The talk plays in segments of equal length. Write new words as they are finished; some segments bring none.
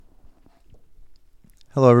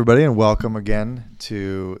Hello, everybody, and welcome again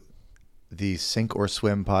to the Sink or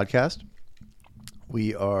Swim podcast.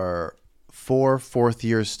 We are four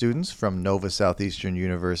fourth-year students from Nova Southeastern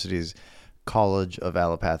University's College of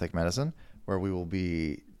Allopathic Medicine, where we will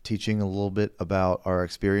be teaching a little bit about our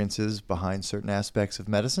experiences behind certain aspects of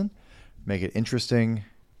medicine, make it interesting,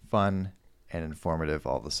 fun, and informative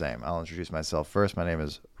all the same. I'll introduce myself first. My name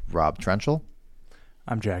is Rob Trenschel.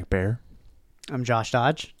 I'm Jack Bear. I'm Josh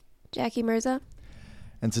Dodge. Jackie Mirza.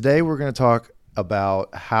 And today we're going to talk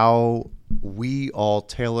about how we all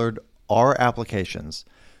tailored our applications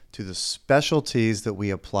to the specialties that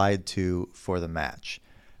we applied to for the match.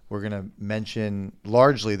 We're going to mention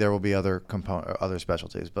largely there will be other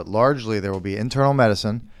specialties, but largely there will be internal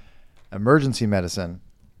medicine, emergency medicine,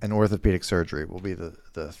 and orthopedic surgery will be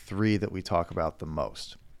the three that we talk about the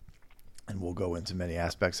most. And we'll go into many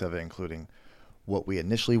aspects of it, including what we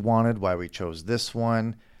initially wanted, why we chose this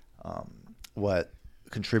one, what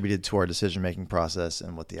contributed to our decision-making process,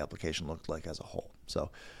 and what the application looked like as a whole.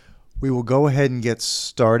 So we will go ahead and get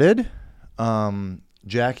started.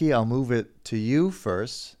 Jackie, I'll move it to you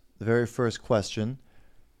first. The very first question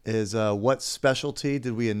is, what specialty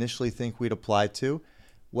did we initially think we'd apply to?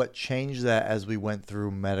 What changed that as we went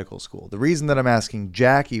through medical school? The reason that I'm asking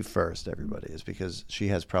Jackie first, everybody, is because she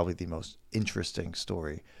has probably the most interesting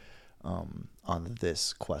story on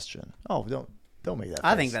this question. Oh, don't make that face.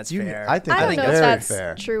 I think that's fair. I don't know if that's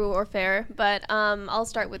fair. True or fair, but I'll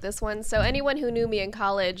start with this one. So anyone who knew me in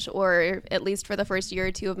college, or at least for the first year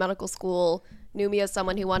or two of medical school, knew me as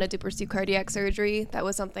someone who wanted to pursue cardiac surgery. That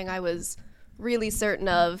was something I was really certain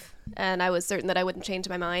of, and I was certain that I wouldn't change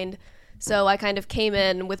my mind. So I kind of came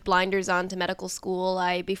in with blinders on to medical school.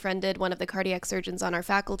 I befriended one of the cardiac surgeons on our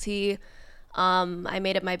faculty. I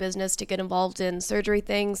made it my business to get involved in surgery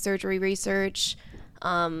things, surgery research.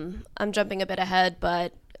 I'm jumping a bit ahead,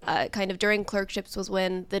 but kind of during clerkships was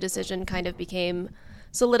when the decision kind of became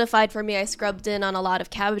solidified for me. I scrubbed in on a lot of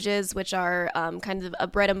cabbages, which are kind of a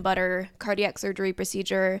bread and butter cardiac surgery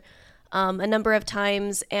procedure, a number of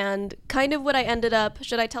times. And kind of what I ended up,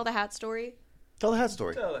 should I tell the hat story? Tell the hat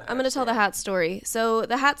story. I'm going to tell the hat story. So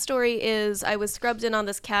the hat story is I was scrubbed in on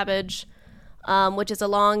this cabbage, which is a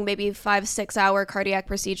long, maybe 5-6 hour cardiac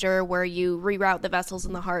procedure where you reroute the vessels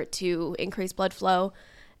in the heart to increase blood flow.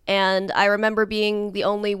 And I remember being the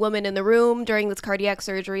only woman in the room during this cardiac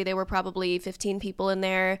surgery. There were probably 15 people in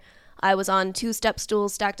there. I was on 2 step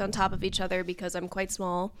stools stacked on top of each other because I'm quite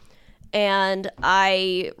small. And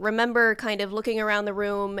I remember kind of looking around the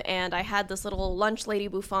room, and I had this little lunch lady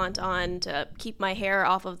bouffant on to keep my hair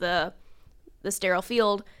off of the sterile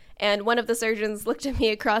field. And one of the surgeons looked at me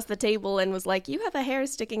across the table and was like, "You have a hair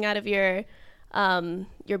sticking out of your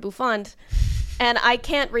bouffant." And I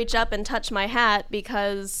can't reach up and touch my hat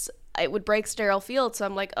because it would break sterile field. So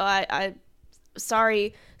I'm like, "Oh, I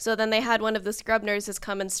sorry." So then they had one of the scrub nurses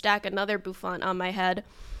come and stack another bouffant on my head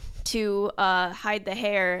to hide the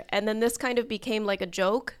hair. And then this kind of became like a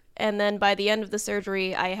joke. And then by the end of the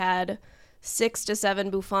surgery, I had 6 to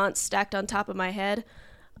 7 bouffants stacked on top of my head.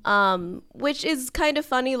 Which is kind of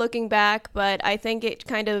funny looking back, but I think it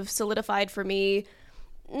kind of solidified for me,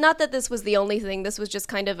 not that this was the only thing, this was just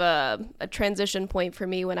kind of a transition point for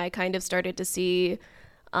me when I kind of started to see,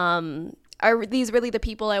 are these really the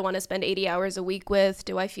people I want to spend 80 hours a week with?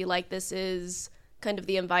 Do I feel like this is kind of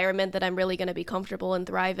the environment that I'm really going to be comfortable and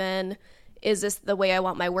thrive in? Is this the way I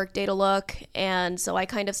want my workday to look? And so I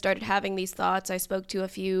kind of started having these thoughts. I spoke to a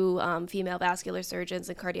few female vascular surgeons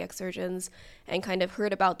and cardiac surgeons and kind of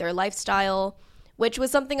heard about their lifestyle, which was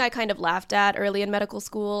something I kind of laughed at early in medical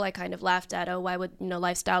school. I kind of laughed at, why would,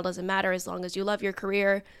 lifestyle doesn't matter as long as you love your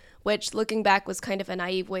career, which looking back was kind of a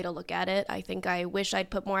naive way to look at it. I think I wish I'd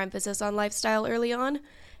put more emphasis on lifestyle early on.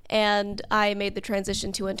 And I made the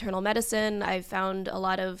transition to internal medicine. I found a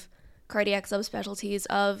lot of cardiac subspecialties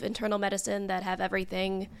of internal medicine that have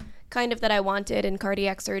everything kind of that I wanted in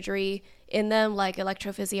cardiac surgery in them, like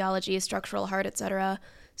electrophysiology, structural heart, etc.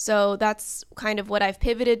 So that's kind of what I've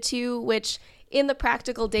pivoted to, which in the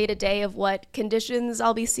practical day-to-day of what conditions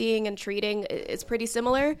I'll be seeing and treating is pretty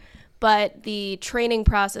similar, but the training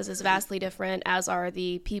process is vastly different, as are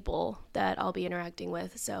the people that I'll be interacting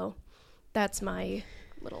with. So that's my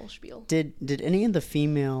little spiel. Did any of the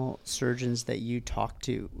female surgeons that you talked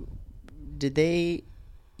to, did they,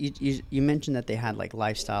 you mentioned that they had like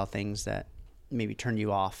lifestyle things that maybe turned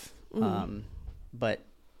you off, but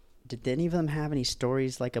did any of them have any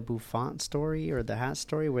stories like a bouffant story or the hat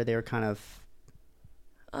story where they were kind of...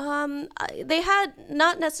 They had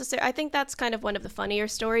not necessarily. I think that's kind of one of the funnier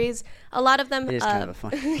stories. A lot of them. It is kind of a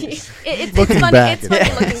funny. It's funny. It's funny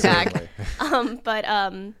looking back. But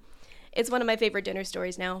It's one of my favorite dinner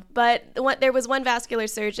stories now. But there was one vascular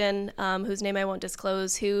surgeon, whose name I won't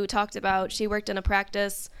disclose, who talked about she worked in a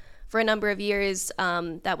practice for a number of years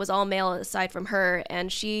that was all male aside from her.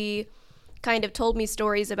 And she kind of told me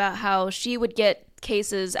stories about how she would get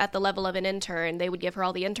cases at the level of an intern. They would give her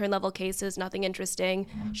all the intern level cases, nothing interesting.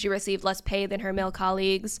 She received less pay than her male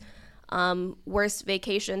colleagues. Worse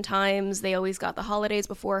vacation times. They always got the holidays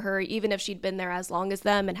before her, even if she'd been there as long as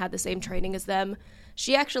them and had the same training as them.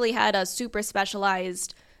 She actually had a super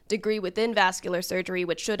specialized degree within vascular surgery,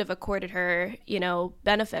 which should have accorded her,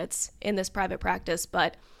 benefits in this private practice.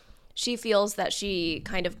 But she feels that she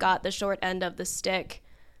kind of got the short end of the stick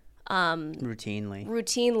routinely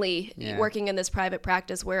working in this private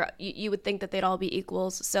practice where you would think that they'd all be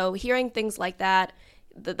equals. So hearing things like that,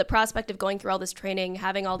 the prospect of going through all this training,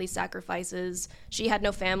 having all these sacrifices. She had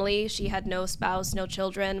no family. She had no spouse, no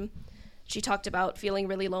children. She talked about feeling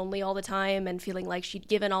really lonely all the time and feeling like she'd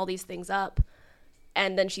given all these things up.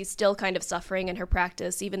 And then she's still kind of suffering in her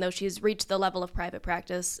practice, even though she's reached the level of private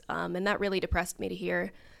practice. And that really depressed me to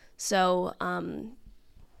hear. So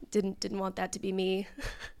didn't want that to be me.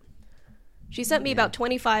 She sent me about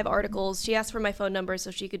 25 articles. She asked for my phone number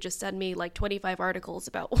so she could just send me like 25 articles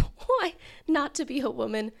about why not to be a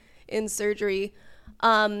woman in surgery.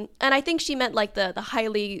 And I think she meant like the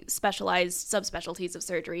highly specialized subspecialties of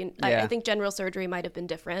surgery. I think general surgery might have been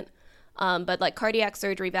different. But like cardiac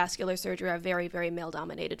surgery, vascular surgery are very, very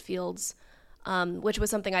male-dominated fields, which was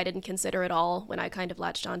something I didn't consider at all when I kind of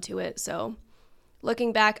latched onto it. So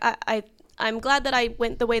looking back, I'm glad that I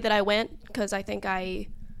went the way that I went because I think I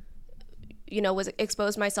was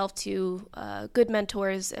exposed myself to good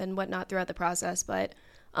mentors and whatnot throughout the process, but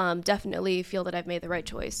definitely feel that I've made the right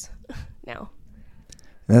choice now.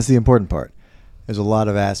 And that's the important part. There's a lot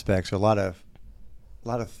of aspects, or a lot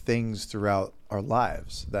of things throughout our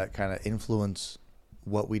lives that kind of influence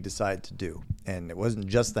what we decide to do. And it wasn't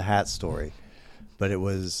just the hat story, but it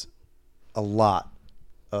was a lot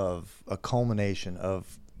of a culmination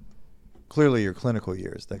of clearly your clinical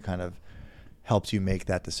years that kind of helps you make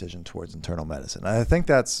that decision towards internal medicine. I think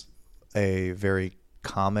that's a very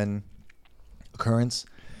common occurrence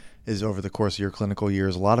is over the course of your clinical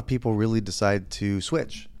years. A lot of people really decide to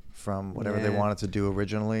switch from whatever they wanted to do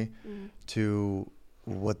originally to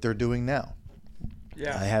what they're doing now.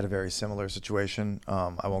 Yeah, I had a very similar situation.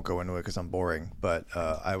 I won't go into it because I'm boring, but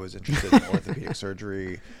I was interested in orthopedic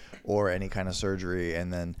surgery or any kind of surgery,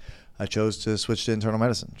 and then I chose to switch to internal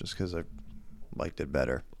medicine just because I liked it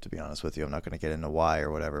better, to be honest with you. I'm not going to get into why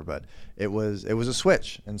or whatever, but it was a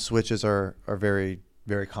switch, and switches are very,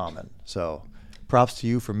 very common. So props to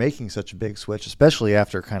you for making such a big switch, especially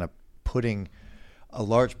after kind of putting a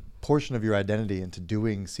large portion of your identity into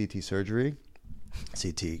doing CT surgery,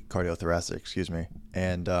 CT cardiothoracic, excuse me,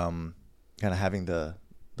 and kind of having the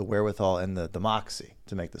wherewithal and the moxie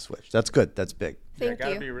to make the switch. That's good. That's big. Thank you.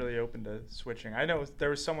 Got to be really open to switching. I know there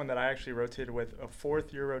was someone that I actually rotated with, a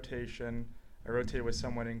fourth-year rotation. I rotated with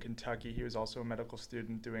someone in Kentucky. He was also a medical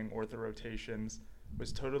student doing ortho rotations,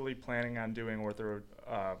 was totally planning on doing ortho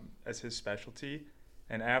as his specialty.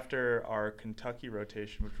 And after our Kentucky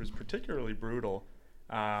rotation, which was particularly brutal,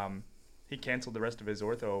 he canceled the rest of his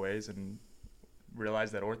ortho OAs and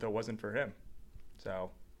realized that ortho wasn't for him.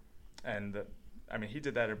 So, he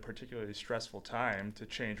did that at a particularly stressful time to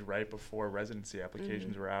change right before residency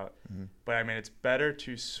applications were out. Mm-hmm. But, it's better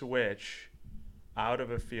to switch out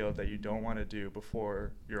of a field that you don't want to do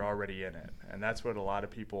before you're already in it. And that's what a lot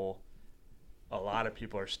of people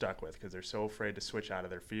are stuck with because they're so afraid to switch out of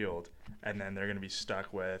their field, and then they're going to be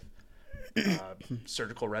stuck with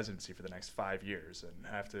surgical residency for the next 5 years and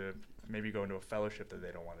have to maybe go into a fellowship that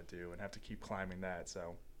they don't want to do and have to keep climbing that.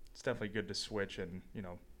 So it's definitely good to switch, and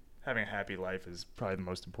having a happy life is probably the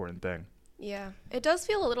most important thing. Yeah, it does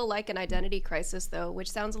feel a little like an identity crisis though,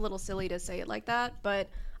 which sounds a little silly to say it like that, but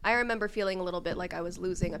I remember feeling a little bit like I was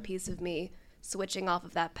losing a piece of me switching off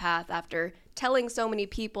of that path after telling so many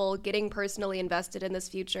people, getting personally invested in this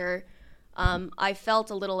future. I felt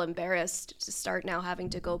a little embarrassed to start now having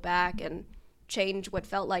to go back and change what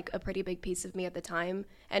felt like a pretty big piece of me at the time,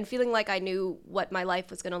 and feeling like I knew what my life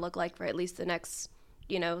was going to look like for at least the next,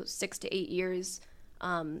 6 to 8 years.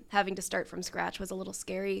 Having to start from scratch was a little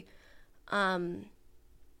scary. I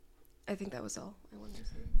think that was all I wanted to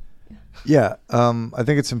say. Yeah, I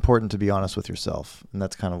think it's important to be honest with yourself, and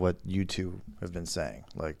that's kind of what you two have been saying.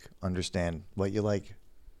 Like, understand what you like,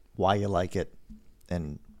 why you like it,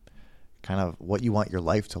 and kind of what you want your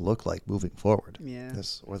life to look like moving forward. Yeah.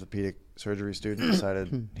 This orthopedic surgery student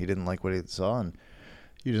decided he didn't like what he saw, and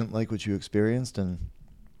you didn't like what you experienced, and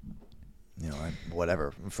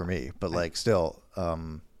whatever for me. But still,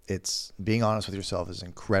 it's being honest with yourself is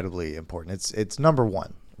incredibly important. It's number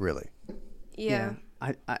one, really. Yeah.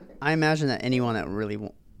 I imagine that anyone that really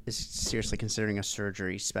is seriously considering a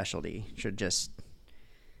surgery specialty should just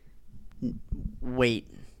wait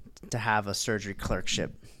to have a surgery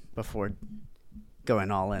clerkship before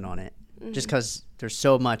going all in on it. Mm-hmm. Just because there's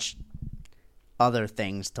so much other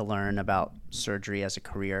things to learn about surgery as a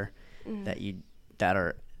career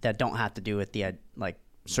that don't have to do with the like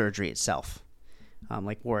surgery itself,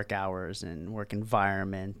 like work hours and work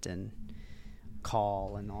environment and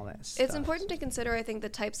call and all that stuff. It's important to consider, I think, the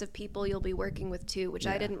types of people you'll be working with too, which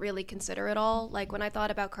I didn't really consider at all. Like when I thought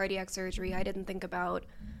about cardiac surgery, I didn't think about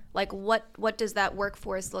like what does that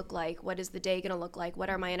workforce look like? What is the day going to look like? What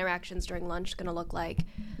are my interactions during lunch going to look like?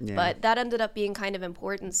 Yeah. But that ended up being kind of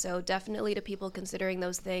important. So definitely to people considering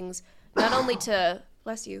those things, not only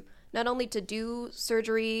to do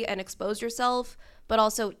surgery and expose yourself, but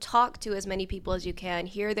also talk to as many people as you can,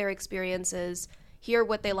 hear their experiences, hear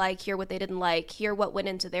what they like, hear what they didn't like, hear what went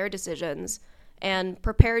into their decisions, and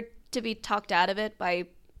prepare to be talked out of it by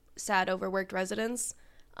sad, overworked residents.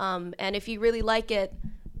 And if you really like it,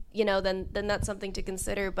 then that's something to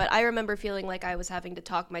consider. But I remember feeling like I was having to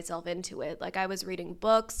talk myself into it. Like I was reading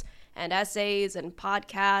books and essays and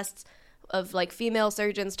podcasts of like female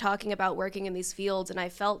surgeons talking about working in these fields, and I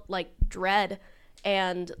felt like dread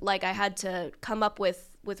and like I had to come up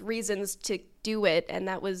with reasons to do it. And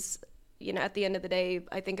that was, at the end of the day,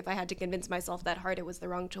 I think if I had to convince myself that hard, it was the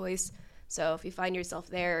wrong choice. So if you find yourself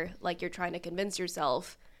there, like you're trying to convince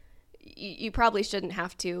yourself, you probably shouldn't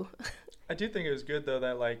have to. I do think it was good though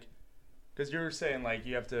that like, because you were saying like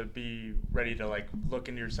you have to be ready to like look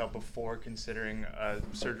into yourself before considering a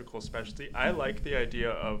surgical specialty. I like the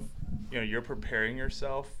idea of, you're preparing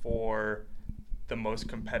yourself for the most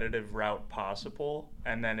competitive route possible,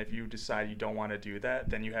 and then if you decide you don't want to do that,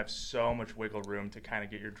 then you have so much wiggle room to kind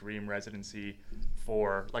of get your dream residency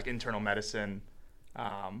for like internal medicine,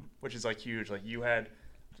 which is like huge. Like you had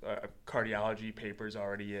cardiology papers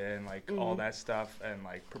already in, like all that stuff, and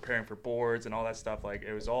like preparing for boards and all that stuff. Like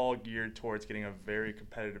it was all geared towards getting a very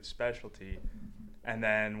competitive specialty. And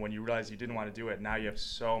then when you realize you didn't want to do it, now you have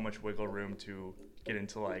so much wiggle room to get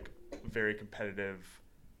into like very competitive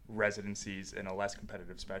residencies in a less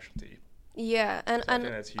competitive specialty. Yeah, and I think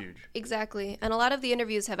that's huge. Exactly. And a lot of the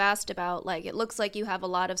interviews have asked about, like, it looks like you have a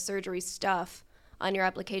lot of surgery stuff on your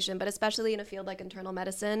application, but especially in a field like internal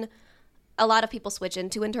medicine, a lot of people switch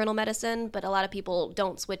into internal medicine, but a lot of people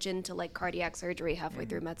don't switch into like cardiac surgery halfway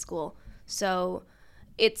through med school. So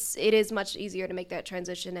it is much easier to make that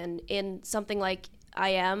transition. And in something like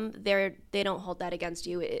IM, they don't hold that against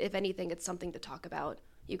you. If anything, it's something to talk about.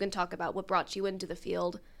 You can talk about what brought you into the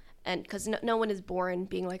field. And because no one is born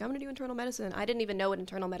being like, I'm going to do internal medicine. I didn't even know what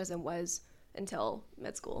internal medicine was until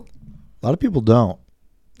med school. A lot of people don't.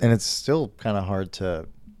 And it's still kind of hard to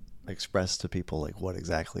express to people like what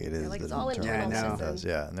exactly it is like, that it's all internal medicine does.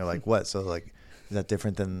 Yeah. And they're like, what? So like, is that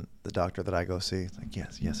different than the doctor that I go see? It's like,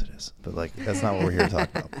 yes, it is. But like, that's not what we're here to talk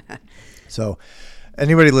about. So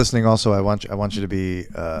anybody listening also, I want you to be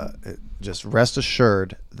just rest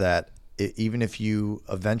assured that even if you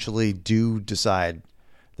eventually do decide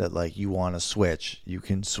that like you want to switch, you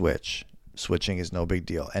can switch. Switching is no big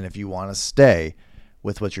deal. And if you want to stay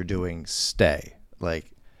with what you're doing, stay.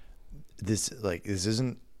 Like this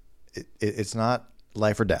isn't, it's not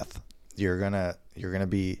life or death. You're gonna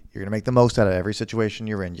make the most out of every situation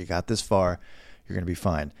you're in. You got this far, you're gonna be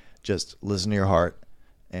fine. Just listen to your heart,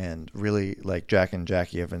 and really, like Jack and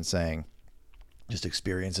Jackie have been saying, just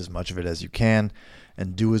experience as much of it as you can,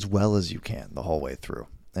 and do as well as you can the whole way through.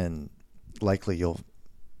 And likely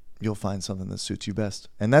you'll find something that suits you best.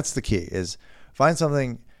 And that's the key: is find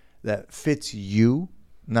something that fits you,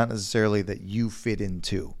 not necessarily that you fit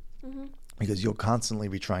into. Mm-hmm. Because you'll constantly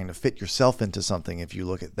be trying to fit yourself into something if you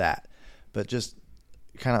look at that. But just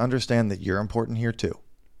kind of understand that you're important here too.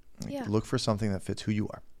 Yeah. Look for something that fits who you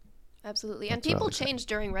are. Absolutely. And people change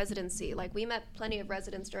during residency. Like we met plenty of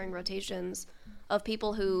residents during rotations of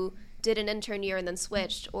people who did an intern year and then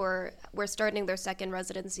switched, or were starting their second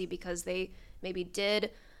residency because they maybe did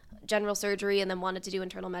general surgery and then wanted to do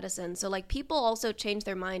internal medicine. So like people also change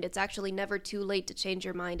their mind. It's actually never too late to change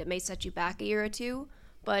your mind. It may set you back a year or two,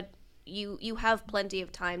 but you have plenty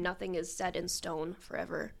of time. Nothing is set in stone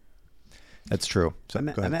forever. That's true. So I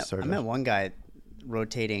met one guy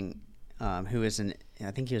rotating who was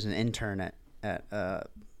I think he was an intern at a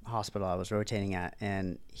hospital I was rotating at,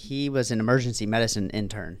 and he was an emergency medicine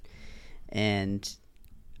intern, and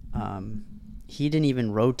he didn't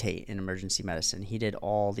even rotate in emergency medicine. He did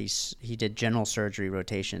general surgery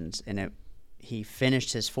rotations, and he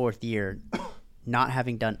finished his fourth year not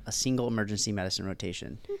having done a single emergency medicine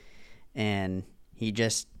rotation. and he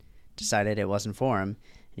just decided it wasn't for him.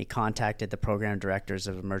 And he contacted the program directors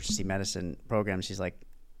of emergency medicine programs. He's like,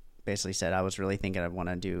 basically said, I was really thinking I want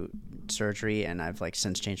to do surgery, and I've like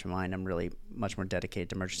since changed my mind. I'm really much more dedicated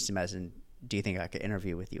to emergency medicine. Do you think I could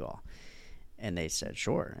interview with you all? And they said,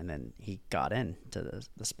 sure. And then he got into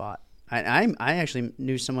the spot. I actually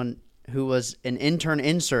knew someone who was an intern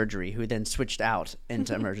in surgery who then switched out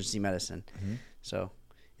into emergency medicine. Mm-hmm. So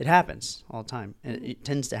it happens all the time. And it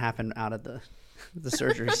tends to happen out of the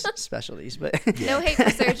surgery specialties. But no hate for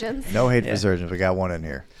surgeons. No hate for surgeons. We got one in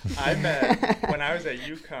here. I met, when I was at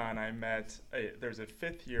UConn, there's a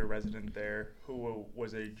 5th-year resident there who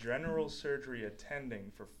was a general surgery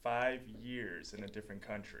attending for 5 years in a different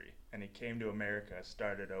country. And he came to America,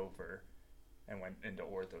 started over, and went into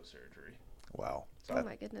ortho surgery. Wow. So oh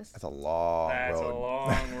my goodness. That's a long road. That's a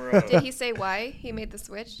long road. Did he say why he made the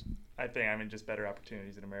switch? I think, just better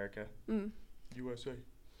opportunities in America. USA.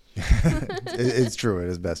 It's true. It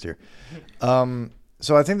is best here.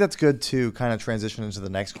 So I think that's good to kind of transition into the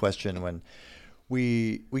next question when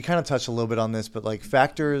we kind of touched a little bit on this, but like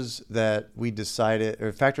factors that we decided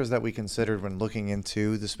or factors that we considered when looking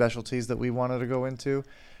into the specialties that we wanted to go into.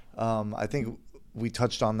 I think we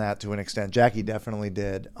touched on that to an extent. Jackie definitely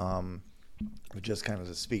did. But just kind of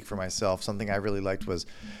to speak for myself, something I really liked was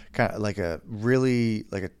kind of like a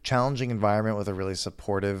challenging environment with a really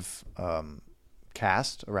supportive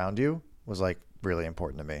cast around you was like really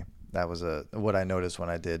important to me. That was what I noticed when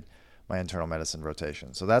I did my internal medicine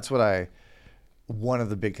rotation. So that's one of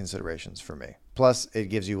the big considerations for me. Plus, it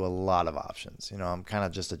gives you a lot of options. I'm kind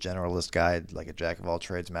of just a generalist guy, like a jack of all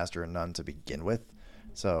trades, master of none to begin with.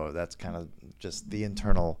 So that's kind of just the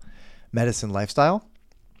internal medicine lifestyle.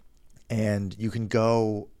 And you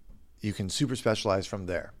can super specialize from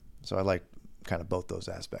there. So I like kind of both those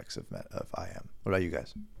aspects of IM. What about you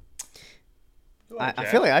guys? I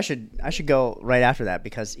feel like I should go right after that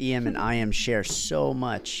because EM and IM share so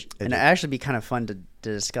much, and it'd actually be kind of fun to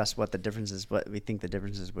discuss what we think the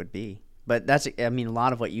differences would be. But that's, a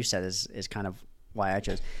lot of what you said is kind of why I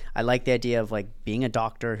chose. I like the idea of like being a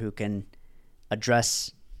doctor who can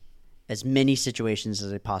address as many situations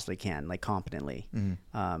as they possibly can, like competently.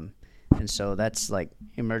 Mm-hmm. And so that's like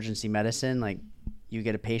emergency medicine. Like you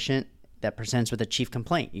get a patient that presents with a chief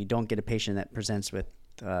complaint. You don't get a patient that presents with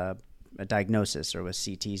a diagnosis or with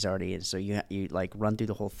CTs already. And so you like run through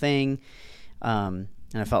the whole thing. And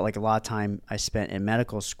I felt like a lot of time I spent in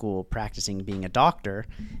medical school practicing being a doctor.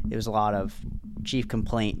 It was a lot of chief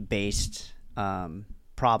complaint based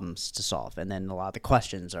problems to solve. And then a lot of the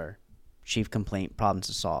questions are chief complaint problems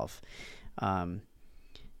to solve.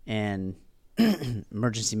 And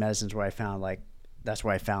emergency medicine is where I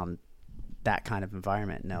found that kind of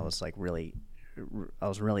environment. And I was like really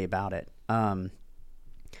about it.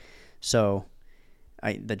 So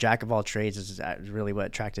the jack of all trades is really what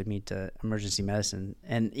attracted me to emergency medicine.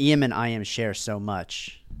 And EM and IM share so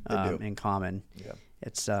much in common. Yeah.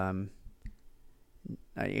 It's I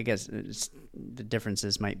guess the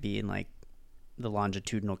differences might be in like the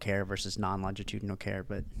longitudinal care versus non-longitudinal care,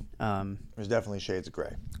 but there's definitely shades of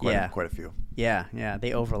gray. Quite a few. Yeah,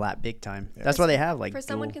 they overlap big time. Yeah. That's why they have like for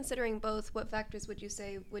someone considering both. What factors would you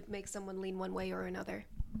say would make someone lean one way or another?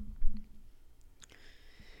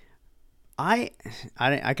 I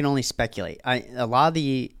can only speculate. A lot of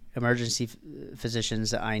the emergency physicians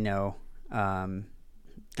that I know,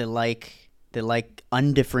 they like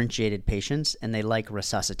undifferentiated patients and they like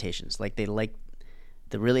resuscitations. Like they like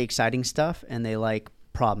the really exciting stuff and they like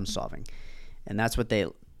problem solving, and that's what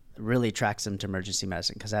really attracts them to emergency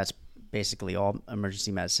medicine because that's basically all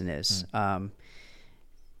emergency medicine is.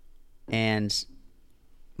 And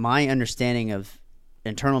my understanding of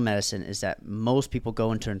internal medicine is that most people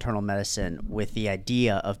go into internal medicine with the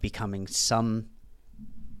idea of becoming some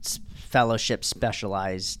fellowship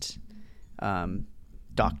specialized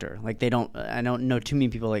doctor. Like I don't know too many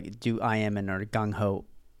people like do IM and are gung-ho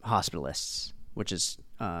hospitalists, which is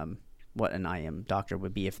what an IM doctor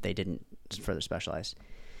would be if they didn't further specialize.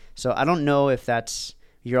 So I don't know if that's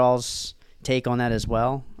your all's take on that as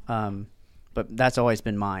well. But that's always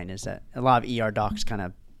been mine, is that a lot of ER docs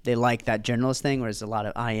they like that generalist thing, whereas a lot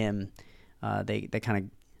of IM,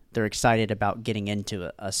 they're excited about getting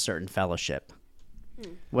into a certain fellowship.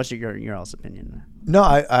 What's your all's opinion? No,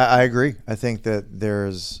 I agree. I think that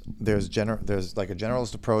there's like a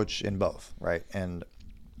generalist approach in both, right? And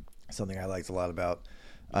something I liked a lot about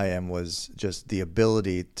IM was just the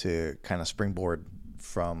ability to kind of springboard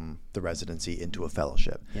from the residency into a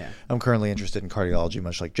fellowship. Yeah. I'm currently interested in cardiology,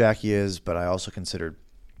 much like Jackie is, but I also considered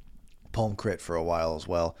Pulm Crit for a while as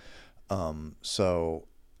well. So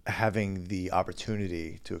having the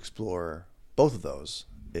opportunity to explore both of those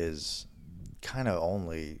is kind of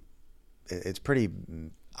it's pretty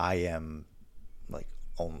IM like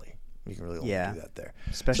only. You can really only do that there.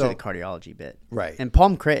 Especially the cardiology bit. Right. And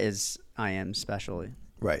palm crit is IM specially.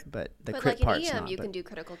 Right. But the but crit like part's in EM, not. you can do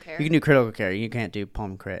critical care. You can do critical care. You can't do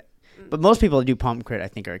palm crit. But most people who do palm crit, I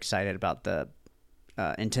think, are excited about the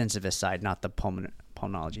intensivist side, not the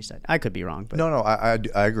pulmonology side. I could be wrong. But No, I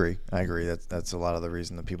agree. I agree. That's a lot of the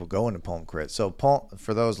reason that people go into palm crit. So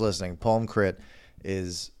for those listening, palm crit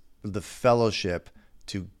is the fellowship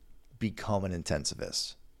to become an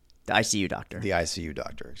intensivist. the ICU doctor. The ICU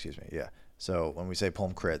doctor, excuse me. Yeah. So when we say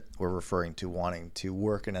palm crit, we're referring to wanting to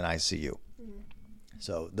work in an ICU.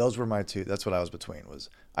 So those were my two. That's what I was between, was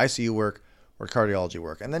ICU work or cardiology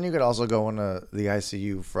work. And then you could also go into the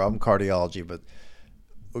ICU from cardiology, but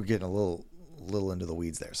we're getting a little into the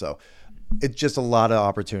weeds there. So it's just a lot of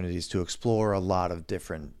opportunities to explore a lot of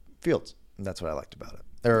different fields. And that's what I liked about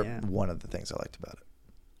it. Or one of the things I liked about it.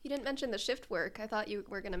 You didn't mention the shift work. I thought you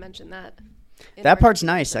were going to mention that. That part's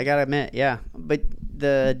nice, I gotta admit, yeah. But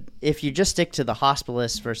if you just stick to the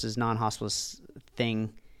hospitalist versus non-hospitalist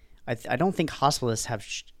thing, I don't think hospitalists have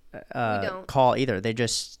call either.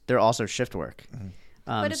 They're also shift work.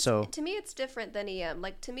 But to me, it's different than EM.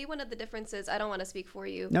 Like, to me, one of the differences, I don't want to speak for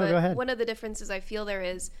you, No, but go ahead. one of the differences I feel there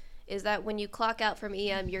is that when you clock out from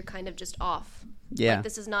EM, you're kind of just off. Yeah.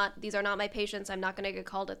 Like, these are not my patients. I'm not going to get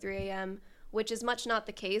called at 3 a.m., which is much not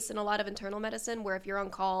the case in a lot of internal medicine, where if you're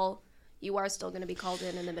on call, you are still going to be called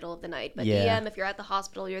in the middle of the night. But EM, if you're at the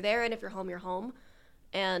hospital, you're there, and if you're home, you're home.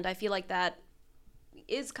 And I feel like that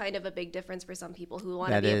is kind of a big difference for some people who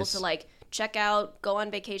want to be able to, like, check out, go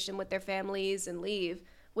on vacation with their families, and leave,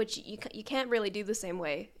 which you can't really do the same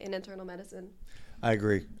way in internal medicine. I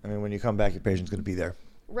agree. I mean, when you come back, your patient's going to be there.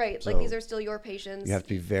 Right. So like, these are still your patients. You have to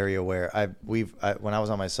be very aware. When I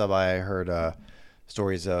was on my sub, I heard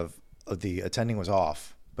stories of the attending was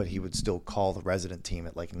off, but he would still call the resident team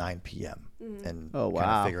at like 9 p.m. and kind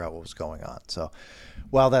of figure out what was going on. So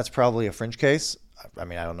while that's probably a fringe case, I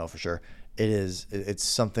mean, I don't know for sure, it's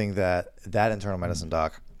something that internal medicine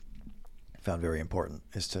doc found very important,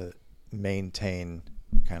 is to maintain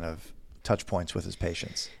kind of touch points with his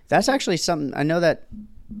patients. That's actually something I know that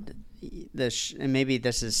and maybe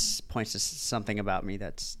points to something about me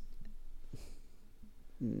that's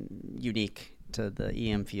unique to the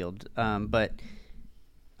EM field. But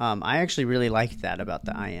I actually really like that about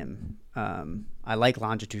the IM. I like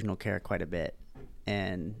longitudinal care quite a bit,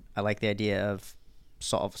 and I like the idea of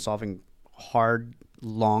solving hard,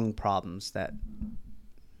 long problems that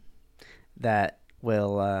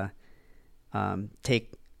will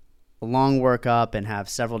take a long workup and have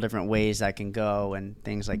several different ways that can go and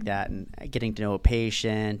things like that, and getting to know a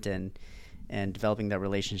patient and developing that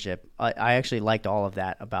relationship. I actually liked all of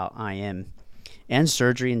that about IM and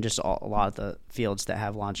surgery and just a lot of the fields that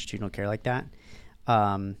have longitudinal care like that.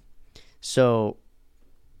 So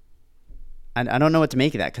I don't know what to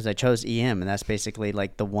make of that, because I chose EM, and that's basically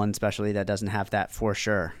like the one specialty that doesn't have that for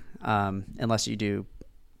sure, unless you do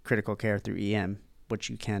critical care through EM, which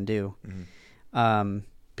you can do.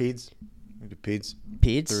 Peds? You do peds?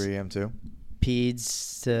 Peds? Through EM too?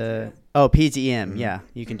 Peds Peds EM. Yeah,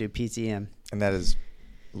 you can do Peds EM. And that is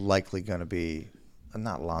likely going to be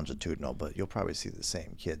not longitudinal, but you'll probably see the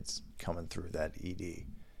same kids coming through that ED.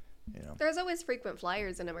 You know, there's always frequent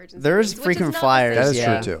flyers in emergency. There's rooms, frequent which is flyers. Not the that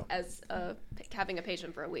same is true too. As having a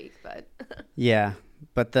patient for a week, but Yeah,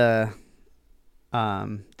 but the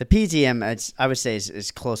Peds EM, I would say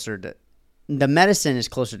is closer to, the medicine is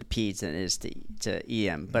closer to Peds than it is to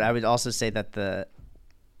EM. But I would also say that the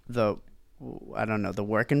I don't know, the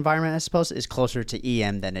work environment, I suppose, is closer to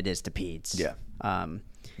EM than it is to Peds. Yeah.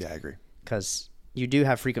 Yeah, I agree. Because you do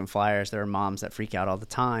have frequent flyers. There are moms that freak out all the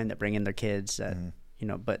time, that bring in their kids, that, you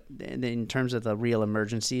know, but in terms of the real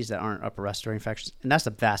emergencies that aren't upper respiratory infections, and that's the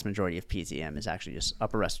vast majority of Peds EM is actually just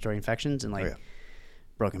upper respiratory infections and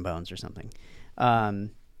broken bones or something.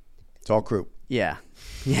 It's all croup. Yeah.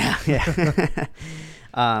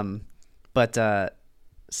 But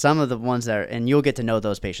some of the ones that are, and you'll get to know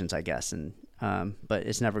those patients, I guess, and but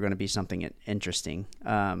it's never going to be something interesting.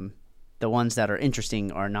 The ones that are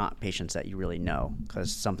interesting are not patients that you really know,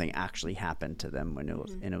 because something actually happened to them when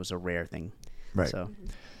it was a rare thing. Right. So,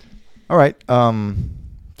 all right.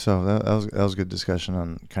 So that was a good discussion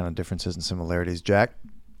on kind of differences and similarities. Jack,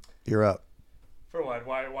 you're up. For what?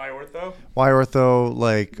 Why ortho? Why ortho?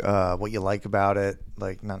 Like what you like about it?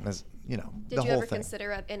 Like not as Did the you whole ever thing.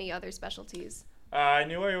 consider any other specialties? I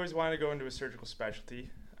knew I always wanted to go into a surgical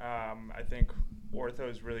specialty. I think ortho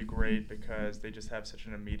is really great because they just have such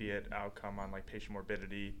an immediate outcome on like patient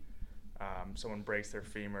morbidity. Someone breaks their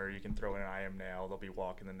femur, you can throw in an IM nail, they'll be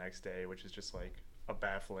walking the next day, which is just like a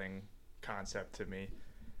baffling concept to me.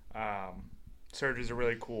 Surgeries are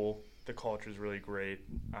really cool. The culture is really great.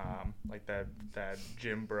 Like that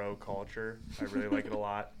gym bro culture. I really like it a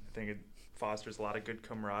lot. I think it fosters a lot of good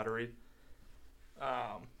camaraderie.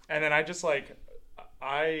 And then I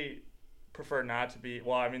prefer not to be,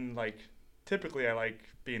 well, I mean, like, typically I like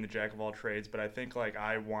being the jack of all trades, but I think, like,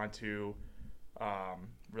 I want to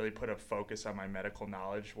really put a focus on my medical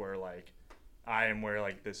knowledge where, like, I am where,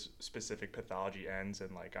 like, this specific pathology ends,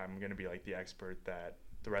 and, like, I'm going to be, like, the expert that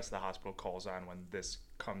the rest of the hospital calls on when this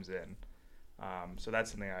comes in. So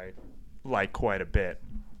that's something I like quite a bit.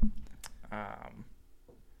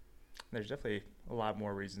 There's definitely a lot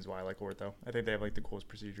more reasons why I like ortho. I think they have, like, the coolest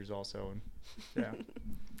procedures also, and yeah.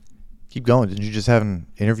 Keep going. Did you just have an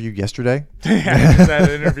interview yesterday? Yeah, I just had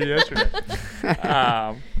an interview yesterday.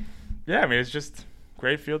 Yeah, I mean, it's just a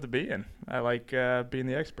great field to be in. I like being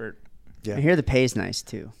the expert. Yeah. I hear the pay's nice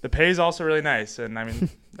too. The pay is also really nice, and I mean,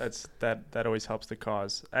 that always helps the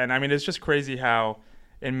cause. And I mean, it's just crazy how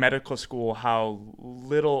in medical school how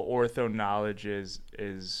little ortho knowledge is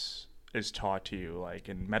taught to you. Like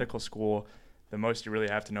in medical school, the most you really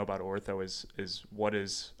have to know about ortho is what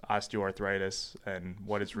is osteoarthritis and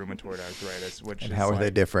what is rheumatoid arthritis, which And is how are like, they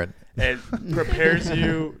different? It prepares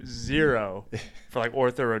you zero for like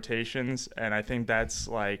ortho rotations, and I think that's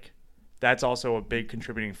also a big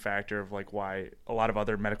contributing factor of like why a lot of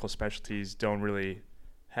other medical specialties don't really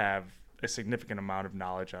have a significant amount of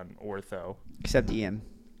knowledge on ortho. Except EM.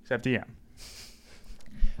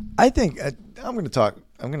 I think I'm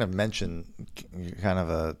going to mention kind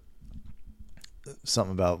of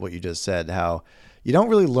something about what you just said, how you don't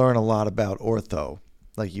really learn a lot about ortho,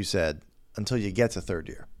 like you said, until you get to third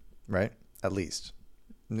year, right? At least.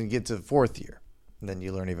 And then you get to fourth year, and then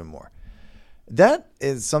you learn even more. That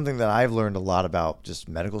is something that I've learned a lot about just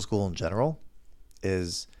medical school in general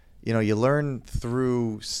is, you learn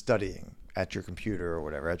through studying at your computer or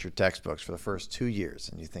whatever, at your textbooks for the first 2 years.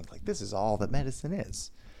 And you think like, this is all that medicine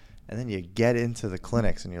is. And then you get into the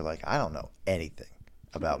clinics and you're like, I don't know anything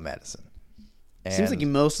about medicine. And Seems like you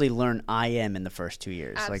mostly learn IM in the first 2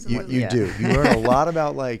 years. Absolutely. Like you do. You learn a lot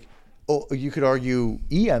about like, you could argue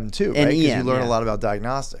EM too, right? Because you learn a lot about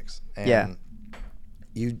diagnostics. And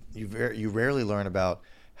you rarely learn about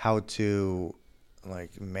how to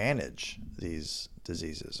like manage these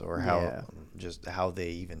diseases or how they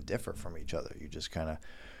even differ from each other. You just kind of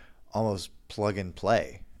almost plug and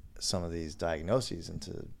play some of these diagnoses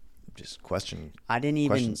into just question. I didn't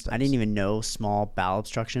even know small bowel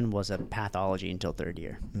obstruction was a pathology until third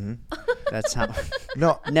year. Mm-hmm. That's how.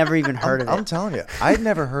 No, never even heard of it. I'm telling you, I'd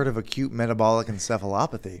never heard of acute metabolic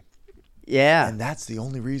encephalopathy. Yeah, and that's the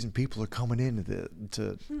only reason people are coming into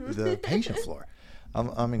the patient floor.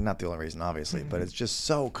 I mean, not the only reason, obviously, but it's just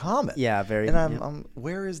so common. Yeah, very. And I'm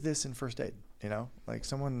where is this in first aid? Like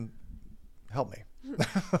someone help me.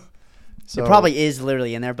 So, it probably is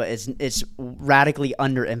literally in there, but it's radically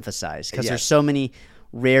underemphasized because there's so many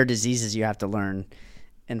rare diseases you have to learn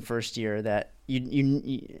in first year that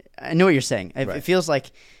you I know what you're saying. It feels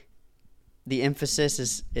like the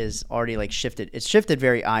emphasis is already like shifted. It's shifted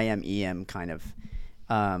very IM-EM kind of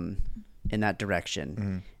in that direction.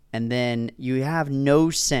 Mm-hmm. And then you have no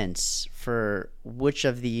sense for which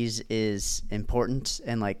of these is important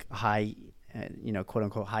and like high, quote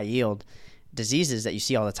unquote high yield diseases that you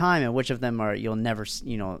see all the time, and which of them are you'll never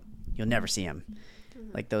see them.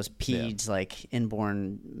 Mm-hmm. Like those peds, like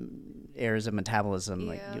inborn errors of metabolism.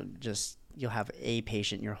 Like you'll have a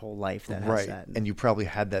patient your whole life that has that. And you probably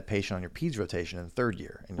had that patient on your peds rotation in third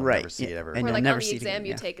year, and you'll never see it ever. And or like on the exam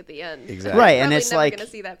you take at the end. Exactly. Right, You're and it's never like going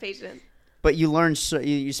to see that patient. But you learn,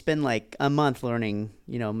 you spend like a month learning,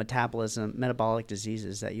 metabolism, metabolic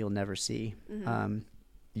diseases that you'll never see. Mm-hmm.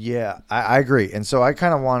 Yeah, I agree. And so I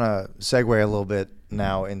kind of want to segue a little bit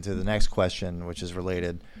now into the next question, which is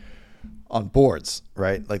related on boards,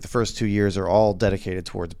 right? Like the first 2 years are all dedicated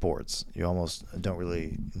towards boards. You almost don't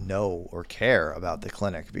really know or care about the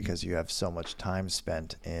clinic because you have so much time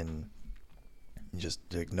spent in just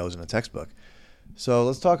nosing a textbook. So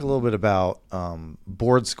let's talk a little bit about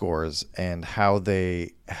board scores and how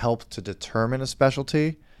they help to determine a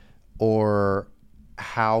specialty, or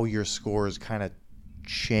how your scores kind of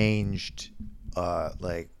changed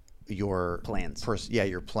like your plans.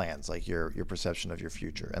 Your plans, like your perception of your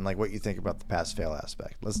future, and like what you think about the pass fail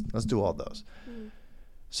aspect. Let's do all those.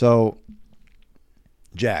 So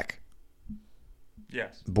Jack,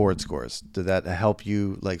 yes, board scores, did that help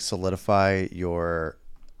you like solidify your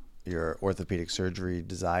orthopedic surgery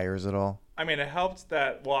desires at all? I mean, it helped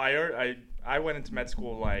that, well, I went into med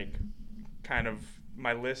school like kind of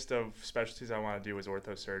my list of specialties I want to do was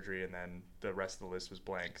ortho surgery, and then the rest of the list was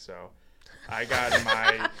blank. So I got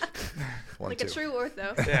my Like a true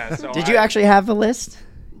ortho. yeah. So Did you actually have a list?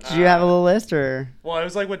 Did you have a little list, or? Well, it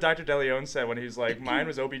was like what Dr. DeLeon said when he was like, mine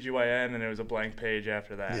was OBGYN and it was a blank page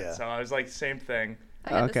after that. Yeah. So I was like, same thing.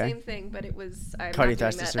 I had Okay. the same thing, but it was I'm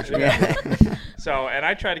Cardiothoracic not surgery. doing that. Yeah. So, and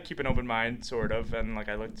I tried to keep an open mind, sort of, and like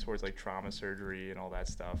I looked towards like trauma surgery and all that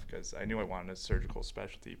stuff because I knew I wanted a surgical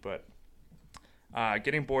specialty. But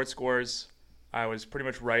getting board scores, I was pretty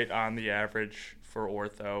much right on the average for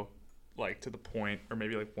ortho, like to the point, or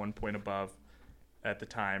maybe like 1 point above at the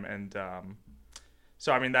time. And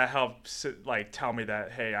so, I mean, that helps like tell me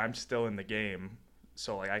that, hey, I'm still in the game.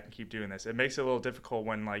 So like I can keep doing this. It makes it a little difficult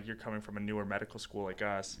when like you're coming from a newer medical school like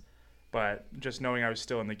us. But just knowing I was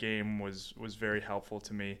still in the game was very helpful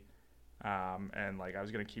to me, and like I was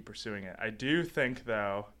gonna keep pursuing it. I do think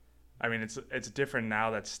though, I mean it's different now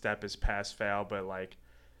that STEP is pass fail, but like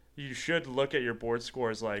you should look at your board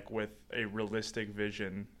scores like with a realistic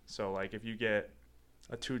vision. So like if you get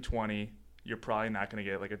a 220, you're probably not gonna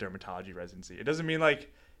get like a dermatology residency. It doesn't mean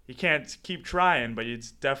like you can't keep trying, but you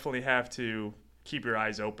definitely have to keep your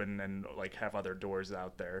eyes open and like have other doors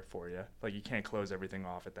out there for you. Like you can't close everything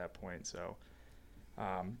off at that point. So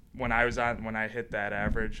when I hit that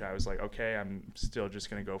average, I was like, okay, I'm still just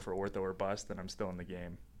gonna go for ortho or bust, and I'm still in the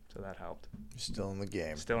game. So that helped. You're still in the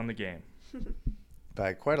game. Still in the game.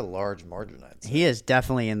 By quite a large margin, I'd say. He is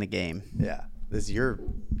definitely in the game. Yeah. You're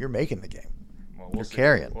making the game. Well, You're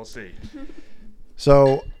carrying. We'll see.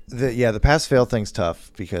 So the pass fail thing's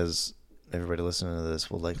tough because everybody listening to this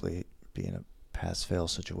will likely be in a pass fail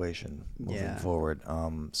situation moving forward.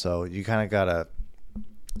 So you kind of gotta,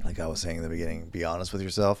 like I was saying in the beginning, be honest with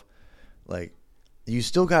yourself. Like you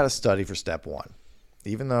still gotta study for step 1,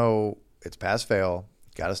 even though it's pass fail.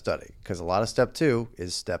 Gotta study because a lot of step 2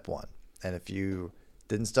 is step 1, and if you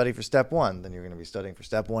didn't study for step 1, then you're going to be studying for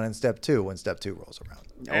step 1 and step 2 when step 2 rolls around.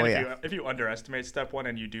 And if you underestimate step 1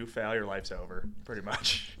 and you do fail, your life's over, pretty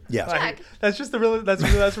much. Yeah. Like, that's just really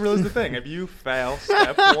the thing. If you fail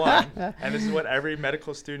step 1, and this is what every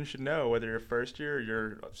medical student should know, whether you're first year or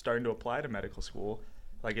you're starting to apply to medical school,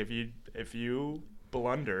 like if you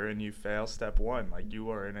blunder and you fail step 1, like you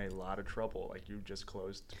are in a lot of trouble. Like you just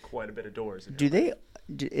closed quite a bit of doors.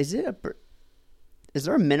 Is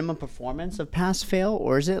there a minimum performance of pass fail,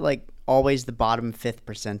 or is it like always the bottom 5th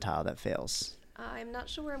percentile that fails? I'm not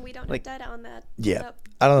sure, and we don't have data on that. Yeah,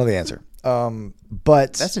 I don't know the answer.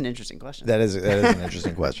 But that's an interesting question. That is an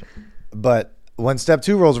interesting question. But when step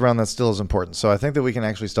 2 rolls around, that still is important. So I think that we can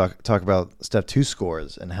actually talk about step 2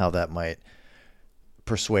 scores and how that might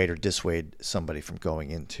persuade or dissuade somebody from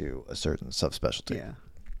going into a certain subspecialty. Yeah.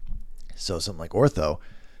 So something like ortho,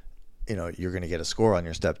 you're going to get a score on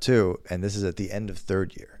your step 2, and this is at the end of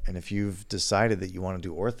 3rd year. And if you've decided that you want to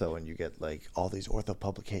do ortho and you get like all these ortho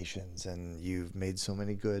publications and you've made so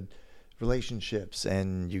many good relationships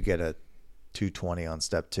and you get a 220 on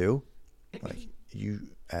step 2, like you,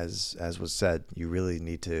 as was said, you really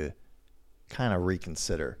need to kind of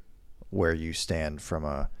reconsider where you stand from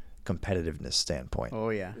a competitiveness standpoint. Oh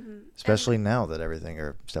yeah. Mm-hmm. Especially now that everything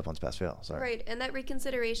are step 1's pass fail. Sorry. Right, and that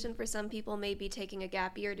reconsideration for some people may be taking a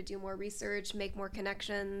gap year to do more research, make more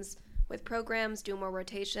connections with programs, do more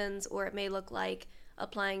rotations, or it may look like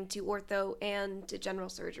applying to ortho and to general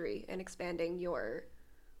surgery and expanding your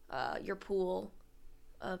pool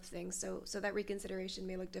of things. So that reconsideration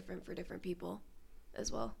may look different for different people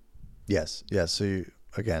as well. Yes. So you,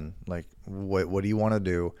 again, like what do you want to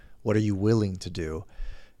do? What are you willing to do?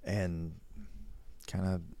 And kind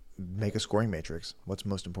of make a scoring matrix. What's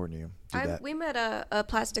most important to you? Do that. We met a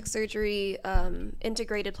plastic surgery,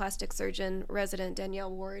 integrated plastic surgeon resident, Danielle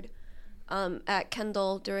Ward, at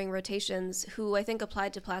Kendall during rotations, who I think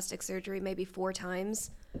applied to plastic surgery maybe 4 times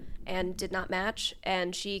and did not match.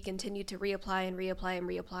 And she continued to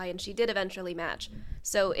reapply, and she did eventually match.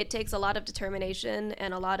 So it takes a lot of determination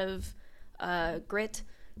and a lot of grit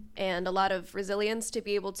and a lot of resilience to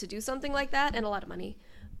be able to do something like that, and a lot of money.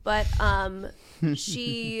 But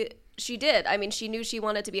she did. I mean, she knew she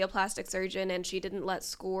wanted to be a plastic surgeon, and she didn't let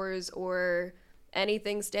scores or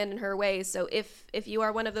anything stand in her way. So if you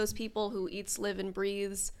are one of those people who eats, live, and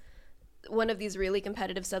breathes one of these really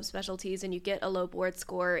competitive subspecialties and you get a low board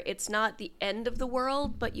score, it's not the end of the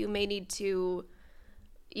world, but you may need to,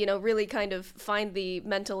 really kind of find the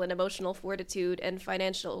mental and emotional fortitude and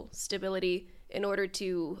financial stability in order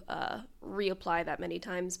to reapply that many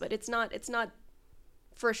times. But it's not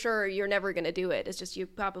for sure you're never going to do it. It's just you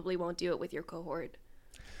probably won't do it with your cohort.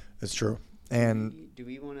 That's true. And do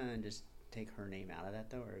we want to just take her name out of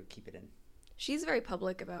that though, or keep it in? She's very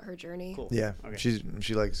public about her journey. Cool. yeah, Okay.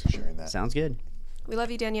 she likes sharing that. Sounds good. We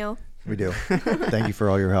love you, Danielle. We do. Thank you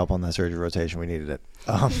for all your help on that surgery rotation. We needed it.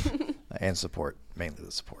 and support, mainly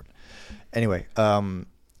the support. Anyway, I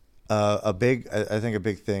think a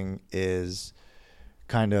big thing is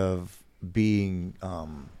kind of being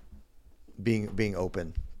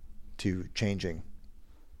open to changing,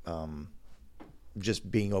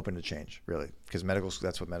 just being open to change, really, because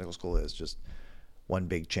that's what medical school is, just one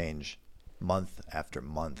big change, month after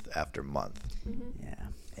month after month. Mm-hmm. Yeah.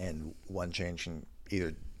 And one change can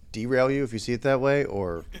either derail you if you see it that way,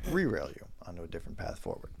 or re-rail you onto a different path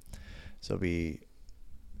forward. So be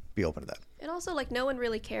open to that. And also, like, no one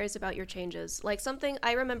really cares about your changes. Like, something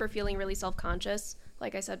I remember feeling really self-conscious,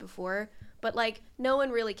 like I said before, but like no one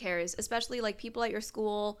really cares, especially like people at your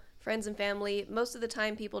school, friends and family. Most of the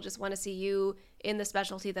time people just want to see you in the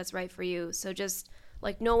specialty that's right for you. So just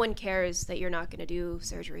like no one cares that you're not going to do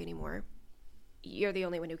surgery anymore. You're the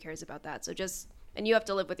only one who cares about that. So and you have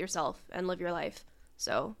to live with yourself and live your life.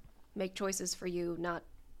 So make choices for you, not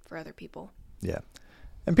for other people. Yeah.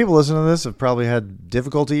 And people listening to this have probably had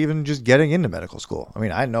difficulty even just getting into medical school. I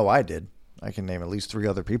mean, I know I did. I can name at least 3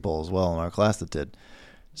 other people as well in our class that did.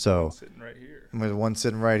 So Sitting right here. there's one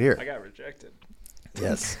sitting right here. I got rejected.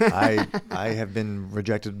 Yes, I have been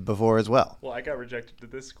rejected before as well. Well, I got rejected to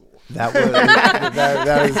this school.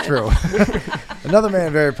 That is true. Another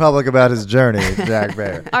man very public about his journey, Jack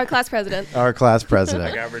Baer, Our class president. our class I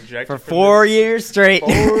president. got rejected For from 4 this- years straight.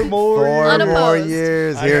 4 more 4 years. more Unopposed.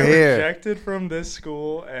 years. I Here, got here. rejected from this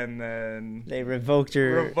school, and then They revoked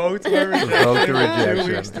your. revoked my rejection. Revoked the with rejection.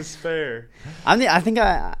 2 weeks to spare. I think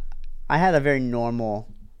I had a very normal,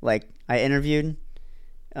 like, I interviewed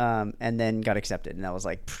and then got accepted, and I was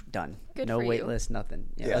like, done. Good no for wait you. list, nothing.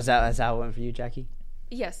 Yeah. Yeah. Is that how it went for you, Jackie?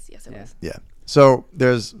 Yes, it Yeah. was. Yeah. So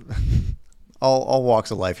there's all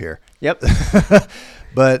walks of life here. Yep.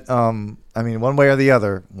 But I mean, one way or the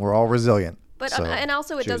other, we're all resilient. But So, and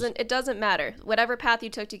also choose. it doesn't matter. Whatever path you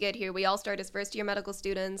took to get here, we all start as first year medical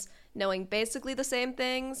students, knowing basically the same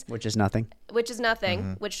things, Which is nothing. which is nothing,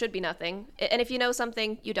 Mm-hmm. which should be nothing. And if you know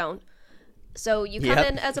something, you don't. So you come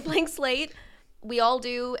Yep. in as a blank slate. We all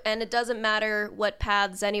do, and it doesn't matter what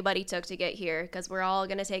paths anybody took to get here, because we're all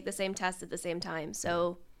going to take the same test at the same time.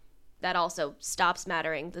 So that also stops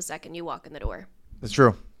mattering the second you walk in the door. It's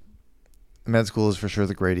true. Med school is for sure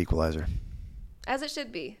the great equalizer. As it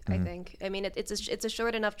should be, I think. I mean, it's a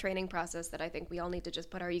short enough training process that I think we all need to just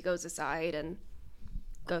put our egos aside and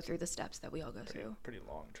go through the steps that we all go through. Pretty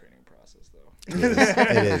long training process, though.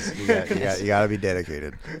 It is. You got to be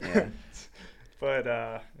dedicated. Yeah. But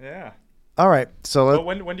yeah. All right. So But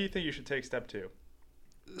when do you think you should take step 2?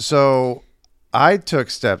 So I took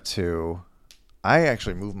step 2. I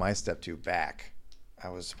actually moved my step 2 back. I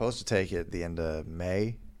was supposed to take it at the end of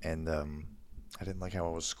May, and I didn't like how I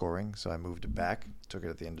was scoring, so I moved it back, took it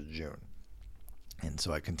at the end of June. And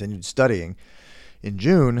so I continued studying in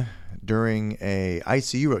June during a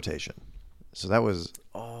ICU rotation. So that was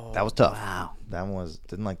tough. Wow. That one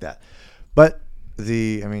didn't like that. But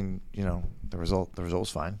the result was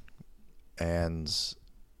fine. And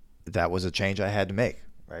that was a change I had to make,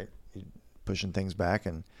 right? Pushing things back,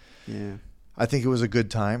 and Yeah. I think it was a good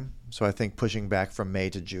time. So I think pushing back from May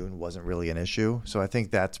to June wasn't really an issue. So I think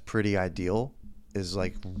that's pretty ideal, is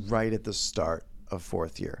like right at the start of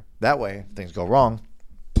 4th year. That way, if things go wrong,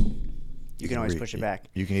 You can always push it back.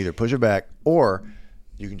 You can either push it back, or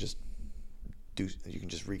you can just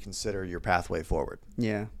reconsider your pathway forward.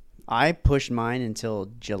 Yeah. I pushed mine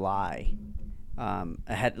until July. I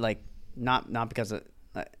had not because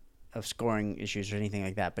of scoring issues or anything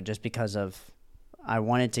like that, but just because of I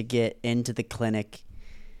wanted to get into the clinic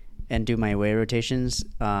and do my away rotations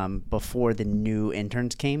before the new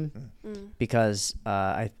interns came, because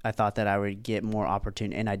I thought that I would get more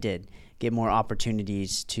opportunity, and I did get more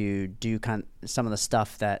opportunities to do some of the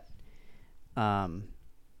stuff that the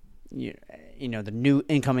new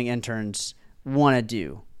incoming interns want to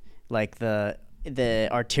do, like the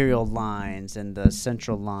arterial lines and the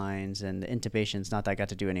central lines and the intubations. Not that I got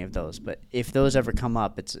to do any of those, but if those ever come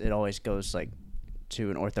up, it always goes like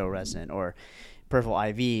to an ortho resident or peripheral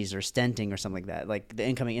IVs or stenting or something like that. Like the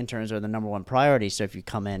incoming interns are the number one priority. So if you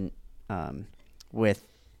come in with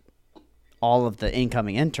all of the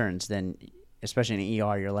incoming interns, then especially in an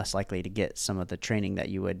ER, you're less likely to get some of the training that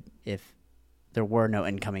you would if there were no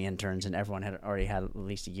incoming interns and everyone had already had at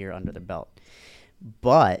least a year under their belt.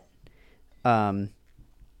 But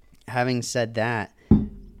having said that,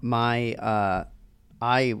 I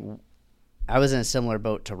was in a similar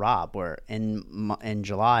boat to Rob, where in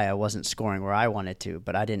July I wasn't scoring where I wanted to,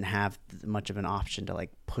 but I didn't have much of an option to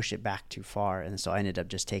like push it back too far, and so I ended up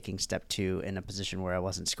just taking step 2 in a position where I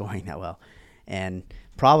wasn't scoring that well, and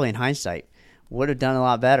probably in hindsight would have done a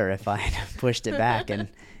lot better if I had pushed it back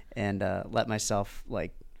and let myself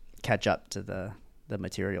like catch up to the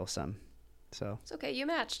material some. So It's okay. You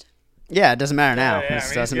matched. yeah, it doesn't matter now. Yeah, It I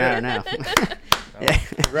mean, doesn't yeah. matter now. Yeah.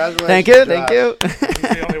 Congratulations. Thank you. Thank Josh. you.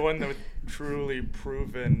 He's the only one with truly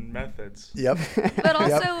proven methods. Yep. But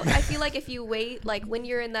also, Yep. I feel like if you wait, like when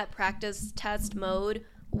you're in that practice test mode,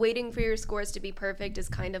 waiting for your scores to be perfect is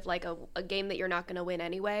kind of like a game that you're not going to win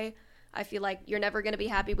anyway. I feel like you're never going to be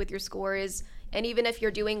happy with your scores. And even if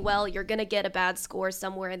you're doing well, you're going to get a bad score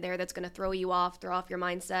somewhere in there that's going to throw you off, throw off your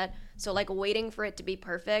mindset. So like waiting for it to be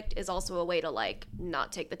perfect is also a way to like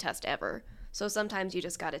not take the test ever. So sometimes you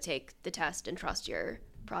just got to take the test and trust your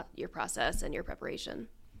process and your preparation.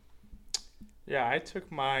 Yeah, I took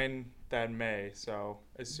mine that May. So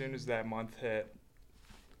as soon as that month hit,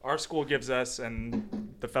 our school gives us,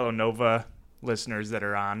 and the fellow Nova listeners that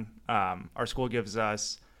are on, our school gives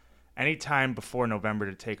us any time before November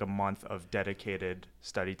to take a month of dedicated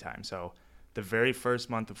study time. So the very first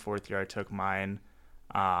month of fourth year, I took mine,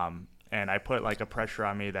 and I put like a pressure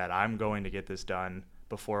on me that I'm going to get this done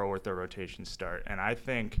before ortho rotations start. And I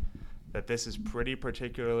think that this is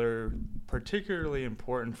particularly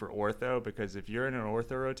important for ortho, because if you're in an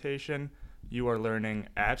ortho rotation, you are learning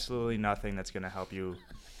absolutely nothing that's going to help you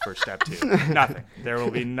for step 2. Nothing. There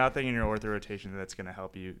will be nothing in your ortho rotation that's going to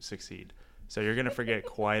help you succeed. So you're going to forget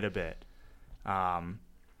quite a bit.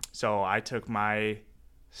 So I took my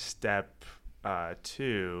step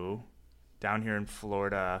 2 down here in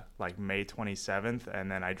Florida like May 27th,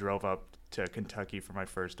 and then I drove up to Kentucky for my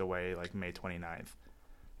first away like May 29th.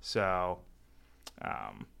 So,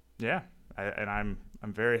 yeah, I'm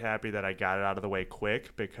very happy that I got it out of the way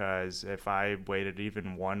quick, because if I waited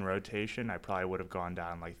even one rotation, I probably would have gone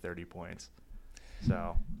down like 30 points.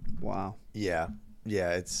 So, Wow. Yeah.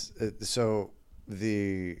 So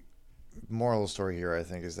the moral of the story here, I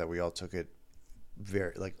think, is that we all took it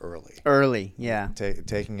very early. Early, yeah.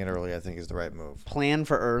 Taking it early, I think, is the right move. Plan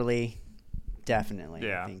for early, definitely.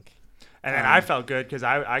 Yeah. I think. and then I felt good because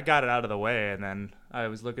I got it out of the way, and then I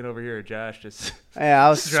was looking over here at Josh just. Yeah, I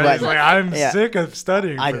was sweating. like, I'm Yeah. sick of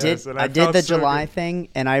studying. I for did. This, and I did felt the so July good. thing,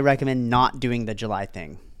 and I recommend not doing the July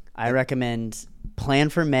thing. I recommend plan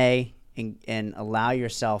for May and allow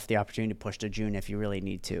yourself the opportunity to push to June if you really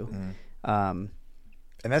need to. And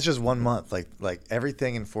that's just 1 month. Like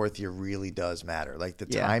everything in fourth year really does matter. Like the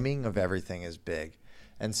Yeah. timing of everything is big.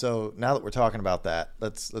 And so now that we're talking about that,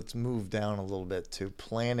 let's move down a little bit to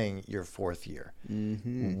planning your fourth year.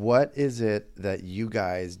 Mm-hmm. What is it that you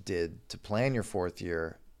guys did to plan your fourth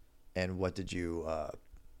year, and what did you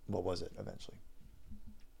what was it eventually?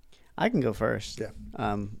 I can go first. Yeah.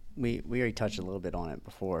 We already touched a little bit on it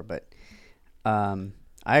before, but I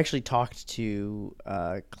actually talked to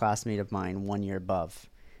a classmate of mine 1 year above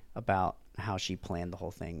about how she planned the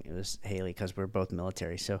whole thing. It was Haley, because we're both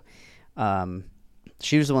military. So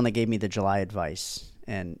she was the one that gave me the July advice,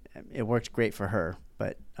 and it worked great for her,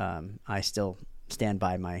 but I still stand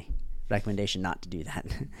by my recommendation not to do that.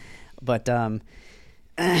 But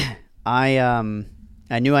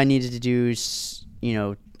I knew I needed to do,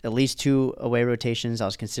 at least 2 away rotations. I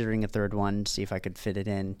was considering a third one to see if I could fit it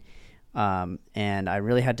in. And I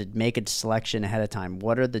really had to make a selection ahead of time.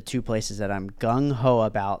 What are the 2 places that I'm gung-ho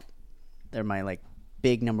about? They're my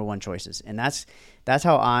big number 1 choices. And that's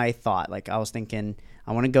how I thought. I was thinking,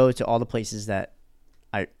 I want to go to all the places that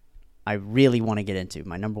I really want to get into,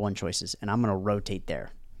 my number 1 choices, and I'm going to rotate there.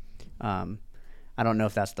 I don't know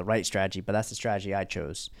if that's the right strategy, but that's the strategy I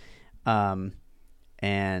chose.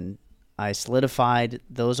 And I solidified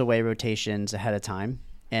those away rotations ahead of time,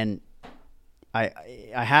 and I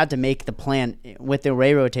had to make the plan with the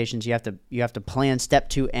away rotations. You have to plan step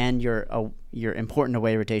 2 and your important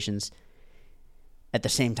away rotations at the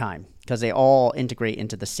same time, because they all integrate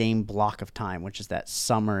into the same block of time, which is that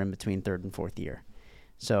summer in between 3rd and 4th year.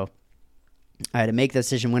 So I had to make the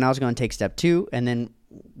decision when I was going to take step 2, and then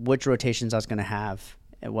which rotations I was going to have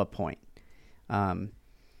at what point. Because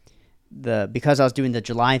I was doing the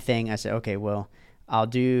July thing, I said, okay, well, I'll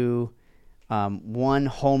do 1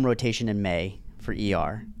 home rotation in May for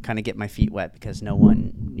ER, kind of get my feet wet, because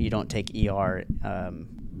you don't take ER a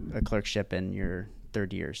clerkship in your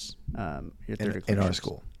 3rd years. Your third In our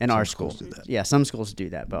school. In Some our schools school. do that. Yeah, some schools do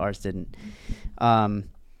that, but ours didn't.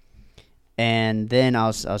 And then I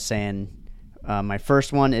was saying my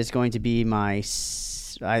first one is going to be my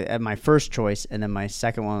first choice, and then my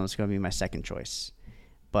second one was going to be my second choice.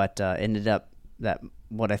 But ended up that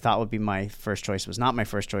what I thought would be my first choice was not my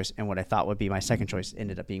first choice, and what I thought would be my second choice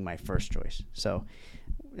ended up being my first choice. So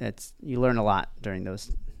you learn a lot during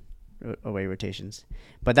those away rotations.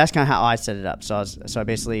 But that's kind of how I set it up. So I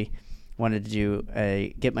basically wanted to do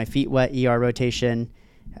get my feet wet ER rotation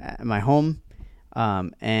at my home,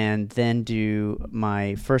 and then do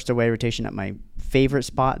my first away rotation at my favorite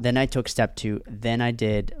spot. Then I took step 2. Then I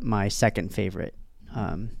did my second favorite.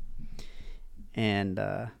 And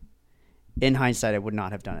in hindsight, I would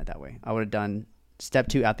not have done it that way. I would have done step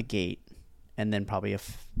 2 out the gate, and then probably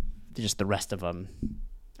just the rest of them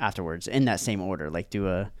afterwards in that same order. Like do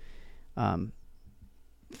a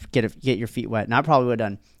get your feet wet. And I probably would have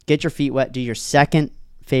done get your feet wet, do your second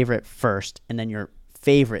favorite first, and then your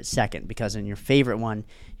favorite second, because in your favorite one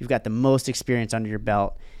you've got the most experience under your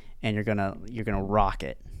belt and you're gonna rock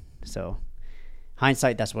it. So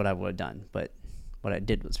hindsight, that's what I would have done, but what I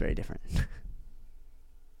did was very different.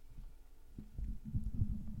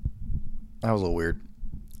 That was a little weird.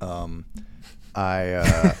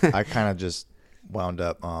 I kind of just wound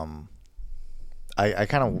up. I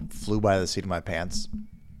kind of flew by the seat of my pants,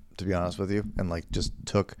 to be honest with you, and like just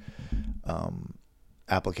took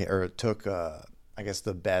I guess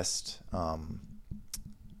the best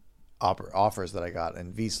offers that I got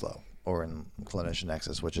in VSLO or in Clinician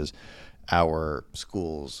Nexus, which is our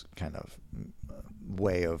school's kind of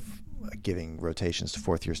way of giving rotations to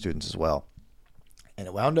fourth year students as well. And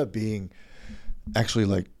it wound up being actually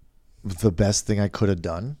like the best thing I could have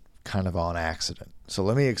done, kind of on accident. So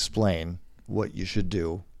let me explain what you should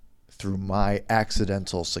do through my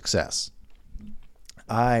accidental success.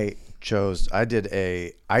 I did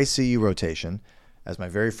a ICU rotation as my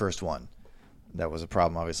very first one. That was a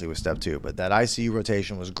problem, obviously, with step 2. But that ICU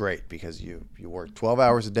rotation was great because you work 12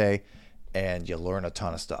 hours a day and you learn a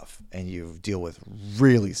ton of stuff. And you deal with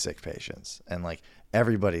really sick patients. And, like,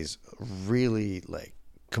 everybody's really, like,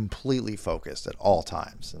 completely focused at all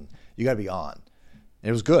times. And you got to be on. And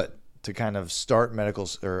it was good to kind of start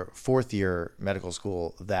fourth year medical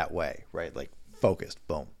school that way, right? Like, focused.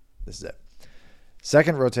 Boom. This is it.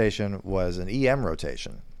 Second rotation was an EM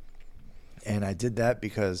rotation. And I did that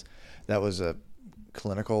because that was a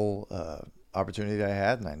clinical opportunity that I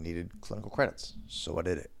had, and I needed clinical credits. So I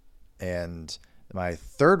did it. And my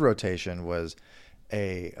third rotation was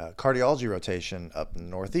a cardiology rotation up in the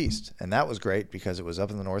Northeast. And that was great because it was up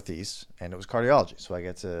in the Northeast, and it was cardiology. So I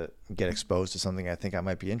get exposed to something I think I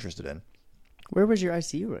might be interested in. Where was your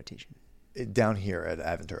ICU rotation? Down here at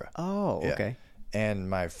Aventura. Oh, yeah. Okay. And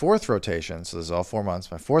my fourth rotation, so this is all 4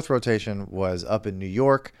 months, my fourth rotation was up in New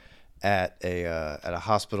York at a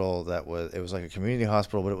hospital it was like a community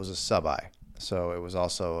hospital, but it was a sub-I. So it was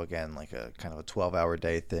also, again, like a kind of a 12-hour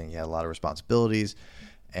day thing. You had a lot of responsibilities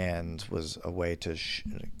and was a way to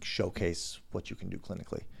showcase what you can do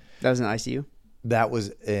clinically. That was in ICU? That was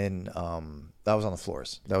that was on the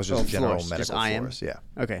floors. That was just general floors, medical just IM? floors. Yeah.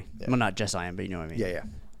 Okay. Yeah. Well, not just IM, but you know what I mean. Yeah.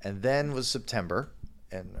 And then was September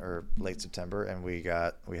or late September, and we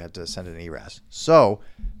had to send an ERAS. So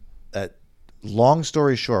long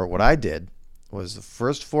story short, what I did was the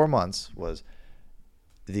first 4 months was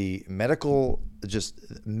the medicine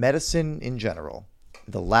in general,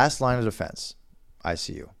 the last line of defense,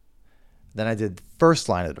 ICU. Then I did first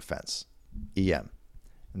line of defense, EM.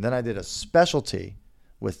 And then I did a specialty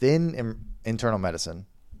within internal medicine,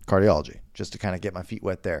 cardiology, just to kind of get my feet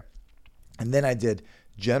wet there. And then I did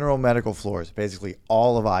general medical floors, basically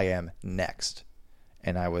all of IM next.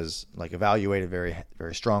 And I was like evaluated very,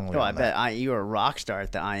 very strongly. Oh, I bet you were a rock star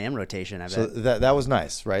at the IM rotation. I bet. So that was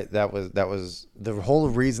nice, right? That was the whole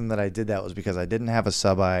reason that I did that was because I didn't have a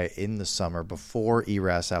sub-I in the summer before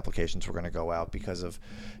ERAS applications were going to go out because of,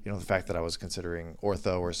 the fact that I was considering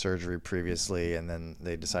ortho or surgery previously, and then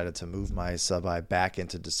they decided to move my sub-I back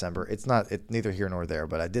into December. It's neither here nor there,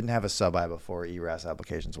 but I didn't have a sub-I before ERAS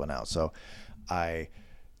applications went out, so I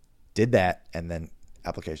did that, and then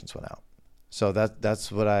applications went out. So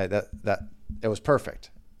that's what it was perfect.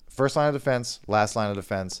 First line of defense, last line of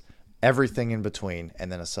defense, everything in between,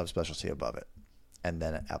 and then a subspecialty above it. And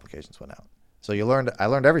then applications went out. So I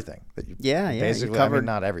learned everything. Basically, you covered,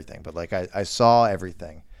 not everything, but like I saw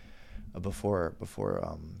everything before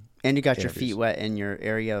and you got interviews. your feet wet in your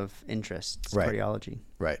area of interest, Right. cardiology.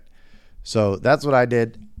 Right. So that's what I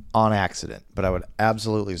did on accident. But I would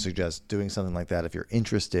absolutely suggest doing something like that if you're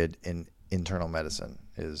interested in internal medicine.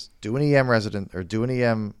 Is do an EM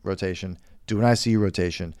rotation, do an ICU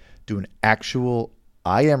rotation, do an actual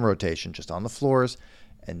IM rotation just on the floors,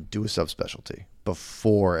 and do a subspecialty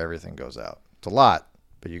before everything goes out. It's a lot,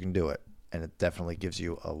 but you can do it. And it definitely gives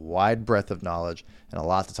you a wide breadth of knowledge and a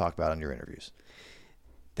lot to talk about on your interviews.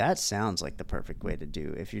 That sounds like the perfect way to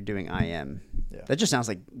do if you're doing IM. Yeah. That just sounds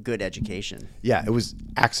like good education. Yeah, it was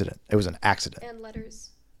accident. It was an accident. And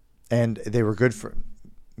letters. And they were good for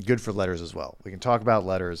letters as well. We can talk about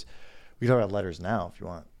letters. We can talk about letters now if you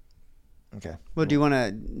want. Okay. Well, do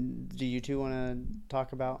you two want to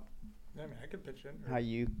talk about I mean, I could pitch in. how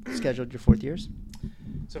you scheduled your 4th years?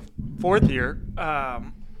 So 4th year,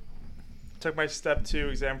 took my step 2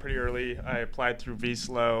 exam pretty early. I applied through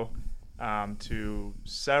VSLO to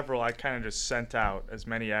several. I kind of just sent out as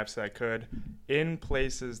many apps as I could in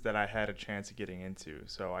places that I had a chance of getting into.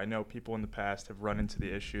 So I know people in the past have run into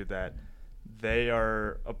the issue that they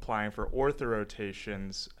are applying for ortho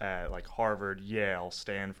rotations at like Harvard, Yale,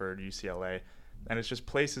 Stanford, UCLA, and it's just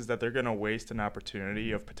places that they're going to waste an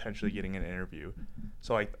opportunity of potentially getting an interview.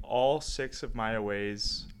 So like all 6 of my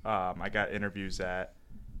OAs, I got interviews at,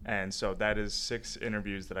 and so that is 6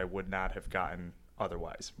 interviews that I would not have gotten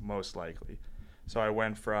otherwise, most likely. So I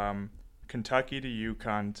went from Kentucky to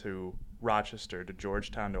UConn to Rochester to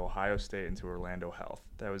Georgetown to Ohio State and to Orlando Health.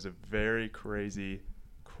 That was a very crazy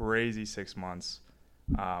 6 months.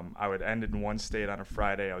 I would end in one state on a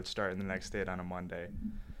Friday. I would start in the next state on a Monday.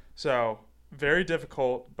 So very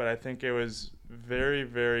difficult, but I think it was very,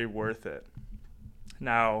 very worth it.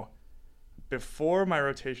 Now, before my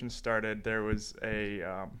rotation started, there was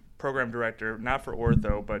a program director, not for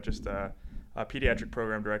ortho, but just a pediatric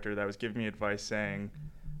program director that was giving me advice saying,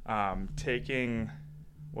 taking,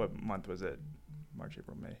 what month was it? March,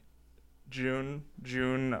 April, May.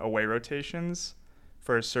 June away rotations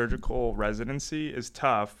for a surgical residency is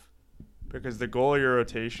tough because the goal of your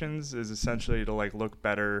rotations is essentially to like look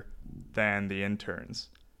better than the interns,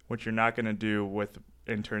 which you're not going to do with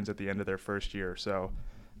interns at the end of their first year. So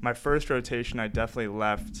my first rotation, I definitely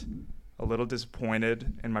left a little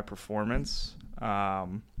disappointed in my performance.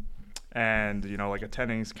 And, you know, like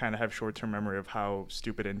attendings kind of have short-term memory of how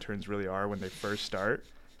stupid interns really are when they first start.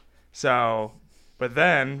 So, but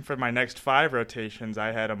then for my next 5 rotations,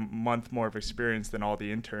 I had a month more of experience than all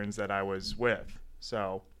the interns that I was with.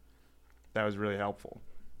 So that was really helpful.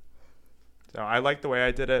 So I like the way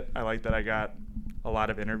I did it. I like that I got a lot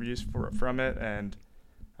of interviews from it. And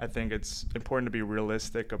I think it's important to be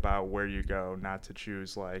realistic about where you go, not to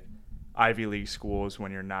choose like Ivy League schools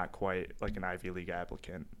when you're not quite like an Ivy League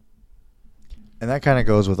applicant. And that kind of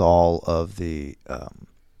goes with all the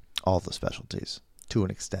specialties to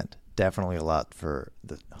an extent. Definitely a lot for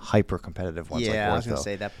the hyper competitive ones like ortho. Yeah, I was going to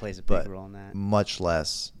say that plays a big role in that. Much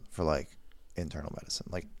less for like internal medicine.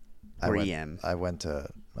 Like EM. I went to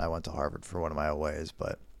Harvard for one of my OAs,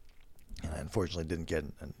 but I unfortunately didn't get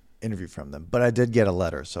an interview from them. But I did get a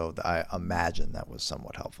letter, so I imagine that was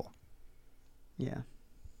somewhat helpful. Yeah.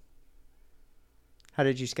 How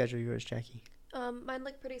did you schedule yours, Jackie? Mine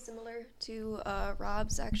looked pretty similar to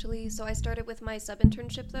Rob's, actually. So I started with my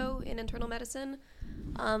sub-internship, though, in internal medicine,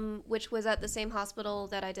 which was at the same hospital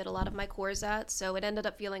that I did a lot of my course at. So it ended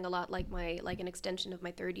up feeling a lot like an extension of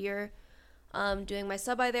my 3rd year doing my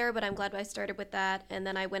sub-I there, but I'm glad I started with that. And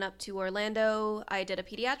then I went up to Orlando. I did a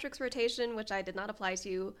pediatrics rotation, which I did not apply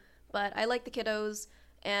to, but I like the kiddos,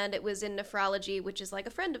 and it was in nephrology, which is like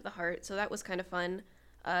a friend of the heart. So that was kind of fun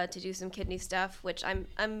to do some kidney stuff, which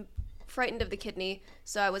I'm frightened of the kidney,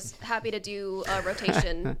 so I was happy to do a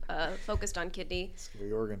rotation focused on kidney.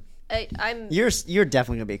 Scary organ. You're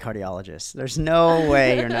definitely gonna be a cardiologist. There's no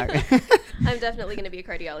way you're not. I'm definitely gonna be a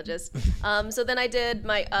cardiologist. So then I did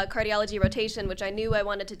my cardiology rotation, which I knew I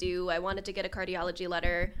wanted to do. I wanted to get a cardiology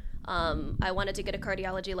letter. I wanted to get a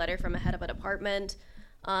cardiology letter from a head of a department.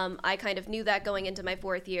 I kind of knew that going into my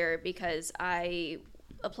 4th year because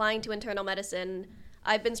applying to internal medicine,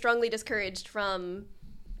 I've been strongly discouraged from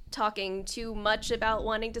talking too much about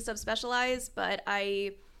wanting to subspecialize, but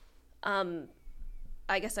I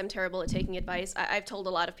guess I'm terrible at taking advice. I've told a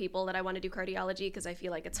lot of people that I want to do cardiology because I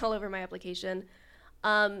feel like it's all over my application.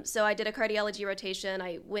 So I did a cardiology rotation.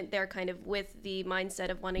 I went there kind of with the mindset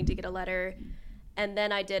of wanting to get a letter. And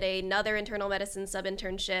then I did another internal medicine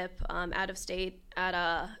sub-internship out of state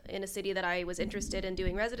in a city that I was interested in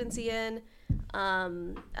doing residency in,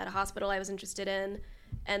 at a hospital I was interested in.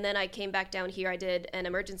 And then I came back down here. I did an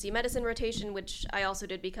emergency medicine rotation, which I also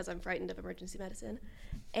did because I'm frightened of emergency medicine.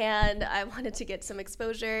 And I wanted to get some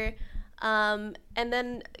exposure. And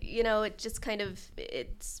then, you know,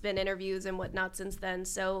 it's been interviews and whatnot since then.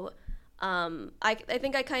 So I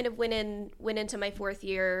think I kind of went into my 4th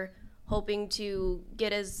year hoping to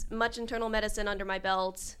get as much internal medicine under my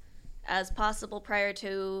belt as possible prior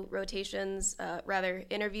to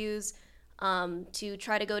interviews, to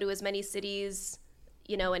try to go to as many cities,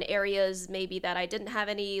 you know, in areas maybe that I didn't have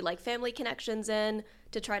any like family connections in,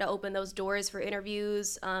 to try to open those doors for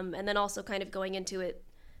interviews. And then also kind of going into it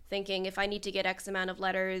thinking, if I need to get X amount of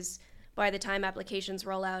letters by the time applications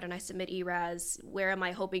roll out and I submit ERAS, where am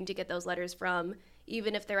I hoping to get those letters from,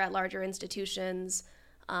 even if they're at larger institutions,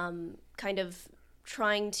 kind of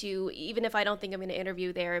trying to, even if I don't think I'm going to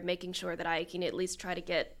interview there, making sure that I can at least try to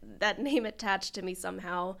get that name attached to me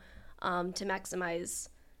somehow. to maximize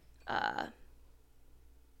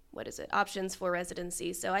options for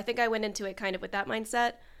residency. So I think I went into it kind of with that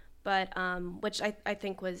mindset, but which I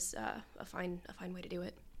think was a fine way to do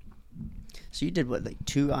it. So you did what, like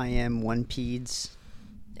 2 IM, 1 peds,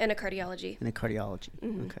 And a cardiology.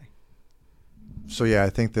 Mm-hmm. Okay. So yeah, I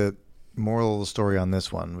think the moral of the story on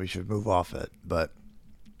this one, we should move off it, but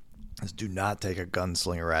is do not take a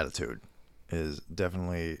gunslinger attitude. Is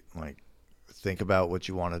definitely like think about what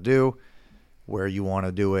you want to do, where you want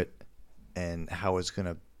to do it, and how it's going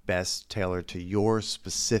to best tailor to your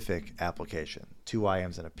specific application. 2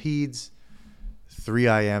 IMs and a peds, 3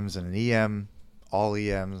 IMs and an EM, all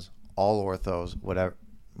EMs, all orthos, whatever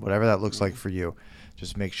that looks like for you.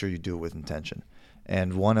 Just make sure you do it with intention.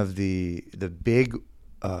 And one of the big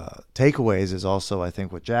takeaways is also, I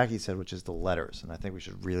think, what Jackie said, which is the letters. And I think we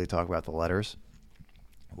should really talk about the letters,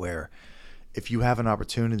 where if you have an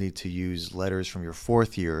opportunity to use letters from your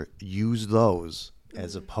 4th year, use those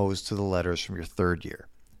as opposed to the letters from your 3rd year.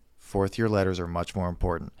 4th year letters are much more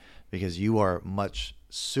important because you are much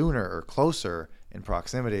sooner or closer in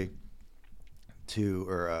proximity to,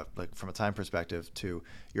 or like from a time perspective, to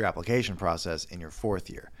your application process in your 4th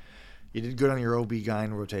year. You did good on your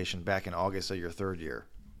OB-GYN rotation back in August of your 3rd year.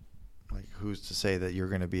 Like, who's to say that you're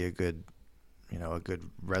going to be a good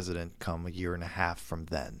resident come a year and a half from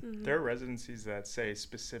then? Mm-hmm. There are residencies that say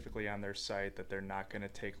specifically on their site that they're not going to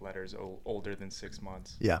take letters older than 6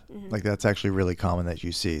 months. Yeah, like that's actually really common that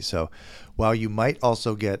you see. So while you might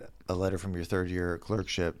also get a letter from your 3rd year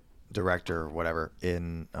clerkship director or whatever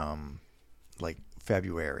in like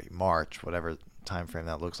February, March, whatever time frame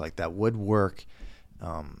that looks like, that would work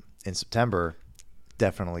in September.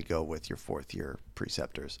 Definitely go with your 4th year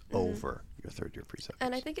preceptors over your 3rd year preceptors.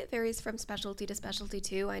 And I think it varies from specialty to specialty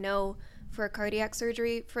too. I know for cardiac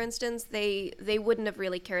surgery, for instance, they wouldn't have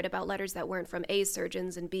really cared about letters that weren't from A,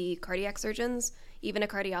 surgeons, and B, cardiac surgeons. Even a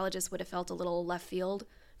cardiologist would have felt a little left field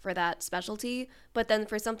for that specialty. But then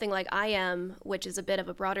for something like IM, which is a bit of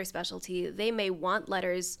a broader specialty, they may want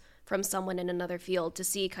letters from someone in another field to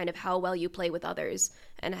see kind of how well you play with others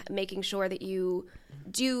and making sure that you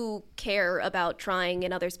do care about trying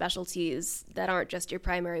in other specialties that aren't just your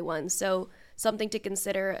primary ones. So something to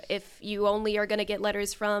consider if you only are going to get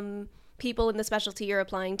letters from people in the specialty you're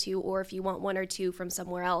applying to, or if you want 1 or 2 from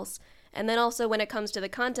somewhere else. And then also when it comes to the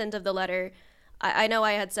content of the letter, I know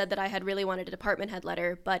I had said that I had really wanted a department head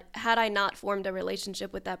letter, but had I not formed a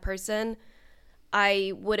relationship with that person,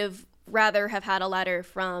 I would have rather have had a letter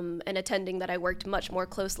from an attending that I worked much more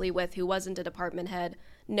closely with who wasn't a department head,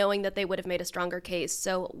 knowing that they would have made a stronger case.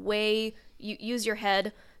 So use your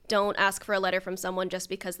head. Don't ask for a letter from someone just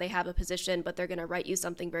because they have a position, but they're going to write you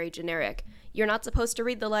something very generic. You're not supposed to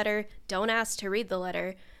read the letter. Don't ask to read the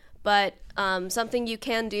letter. But something you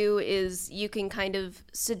can do is you can kind of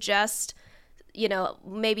suggest,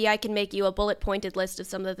 maybe I can make you a bullet-pointed list of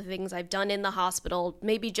some of the things I've done in the hospital,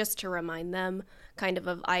 maybe just to remind them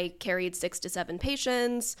I carried 6 to 7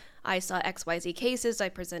 patients, I saw XYZ cases, I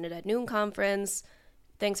presented at noon conference,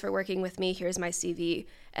 thanks for working with me, here's my CV,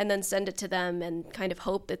 and then send it to them and kind of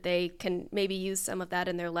hope that they can maybe use some of that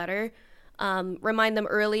in their letter. Remind them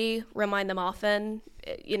early, remind them often.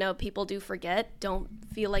 People do forget. Don't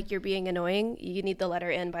feel like you're being annoying. You need the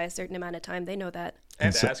letter in by a certain amount of time. They know that.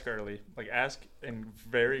 And ask early. Like, ask in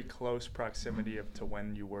very close proximity to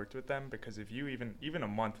when you worked with them, because if you even a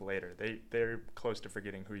month later, they're close to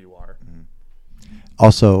forgetting who you are.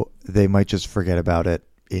 Also, they might just forget about it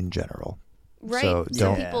in general. Right.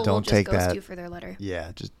 So people don't will take just ghost that you for their letter.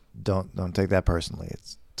 Yeah, just don't take that personally.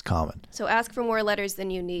 It's common. So ask for more letters than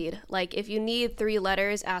you need. Like, if you need 3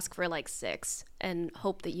 letters, ask for like 6 and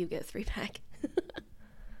hope that you get 3 back.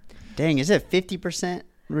 Dang, is it 50%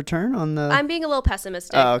 return on the... I'm being a little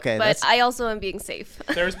pessimistic. Oh, okay. But I also am being safe.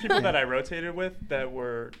 There was people that I rotated with that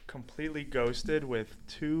were completely ghosted with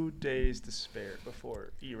 2 days to spare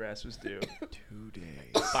before ERAS was due. 2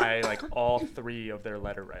 days. By like all 3 of their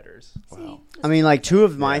letter writers. Wow. I mean, like 2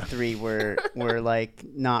 of my 3 were like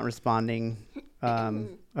not responding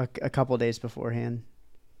a couple days beforehand,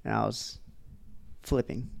 and I was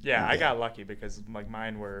flipping. Yeah, I got lucky because like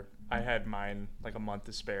I had mine like a month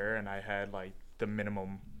to spare, and I had like the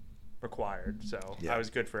minimum required, so I was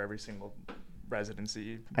good for every single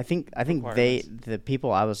residency. I think the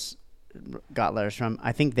people I got letters from,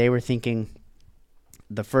 I think they were thinking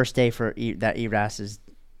the first day for that ERAS is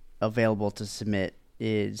available to submit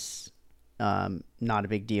is not a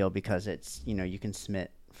big deal because it's you can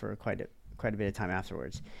submit for quite a bit of time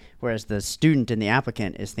afterwards, whereas the student and the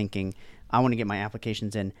applicant is thinking, I want to get my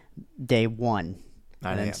applications in day 1.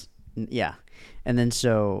 And then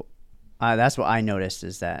so that's what I noticed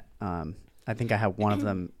is that I think I had one of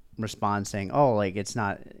them respond saying, "Oh, like it's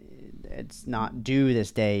not due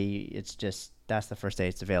this day. It's just that's the first day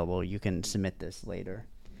it's available. You can submit this later."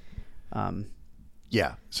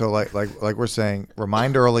 Yeah. So like we're saying,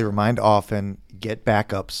 remind early, remind often, get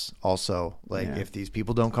backups also. Like if these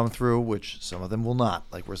people don't come through, which some of them will not,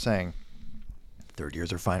 like we're saying, third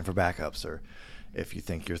years are fine for backups. Or if you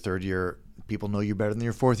think your third year people know you better than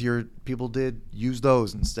your fourth year people did, use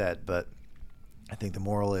those instead. But I think the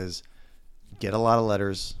moral is get a lot of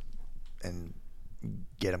letters and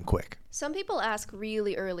get them quick. Some people ask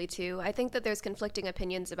really early too. I think that there's conflicting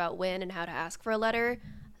opinions about when and how to ask for a letter.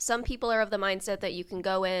 Some people are of the mindset that you can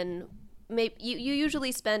go in. Maybe you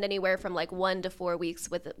usually spend anywhere from like 1 to 4 weeks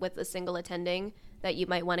with a single attending that you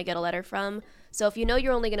might want to get a letter from. So if you know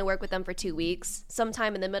you're only going to work with them for 2 weeks,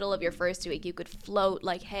 sometime in the middle of your first week, you could float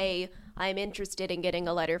like, "Hey, I'm interested in getting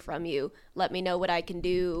a letter from you. Let me know what I can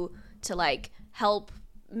do to like help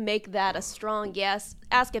make that a strong yes.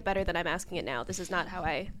 Ask it better than I'm asking it now. This is not how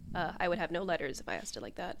I would have no letters if I asked it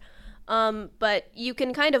like that." But you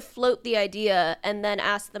can kind of float the idea and then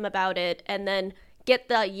ask them about it and then get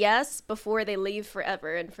the yes before they leave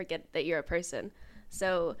forever and forget that you're a person.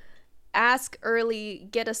 So ask early,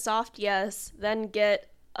 get a soft yes, then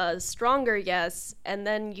get a stronger yes, and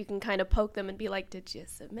then you can kind of poke them and be like, "Did you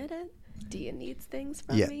submit it? Do you need things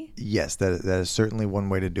from me?" Yes, that is certainly one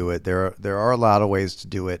way to do it. There are a lot of ways to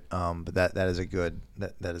do it, but that is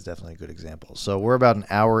that is definitely a good example. So we're about an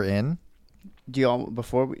hour in. Do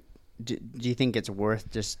you think it's worth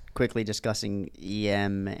just quickly discussing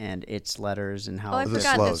EM and its letters and how I the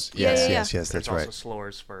forgot slows? this. Yeah, Yes, There's that's also right.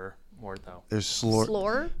 slurs for ortho. There's slur.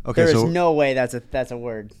 Slore? Okay, there is so no way that's a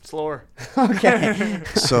word. Slur. Okay.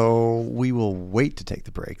 so we will wait to take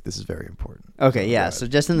the break. This is very important. Okay, yeah. So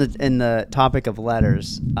just in the topic of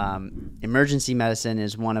letters, emergency medicine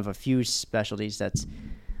is one of a few specialties that's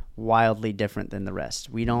wildly different than the rest.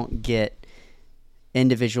 We don't get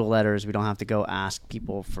individual letters. We don't have to go ask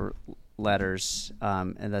people for letters,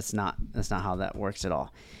 and that's not how that works at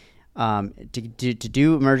all. To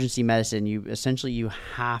do emergency medicine, you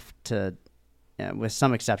have to, with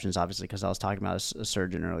some exceptions, obviously, because I was talking about a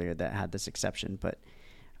surgeon earlier that had this exception, but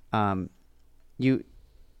you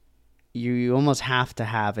almost have to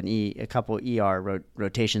have a couple ER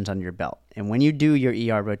rotations on your belt. And when you do your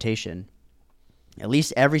ER rotation, at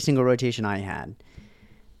least every single rotation I had,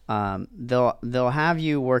 they'll have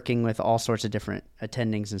you working with all sorts of different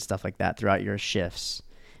attendings and stuff like that throughout your shifts,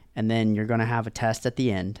 and then you're going to have a test at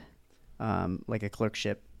the end, like a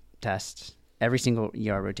clerkship test. Every single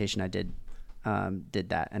ER rotation I did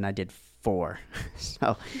that, and I did 4.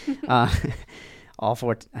 So all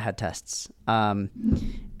 4 had tests. And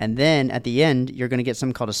then at the end, you're going to get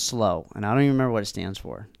something called a SLO, and I don't even remember what it stands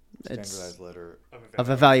for. Standardized letter of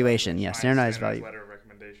evaluation. Yeah, standardized value. Letter of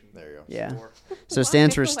recommendation. There you go. Yeah. Slur. So it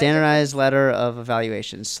stands for Standardized Letter of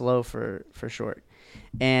Evaluation, SLO for short.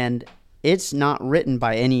 And it's not written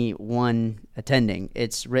by any one attending.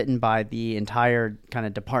 It's written by the entire kind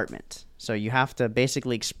of department. So you have to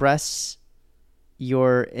basically express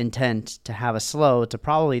your intent to have a SLO to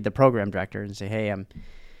probably the program director and say, "Hey,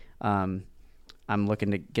 I'm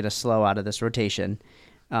looking to get a SLO out of this rotation."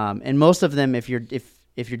 And most of them, if you're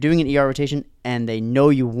doing an ER rotation and they know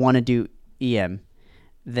you want to do EM,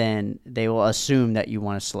 then they will assume that you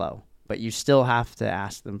want a SLO, but you still have to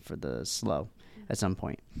ask them for the SLO at some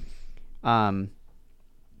point. And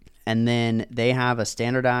then they have a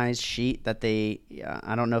standardized sheet that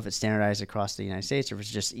I don't know if it's standardized across the United States or if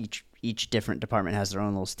it's just each different department has their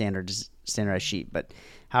own little standardized sheet. But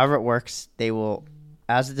however it works, they will,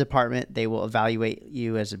 as a department, they will evaluate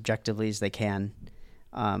you as objectively as they can.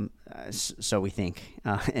 So we think,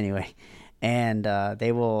 anyway. And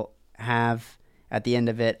they will have, at the end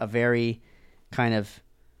of it, a very kind of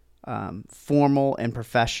formal and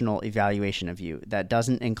professional evaluation of you that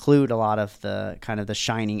doesn't include a lot of the kind of the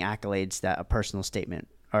shining accolades that a personal statement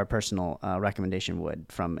or a personal recommendation would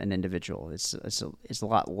from an individual. It's a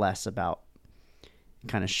lot less about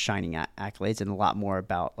kind of shining accolades and a lot more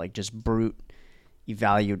about like just brute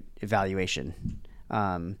evaluation.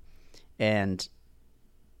 And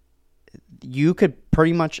you could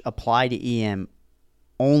pretty much apply to EM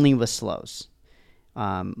only with SLOs.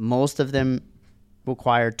 Most of them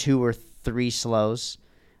require 2 or 3 SLOs.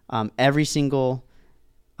 Every single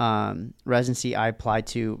residency I applied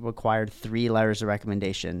to required 3 letters of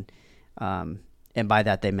recommendation, and by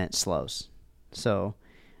that they meant SLOs. So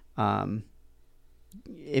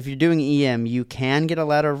if you're doing EM, you can get a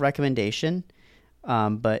letter of recommendation,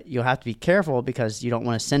 but you'll have to be careful because you don't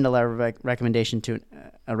want to send a letter of recommendation to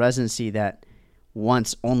a residency that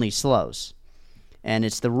wants only SLOs. And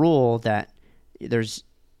it's the rule that there's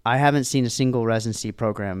I haven't seen a single residency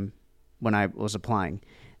program when I was applying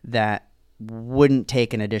that wouldn't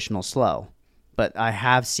take an additional slow. But I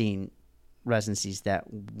have seen residencies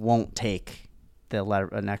that won't take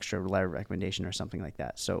an extra letter of recommendation or something like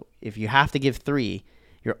that. So if you have to give 3,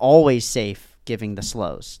 you're always safe giving the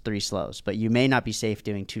slows, 3 slows. But you may not be safe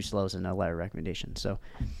doing 2 slows and a letter of recommendation. So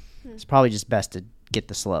it's probably just best to get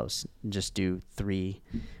the slows and just do 3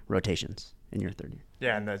 rotations in your third year.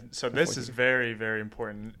 Yeah, and so this is very, very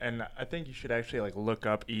important. And I think you should actually like look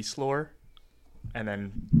up ESLOR and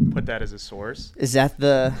then put that as a source. Is that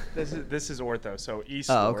the... This is ortho, so ESLOR.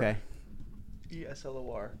 Oh, okay.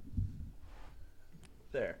 ESLOR.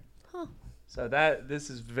 There. Huh. So this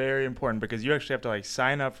is very important because you actually have to like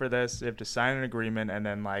sign up for this. You have to sign an agreement, and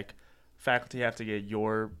then like faculty have to get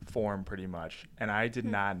your form pretty much. And I did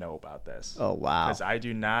not know about this. Oh, wow. Because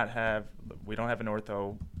we don't have an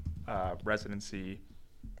ortho residency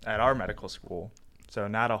at our medical school. So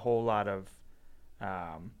not a whole lot of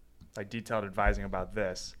like detailed advising about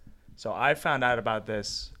this. So I found out about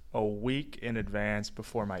this a week in advance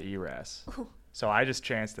before my ERAS. Ooh. So I just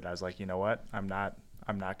chanced it. I was like, you know what? I'm not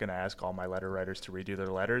going to ask all my letter writers to redo their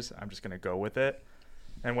letters. I'm just going to go with it.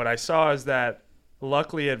 And what I saw is that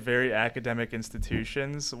luckily at very academic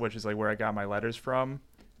institutions, which is like where I got my letters from,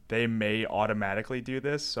 they may automatically do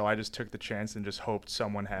this. So I just took the chance and just hoped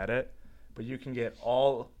someone had it. But you can get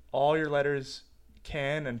all your letters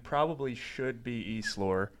can and probably should be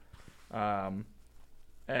ESLOR.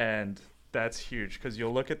 And that's huge because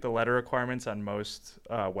you'll look at the letter requirements on most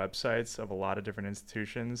websites of a lot of different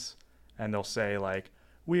institutions, and they'll say like,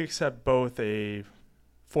 we accept both a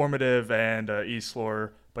formative and a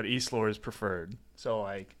ESLOR, but ESLOR is preferred. So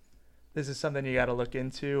like, this is something you got to look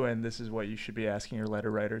into, and this is what you should be asking your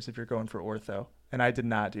letter writers if you're going for ortho. And I did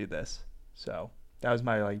not do this, so that was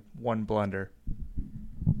my like one blunder.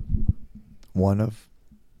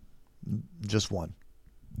 Just one.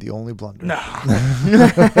 The only blunder. No.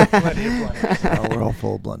 Plenty of blunders. No, we're all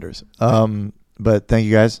full of blunders. But thank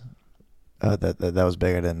you guys. That was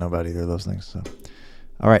big. I didn't know about either of those things. So,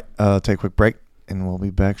 all right, take a quick break, and we'll be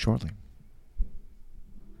back shortly.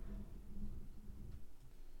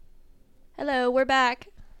 Hello, we're back.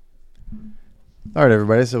 All right,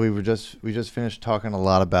 everybody. So we just finished talking a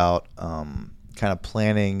lot about kind of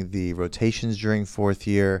planning the rotations during 4th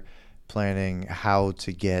year, planning how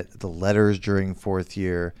to get the letters during 4th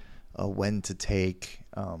year, when to take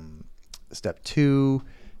step 2,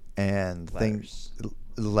 and things.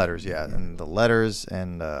 Letters, yeah, and the letters,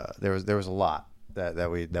 and there was a lot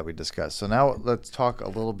that we discussed. So now let's talk a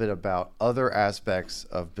little bit about other aspects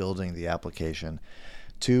of building the application.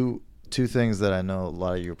 Two things that I know a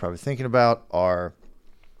lot of you are probably thinking about are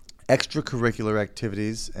extracurricular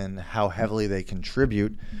activities and how heavily they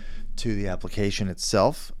contribute to the application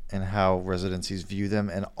itself and how residencies view them,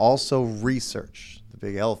 and also research, the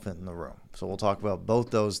big elephant in the room. So we'll talk about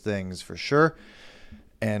both those things for sure.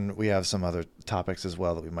 And we have some other topics as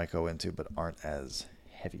well that we might go into, but aren't as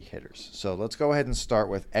heavy hitters. So let's go ahead and start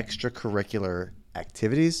with extracurricular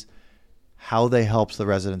activities, how they help the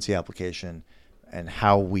residency application, and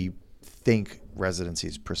how we think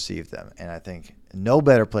residencies perceive them. And I think no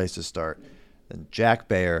better place to start than Jack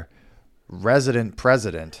Bayer, resident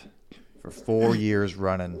president for 4 years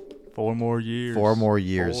running. 4 more years. 4 more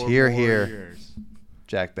years. Here.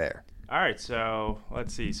 Jack Bayer. All right, so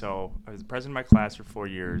let's see. So I was the president of my class for 4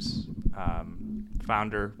 years,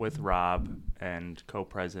 founder with Rob, and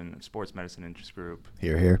co-president of Sports Medicine Interest Group.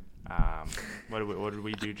 Here. What did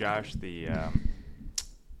we do, Josh? That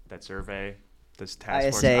survey, this task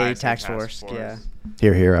ISA force, task force, yeah.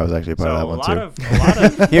 Here. I was actually part of that So one a too. lot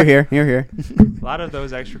of Here. a lot of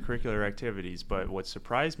those extracurricular activities. But what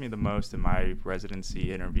surprised me the most in my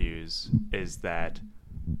residency interviews is that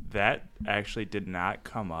actually did not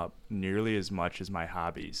come up nearly as much as my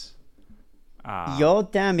hobbies. Yo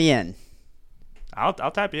también. I'll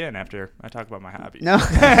tap you in after I talk about my hobbies. No,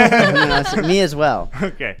 no, me as well.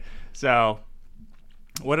 Okay, so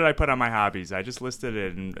what did I put on my hobbies? I just listed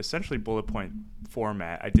it in essentially bullet point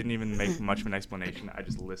format. I didn't even make much of an explanation. I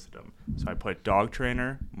just listed them. So I put dog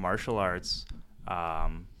trainer, martial arts,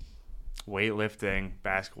 weightlifting,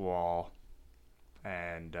 basketball,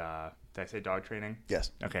 and did I say dog training?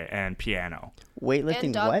 Yes. Okay, and piano. Weightlifting,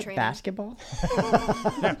 And dog what? training. Basketball?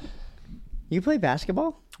 Yeah. You play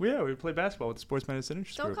basketball? Yeah, we play basketball with the Sports Medicine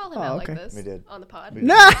Interest Don't Group. call him Oh, out okay. like this We did. on the pod. We did.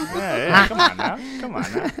 No. Yeah, come on now.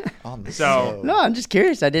 On the So- show. No, I'm just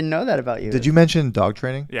curious. I didn't know that about you. Did you mention dog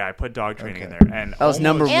training? Yeah, I put dog training in Okay. there. And That was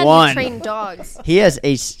number And one. you train dogs. He has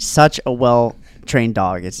such a well-trained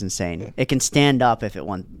dog. It's insane. It can stand up if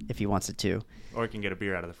he wants it to. Or it can get a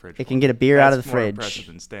beer out of the fridge. It can get a beer out of the That's more fridge. impressive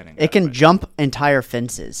than standing. It can jump entire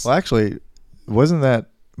fences. Well, actually, wasn't that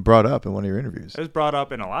brought up in one of your interviews? It was brought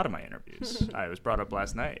up in a lot of my interviews. It was brought up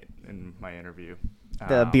last night in my interview.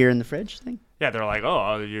 The beer in the fridge thing? Yeah, they're like,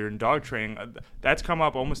 oh, you're in dog training. That's come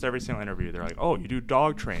up almost every single interview. They're like, oh, you do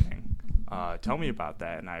dog training. Tell me about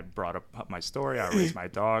that. And I brought up my story. I raised my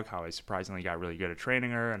dog, how I surprisingly got really good at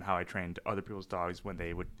training her, and how I trained other people's dogs when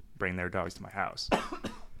they would bring their dogs to my house.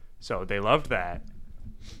 So they loved that.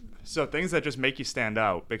 So things that just make you stand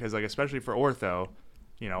out, because like especially for ortho,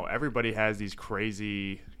 you know, everybody has these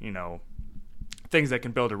crazy, you know, things that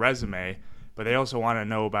can build a resume, but they also want to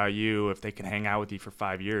know about you if they can hang out with you for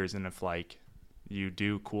 5 years, and if like you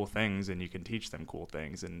do cool things and you can teach them cool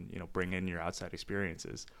things and, you know, bring in your outside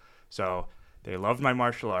experiences. So they loved my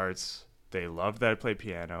martial arts, they loved that I played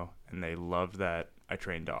piano, and they loved that I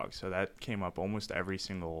trained dogs. So that came up almost every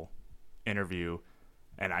single interview.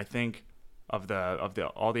 And I think of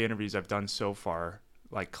all the interviews I've done so far,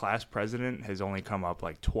 like class president has only come up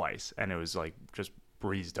like twice, and it was like just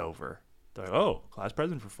breezed over. They're like, oh, class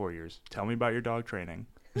president for 4 years. Tell me about your dog training.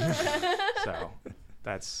 So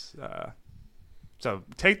that's so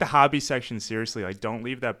take the hobby section seriously. Like, don't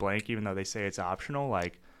leave that blank, even though they say it's optional.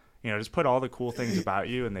 Like, you know, just put all the cool things about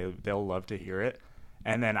you, and they'll love to hear it.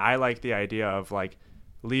 And then I like the idea of like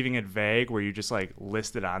leaving it vague, where you just like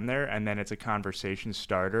list it on there, and then it's a conversation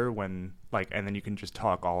starter when like, and then you can just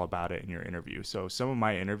talk all about it in your interview. So some of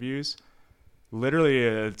my interviews, literally,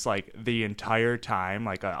 it's like the entire time,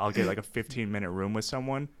 like I'll get like a 15-minute room with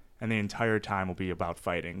someone, and the entire time will be about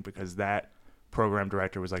fighting, because that program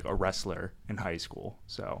director was like a wrestler in high school.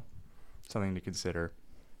 So something to consider.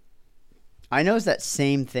 I noticed that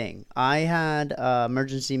same thing. I had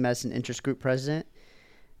emergency medicine interest group president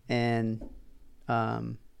and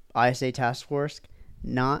ISA task force,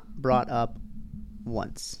 not brought up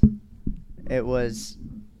once. It was,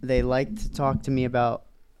 they liked to talk to me about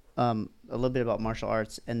a little bit about martial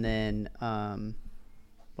arts, and then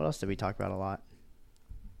what else did we talk about a lot?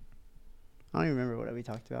 I don't even remember what we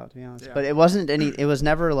talked about, to be honest. Yeah. But it wasn't any. It was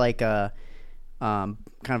never like a kind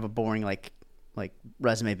of a boring like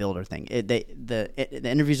resume builder thing. The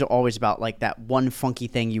interviews are always about like that one funky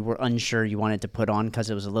thing you were unsure you wanted to put on because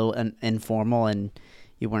it was a little informal and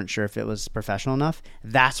you weren't sure if it was professional enough.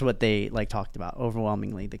 That's what they like talked about.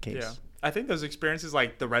 Overwhelmingly, the case. Yeah, I think those experiences,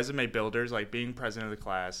 like the resume builders, like being president of the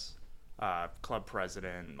class, club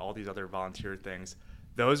president, all these other volunteer things,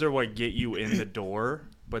 those are what get you in the door.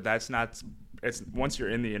 But that's not. It's once you're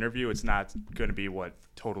in the interview, it's not going to be what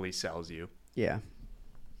totally sells you. Yeah.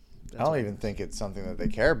 I don't even think it's something that they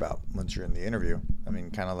care about once you're in the interview. I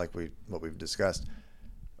mean, kind of like what we've discussed.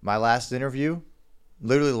 My last interview,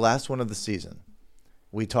 literally the last one of the season,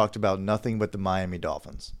 we talked about nothing but the Miami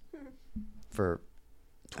Dolphins for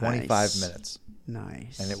 25 minutes.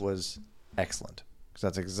 Nice. And it was excellent, because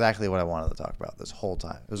that's exactly what I wanted to talk about this whole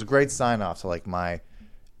time. It was a great sign-off to like my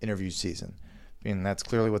interview season. I mean, that's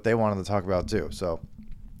clearly what they wanted to talk about too. So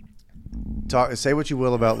say what you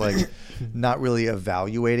will about like not really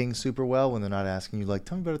evaluating super well when they're not asking you like,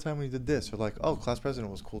 tell me about a time when you did this, or like, oh, class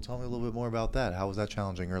president was cool, tell me a little bit more about that, how was that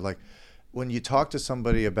challenging? Or like when you talk to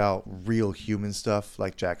somebody about real human stuff,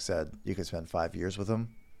 like Jack said, you could spend 5 years with them,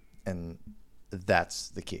 and that's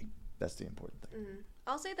the key. That's the important thing. Mm-hmm.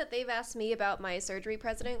 I'll say that they've asked me about my surgery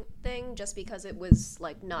president thing just because it was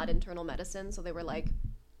like not internal medicine, so they were like,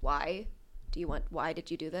 why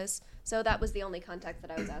did you do this? So that was the only context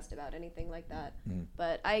that I was asked about anything like that.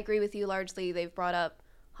 But I agree with you largely. They've brought up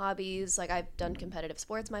hobbies. Like, I've done competitive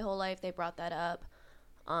sports my whole life. They brought that up.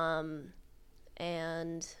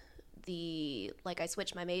 And I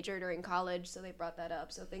switched my major during college, so they brought that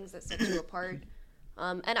up. So things that set you apart.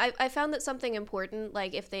 And I found that something important,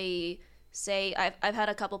 like if they say, I've had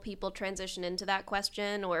a couple people transition into that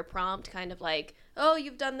question or prompt kind of like, oh,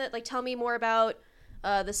 you've done that, like tell me more about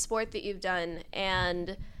the sport that you've done.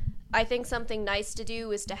 And I think something nice to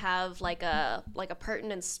do is to have like a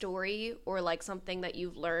pertinent story or like something that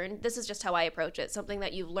you've learned. This is just how I approach it. Something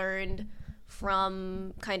that you've learned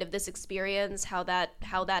from kind of this experience, how that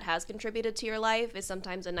has contributed to your life is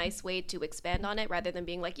sometimes a nice way to expand on it rather than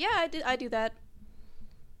being like, yeah, I do that.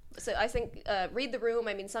 So I think read the room.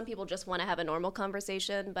 I mean, some people just want to have a normal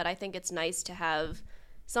conversation, but I think it's nice to have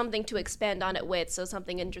something to expand on it with, so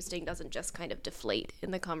something interesting doesn't just kind of deflate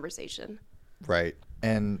in the conversation. Right.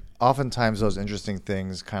 And oftentimes those interesting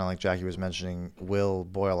things, kind of like Jackie was mentioning, will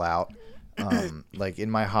boil out. Like in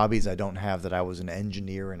my hobbies, I don't have that I was an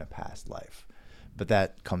engineer in a past life, but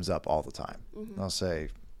that comes up all the time. Mm-hmm. I'll say,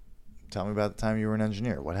 tell me about the time you were an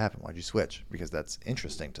engineer. What happened? Why'd you switch? Because that's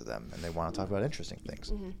interesting to them, and they want to talk about interesting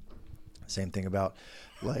things. Mm-hmm. Same thing about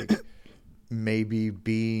like maybe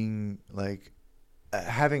being like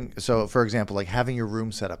for example, like having your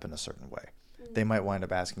room set up in a certain way. They might wind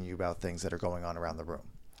up asking you about things that are going on around the room.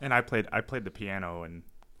 And I played the piano in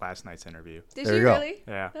last night's interview. Did There you you go. really?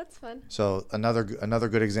 Yeah. That's fun. So another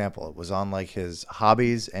good example. It was on like his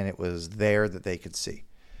hobbies, and it was there that they could see.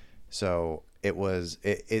 So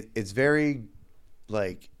it's very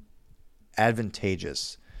like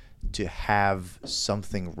advantageous to have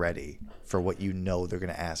something ready for what you know they're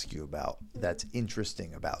going to ask you about that's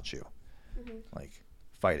interesting about you. Like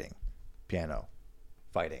fighting, piano,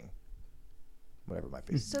 fighting, whatever it might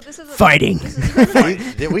be. So this is Fighting.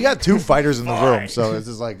 We got two fighters in the room, so this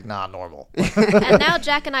is like not normal. And now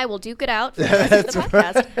Jack and I will duke it out for the rest of the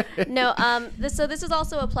podcast. No, this is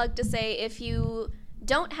also a plug to say if you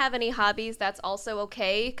don't have any hobbies, that's also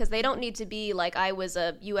okay, because they don't need to be like I was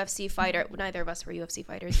a UFC fighter. Neither of us were UFC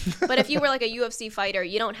fighters. But if you were like a UFC fighter,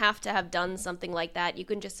 you don't have to have done something like that. You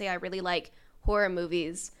can just say, I really like horror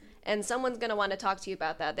movies. And someone's going to want to talk to you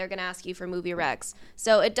about that. They're going to ask you for movie recs.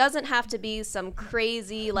 So it doesn't have to be some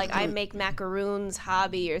crazy, like I make macaroons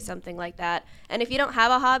hobby or something like that. And if you don't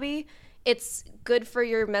have a hobby, it's good for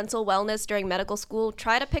your mental wellness during medical school.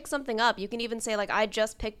 Try to pick something up. You can even say, like, I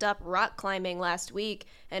just picked up rock climbing last week,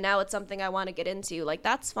 and now it's something I want to get into. Like,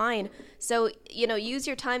 that's fine. So, use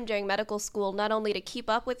your time during medical school not only to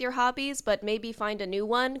keep up with your hobbies, but maybe find a new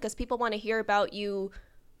one, because people want to hear about you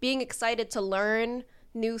being excited to learn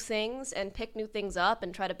new things and pick new things up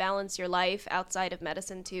and try to balance your life outside of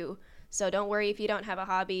medicine too. So don't worry if you don't have a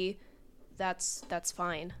hobby. That's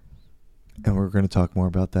fine. And we're going to talk more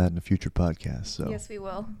about that in a future podcast. So Yes, we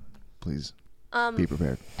will. please be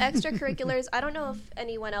prepared. Extracurriculars. I don't know if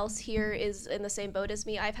anyone else here is in the same boat as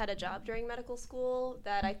me. I've had a job during medical school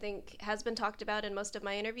that I think has been talked about in most of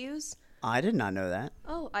my interviews. I did not know that.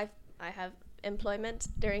 Oh, I have employment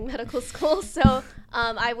during medical school. So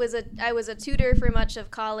I was a tutor for much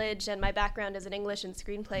of college, and my background is in English and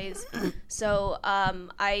screenplays. So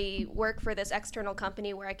I work for this external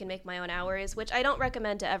company where I can make my own hours, which I don't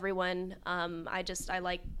recommend to everyone. I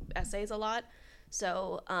like essays a lot.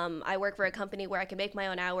 So I work for a company where I can make my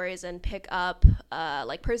own hours and pick up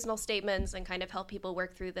like personal statements and kind of help people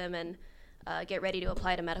work through them and get ready to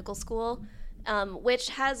apply to medical school. Which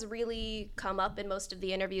has really come up in most of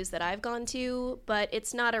the interviews that I've gone to, but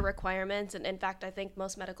it's not a requirement. And in fact, I think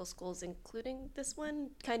most medical schools, including this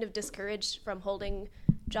one, kind of discourage from holding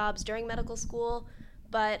jobs during medical school.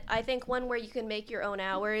 But I think one where you can make your own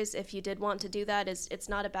hours, if you did want to do that, it's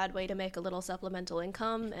not a bad way to make a little supplemental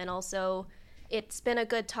income. And also, it's been a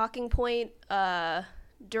good talking point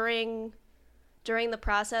during the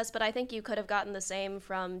process, but I think you could have gotten the same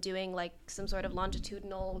from doing like some sort of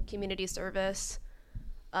longitudinal community service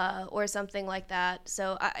or something like that.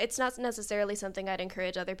 So it's not necessarily something I'd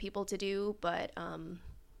encourage other people to do, but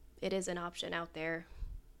it is an option out there,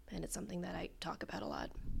 and it's something that I talk about a lot.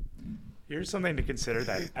 Here's something to consider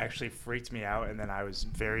that actually freaked me out, and then I was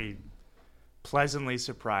very pleasantly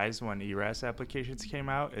surprised when ERAS applications came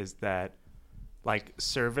out, is that like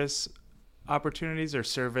service opportunities or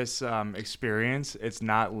service experience, it's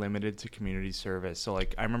not limited to community service. So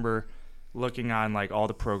like I remember looking on like all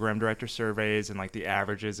the program director surveys and like the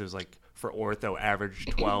averages, it was like for ortho average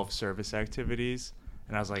 12 service activities,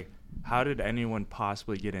 and I was like, how did anyone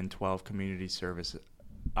possibly get in 12 community service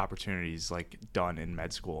opportunities like done in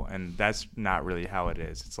med school? And that's not really how it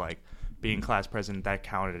is. It's like being class president, that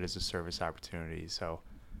counted as a service opportunity. So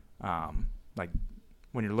like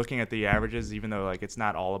when you're looking at the averages, even though like it's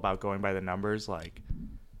not all about going by the numbers, like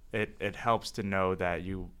it helps to know that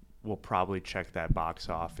you will probably check that box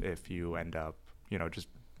off if you end up, just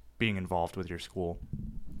being involved with your school.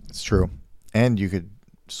 It's true. And you could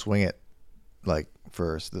swing it. Like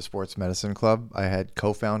for the sports medicine club, I had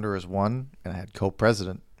co-founder as one, and I had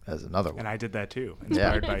co-president as another one. And I did that too,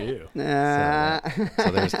 inspired by you.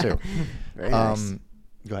 So there's two. Very nice.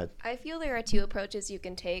 Go ahead. I feel there are two approaches you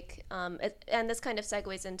can take, and this kind of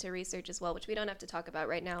segues into research as well, which we don't have to talk about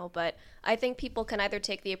right now, but I think people can either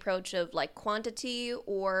take the approach of like quantity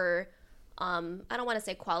or I don't want to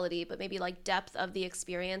say quality, but maybe like depth of the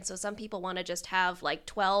experience. So some people want to just have like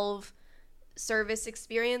 12 service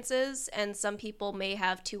experiences, and some people may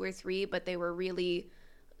have 2 or 3, but they were really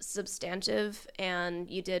substantive and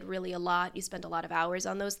you did really a lot. You spent a lot of hours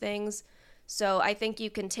on those things. So I think you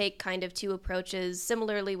can take kind of two approaches.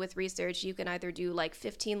 Similarly with research, you can either do like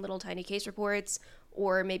 15 little tiny case reports,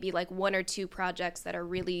 or maybe like 1 or 2 projects that are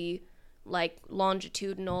really like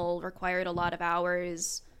longitudinal, required a lot of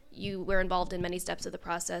hours. You were involved in many steps of the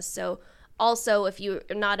process. So also, if you're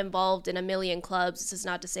not involved in a million clubs, this is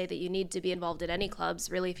not to say that you need to be involved in any clubs,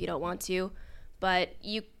 really, if you don't want to. But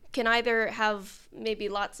you can either have maybe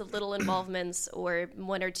lots of little involvements or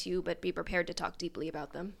one or two, but be prepared to talk deeply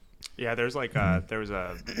about them. Yeah, there's like there was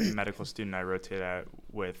a medical student I rotated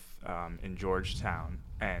with in Georgetown,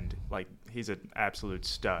 and like he's an absolute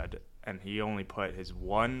stud, and he only put his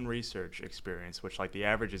one research experience, which like the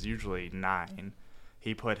average is usually 9.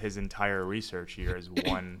 He put his entire research year as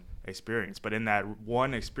one experience, but in that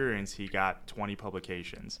one experience, he got 20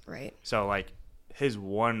 publications. Right. So like his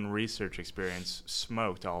one research experience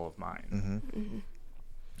smoked all of mine. Mm-hmm. Mm-hmm.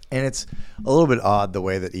 And it's a little bit odd the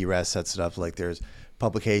way that ERAS sets it up. Like there's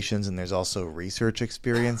publications and there's also research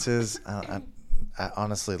experiences. I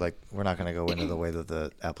honestly, like, we're not going to go into the way that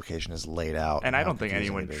the application is laid out. And I don't think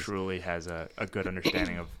anyone truly has a good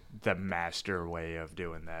understanding of the master way of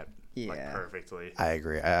doing that like perfectly. I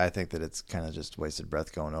agree. I think that it's kind of just wasted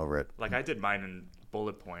breath going over it. Like I did mine in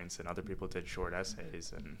bullet points and other people did short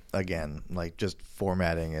essays. And again, like just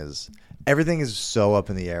formatting everything is so up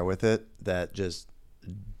in the air with it that just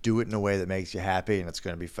do it in a way that makes you happy and it's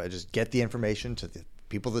going to be fun. Just get the information to the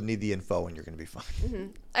people that need the info and you're going to be fine. Mm-hmm.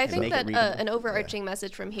 I think that an overarching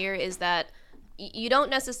message from here is that you don't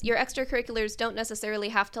your extracurriculars don't necessarily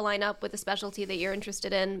have to line up with the specialty that you're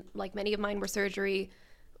interested in. Like many of mine were surgery,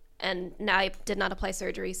 and I did not apply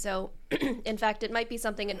surgery. So in fact, it might be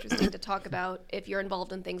something interesting to talk about if you're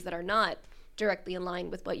involved in things that are not directly in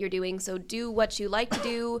line with what you're doing. So do what you like to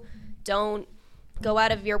do. Don't go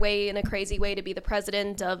out of your way in a crazy way to be the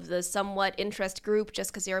president of the somewhat interest group.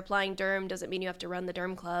 Just because you're applying derm doesn't mean you have to run the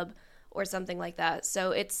derm club or something like that.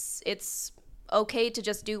 So it's okay to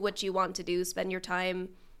just do what you want to do. Spend your time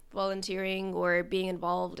volunteering or being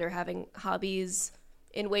involved or having hobbies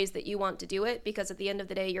in ways that you want to do it, because at the end of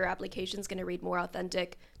the day, your application is going to read more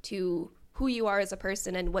authentic to who you are as a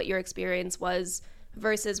person and what your experience was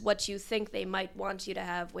versus what you think they might want you to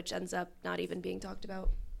have, which ends up not even being talked about.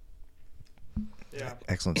 Yeah.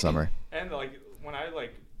 Excellent summary. And like when I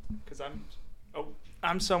because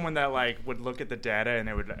I'm someone that like would look at the data and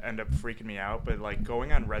it would end up freaking me out, but like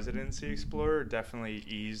going on Residency Explorer definitely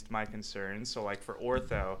eased my concerns. So like for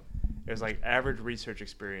ortho, it was like average research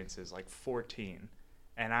experiences like 14.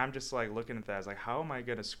 And I'm just like looking at that as like, how am I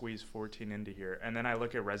going to squeeze 14 into here? And then I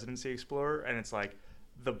look at Residency Explorer and it's like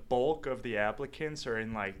the bulk of the applicants are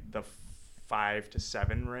in like the 5 to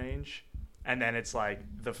 7 range. And then it's like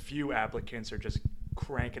the few applicants are just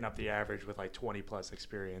cranking up the average with like 20 plus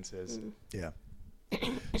experiences. Yeah.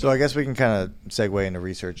 So I guess we can kind of segue into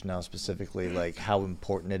research now, specifically like how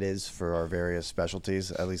important it is for our various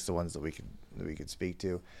specialties, at least the ones that we could speak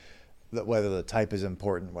to, that whether the type is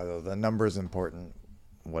important, whether the number is important,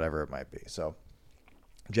 whatever it might be. So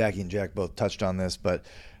Jackie and Jack both touched on this, but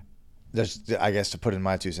just, I guess, to put in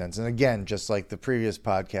my 2 cents, and again, just like the previous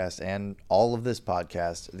podcast and all of this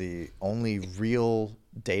podcast, the only real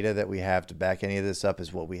data that we have to back any of this up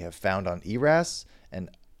is what we have found on ERAS and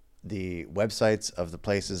the websites of the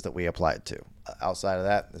places that we applied to. Outside of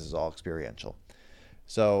that, this is all experiential.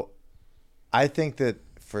 So I think that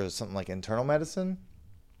for something like internal medicine,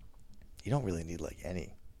 you don't really need like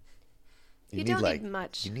any. You don't need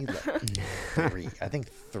much. You need like 3. I think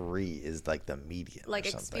 3 is like the median. Like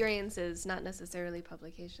experiences, not necessarily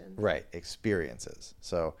publications. Right, experiences.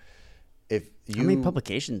 So if you... How many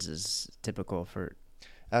publications is typical for...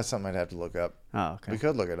 That's something I'd have to look up. Oh, okay. We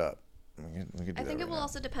could look it up. We could do I think that it will now.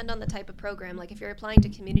 also depend on the type of program. Like if you're applying to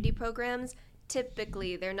community programs,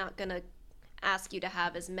 typically they're not going to ask you to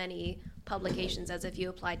have as many publications as if you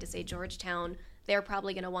applied to, say, Georgetown. They're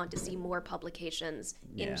probably going to want to see more publications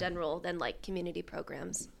in general than like community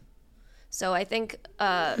programs. So I think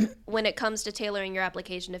when it comes to tailoring your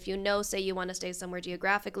application, if you know, say you want to stay somewhere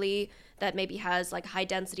geographically that maybe has like high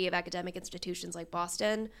density of academic institutions like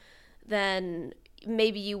Boston, then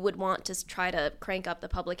maybe you would want to try to crank up the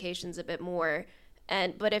publications a bit more.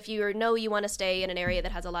 But if you know you want to stay in an area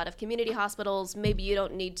that has a lot of community hospitals, maybe you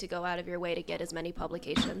don't need to go out of your way to get as many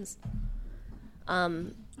publications.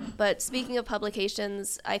 But speaking of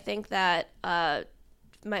publications, I think that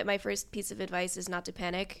my first piece of advice is not to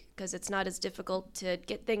panic, because it's not as difficult to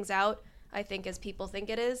get things out, I think, as people think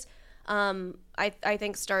it is. I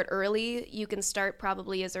think start early. You can start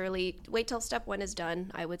probably as early. Wait till step 1 is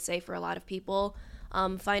done, I would say, for a lot of people.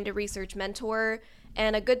 Find a research mentor.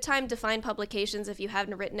 And a good time to find publications if you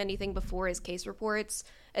haven't written anything before is case reports,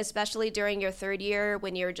 especially during your 3rd year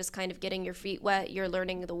when you're just kind of getting your feet wet, you're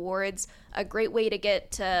learning the wards. A great way to get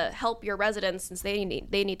to help your residents, since they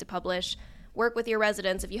need to publish. Work with your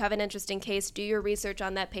residents. If you have an interesting case, do your research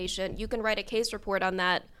on that patient. You can write a case report on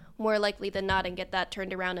that more likely than not and get that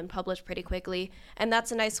turned around and published pretty quickly. And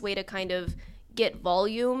that's a nice way to kind of get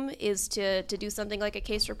volume is to do something like a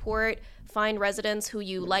case report, find residents who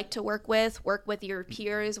you like to work with your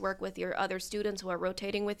peers, work with your other students who are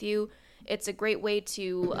rotating with you. It's a great way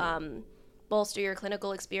to bolster your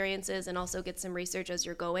clinical experiences and also get some research as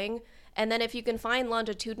you're going. And then if you can find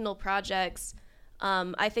longitudinal projects,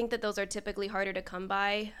 I think that those are typically harder to come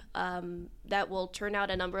by, that will turn out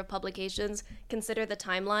a number of publications. Consider the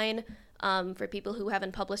timeline. For people who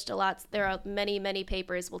haven't published a lot, there are many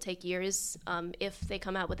papers will take years. If they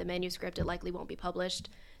come out with a manuscript, it likely won't be published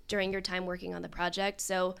during your time working on the project.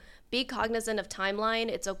 So be cognizant of timeline.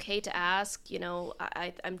 It's okay to ask,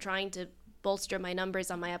 I'm trying to bolster my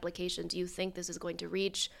numbers on my application. Do you think this is going to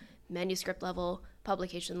reach manuscript level,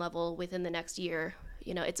 publication level within the next year?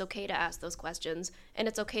 It's okay to ask those questions, and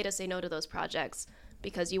it's okay to say no to those projects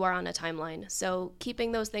because you are on a timeline. So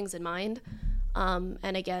keeping those things in mind.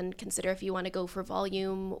 And again, consider if you want to go for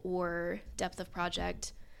volume or depth of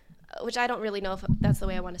project, which I don't really know if that's the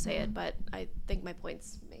way I want to say it, but I think my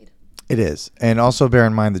point's made. It is. And also bear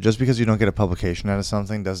in mind that just because you don't get a publication out of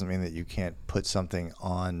something doesn't mean that you can't put something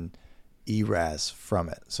on ERAS from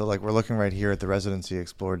it. So like we're looking right here at the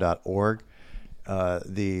residencyexplorer.org.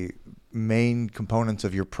 The main components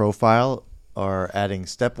of your profile are adding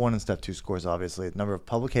step 1 and step 2 scores, obviously, the number of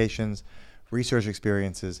publications, research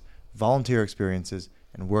experiences, volunteer experiences,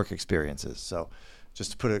 and work experiences. So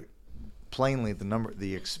just to put it plainly,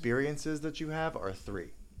 the experiences that you have are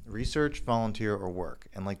 3: research, volunteer, or work.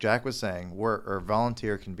 And like Jack was saying, work or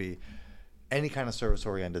volunteer can be any kind of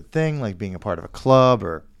service-oriented thing, like being a part of a club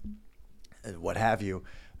or what have you.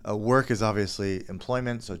 Work is obviously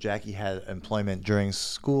employment. So Jackie had employment during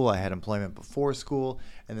school. I had employment before school.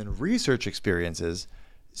 And then research experiences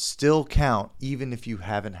still count even if you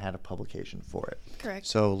haven't had a publication for it. Correct.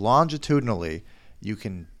 So longitudinally, you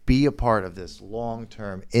can be a part of this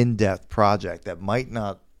long-term, in-depth project that might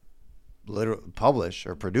not literally publish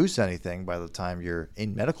or produce anything by the time you're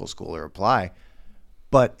in medical school or apply,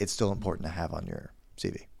 but it's still important to have on your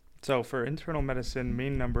CV. So for internal medicine,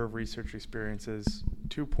 mean number of research experiences,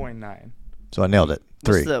 2.9. So I nailed it.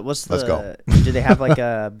 3. Let's go. Do they have like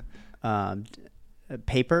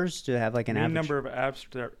papers? Do they have like an mean average? number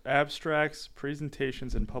of abstracts,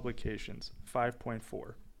 presentations, and publications,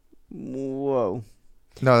 5.4. Whoa.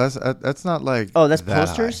 No, that's not like. Oh, that's that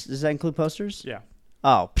posters? high. Does that include posters? Yeah.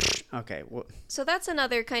 Oh, okay. So that's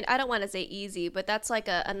another kind, I don't want to say easy, but that's like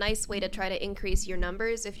a nice way to try to increase your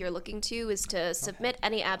numbers if you're looking to, is to submit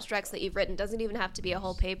any abstracts that you've written. Doesn't even have to be a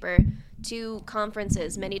whole paper, to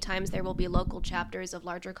conferences. Many times there will be local chapters of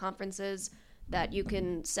larger conferences that you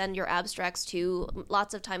can send your abstracts to.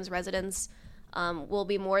 Lots of times residents will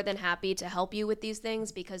be more than happy to help you with these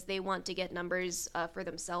things because they want to get numbers for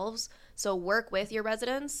themselves. So work with your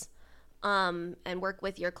residents. And work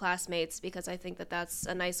with your classmates, because I think that that's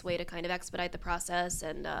a nice way to kind of expedite the process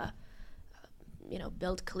and,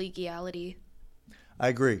 build collegiality. I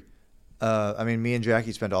agree. I mean, me and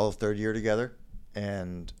Jackie spent all of third year together,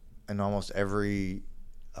 and in almost every,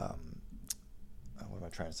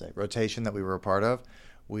 rotation that we were a part of,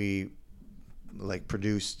 we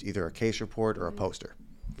produced either a case report or a poster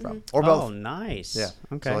from, or both. Oh, nice. Yeah.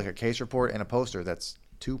 Okay. So like a case report and a poster, that's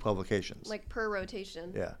 2 publications. Like per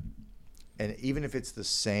rotation. Yeah. And even if it's the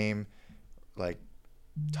same,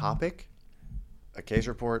 topic, a case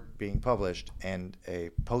report being published and a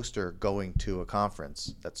poster going to a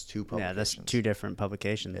conference, that's 2 publications. Yeah, that's 2 different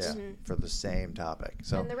publications. Yeah, for the same topic.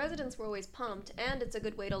 So. And the residents were always pumped, and it's a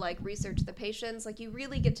good way to research the patients. You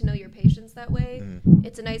really get to know your patients that way. Mm-hmm.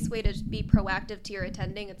 It's a nice way to be proactive to your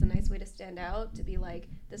attending. It's a nice way to stand out, to be like,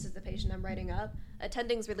 this is the patient I'm writing up.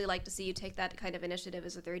 Attendings really like to see you take that kind of initiative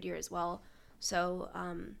as a third year as well. So,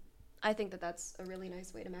 I think that that's a really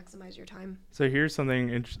nice way to maximize your time. So here's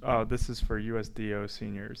something, this is for USDO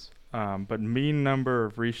seniors, but mean number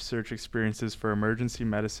of research experiences for emergency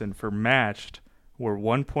medicine for matched were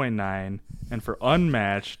 1.9, and for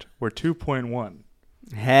unmatched were 2.1.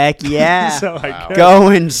 Heck yeah. So I guess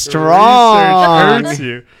going strong. research hurts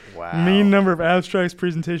you. Wow. Mean number of abstracts,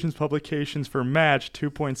 presentations, publications for matched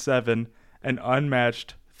 2.7, and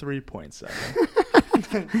unmatched 3.7.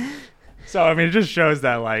 So, I mean, it just shows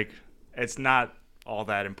that, it's not all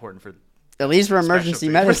that important for at least for emergency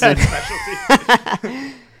medicine.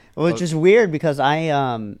 Which is weird because I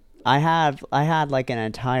had an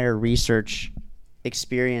entire research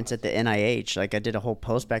experience at the NIH. I did a whole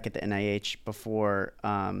postbac at the NIH before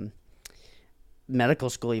medical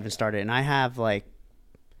school even started, and I have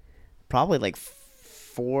probably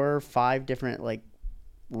 4 or 5 different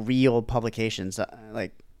real publications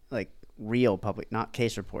real public, not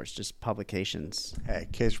case reports, just publications. Hey,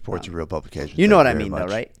 case reports are real publications. You know what I Thank you mean, very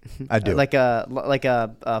though, much. right? I do. Like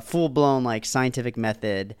a full blown like scientific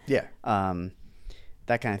method. Yeah.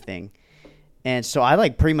 That kind of thing. And so I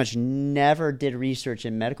like pretty much never did research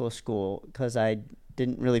in medical school because I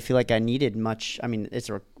didn't really feel like I needed much. I mean, it's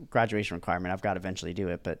a graduation requirement. I've got to eventually do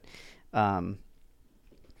it, but I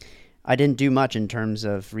didn't do much in terms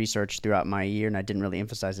of research throughout my year, and I didn't really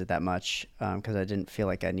emphasize it that much because I didn't feel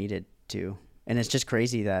like I needed to. And it's just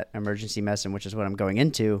crazy that emergency medicine, which is what I'm going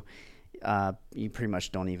into, you pretty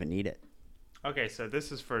much don't even need it. Okay, so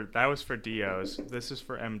that was for DOs. This is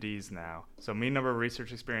for MDs now. So mean number of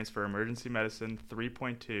research experience for emergency medicine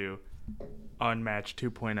 3.2, unmatched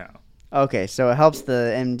 2.0. Okay, so it helps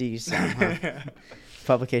the MDs. Huh?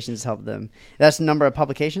 Publications help them. That's the number of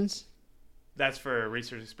publications? That's for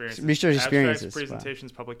research experiences. Research experiences. Abstracts,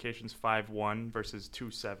 presentations, publications 5.1 versus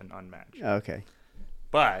 2.7 unmatched. Okay.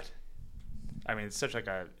 But I mean, it's a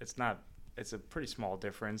pretty small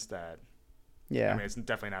difference that. Yeah. I mean, it's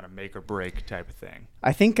definitely not a make or break type of thing.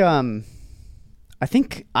 I think I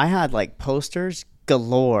had like posters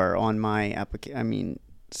galore on my application. I mean,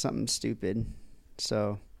 something stupid.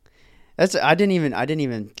 So I didn't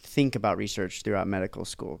even think about research throughout medical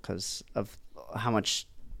school because of how much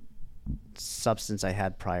substance I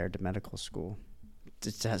had prior to medical school.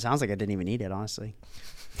 It sounds like I didn't even need it, honestly.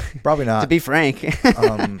 Probably not. To be frank.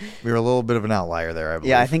 We were a little bit of an outlier there, I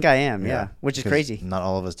believe. Yeah, I think I am. Yeah. Which is crazy. Not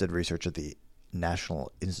all of us did research at the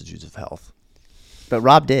National Institutes of Health. But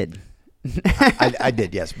Rob did. I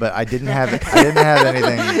did, yes, but I didn't have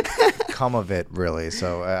anything come of it really.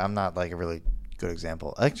 So I'm not like a really good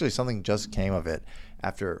example. Actually, something just came of it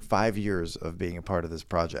after 5 years of being a part of this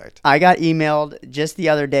project. I got emailed just the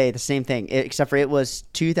other day, the same thing, except for it was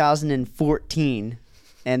 2014,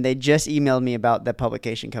 and they just emailed me about the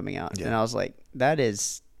publication coming out. Yeah. And I was like,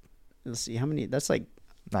 let's see, how many? That's like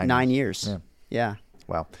 9 years. Yeah. Yeah.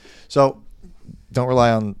 Wow. So don't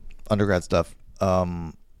rely on undergrad stuff,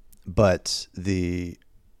 but the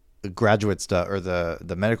graduate stuff or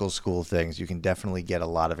the medical school things, you can definitely get a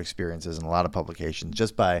lot of experiences and a lot of publications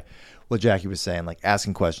just by what Jackie was saying, like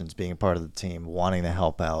asking questions, being a part of the team, wanting to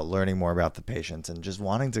help out, learning more about the patients, and just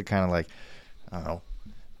wanting to kind of like, I don't know,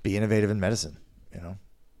 be innovative in medicine. You know,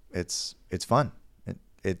 it's fun.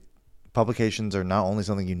 Publications are not only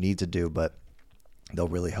something you need to do, but they'll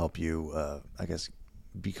really help you, I guess,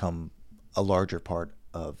 become a larger part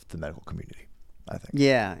of the medical community, I think.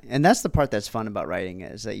 Yeah, and that's the part that's fun about writing,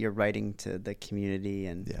 is that you're writing to the community,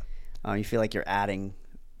 and you feel like you're adding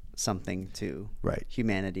something to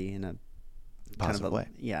humanity in a positive way.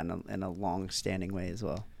 Yeah, in a long-standing way as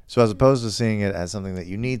well. So as opposed to seeing it as something that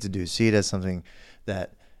you need to do, see it as something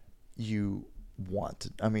that you want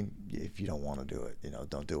to. I mean, if you don't want to do it,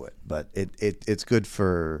 don't do it. But it's good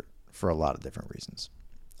for a lot of different reasons.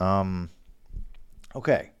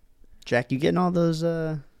 Okay, Jack, you getting all those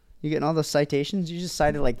citations? You just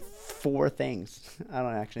cited like 4 things. I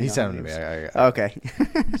don't actually know. He sent them to me. Okay.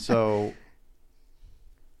 So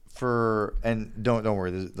don't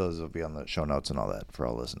worry, those will be on the show notes and all that for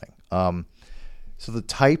all listening. So the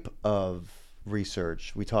type of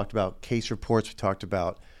research, we talked about case reports, we talked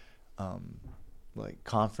about like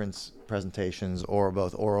conference presentations, or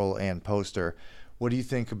both oral and poster. What do you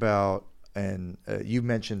think about, and you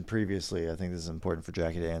mentioned previously, I think this is important for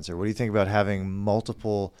Jackie to answer, what do you think about having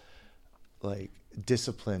multiple like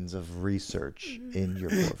disciplines of research in your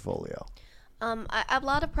portfolio? A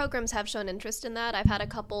lot of programs have shown interest in that. I've had a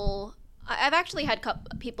couple. I've actually had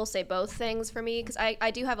people say both things for me, because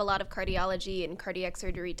I do have a lot of cardiology and cardiac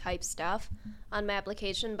surgery type stuff on my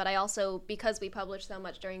application, but I also, because we publish so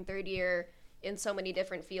much during third year in so many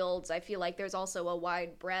different fields, I feel like there's also a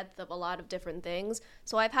wide breadth of a lot of different things.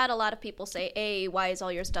 So I've had a lot of people say, why is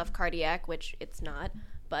all your stuff cardiac, which it's not,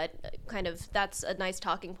 but kind of that's a nice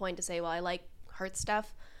talking point to say, well, I like heart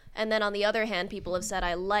stuff. And then on the other hand, people have said,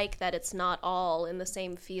 I like that it's not all in the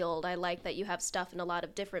same field. I like that you have stuff in a lot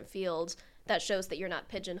of different fields. That shows that you're not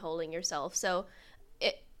pigeonholing yourself. So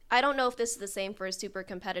I don't know if this is the same for super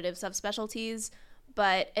competitive subspecialties,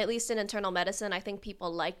 but at least in internal medicine, I think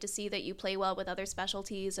people like to see that you play well with other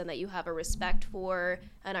specialties and that you have a respect for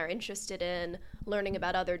and are interested in learning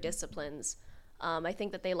about other disciplines. I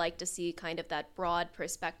think that they like to see kind of that broad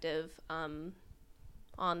perspective on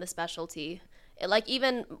the specialty. Like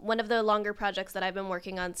even one of the longer projects that I've been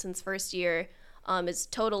working on since first year is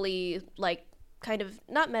totally like kind of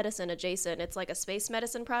not medicine adjacent. It's like a space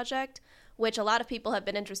medicine project, which a lot of people have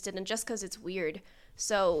been interested in just because it's weird.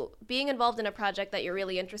 So being involved in a project that you're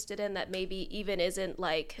really interested in that maybe even isn't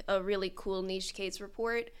like a really cool niche case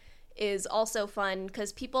report is also fun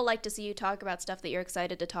because people like to see you talk about stuff that you're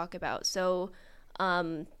excited to talk about. So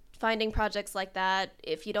finding projects like that,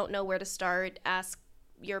 if you don't know where to start, ask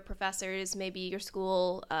your professors. Maybe your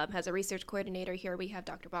school has a research coordinator. Here we have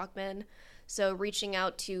Dr. Bachman. So reaching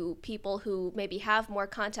out to people who maybe have more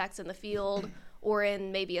contacts in the field or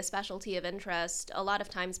in maybe a specialty of interest. A lot of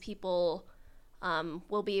times people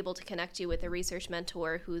will be able to connect you with a research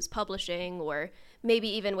mentor who's publishing, or maybe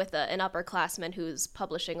even with an upperclassman who's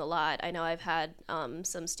publishing a lot. I know I've had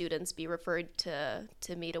some students be referred to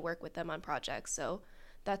me to work with them on projects. So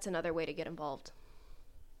that's another way to get involved.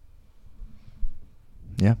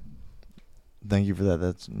 Yeah. Thank you for that.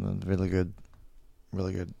 That's a really good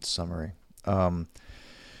summary.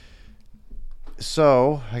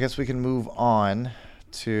 So I guess we can move on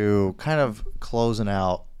to kind of closing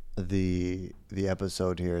out the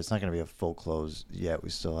episode here. It's not going to be a full close yet. We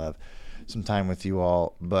still have some time with you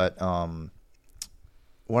all, but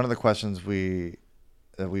one of the questions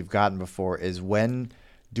that we've gotten before is, when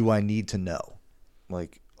do I need to know,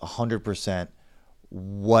 like 100%,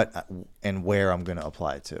 what and where I'm going to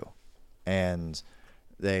apply to? And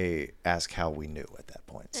they ask how we knew at that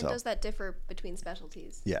point. And does that differ between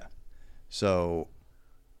specialties? Yeah. So,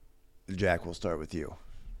 Jack, we'll start with you.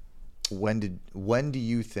 When do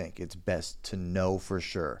you think it's best to know for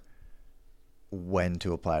sure when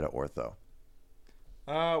to apply to ortho?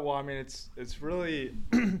 Well, I mean, it's really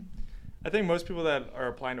I think most people that are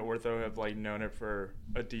applying to ortho have like known it for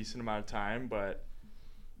a decent amount of time, but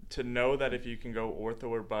to know that if you can go ortho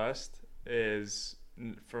or bust is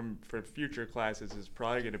for future classes is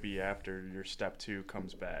probably going to be after your step 2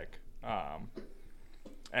 comes back.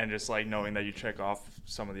 And just like knowing that you check off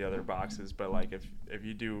some of the other boxes, but like if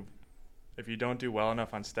you don't do well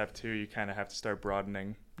enough on step 2, you kind of have to start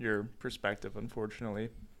broadening your perspective, unfortunately.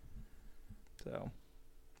 So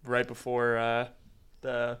right before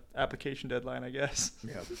the application deadline, I guess.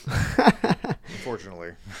 Yeah.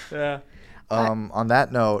 Unfortunately. Yeah. On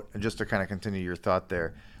that note, just to kind of continue your thought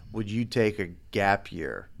there, would you take a gap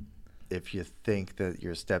year if you think that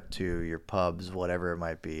your step 2, your pubs, whatever it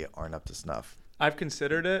might be, aren't up to snuff? I've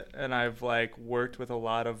considered it, and I've like worked with a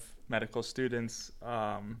lot of medical students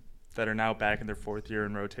that are now back in their 4th year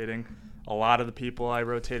and rotating. A lot of the people I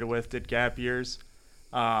rotated with did gap years.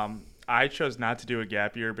 I chose not to do a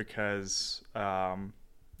gap year because an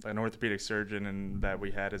orthopedic surgeon that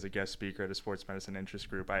we had as a guest speaker at a sports medicine interest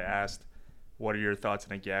group, I asked, what are your thoughts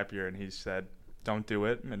on a gap year? And he said, don't do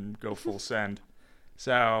it and go full send.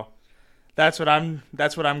 So that's what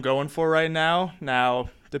I'm going for right now. Now,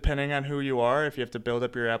 depending on who you are, if you have to build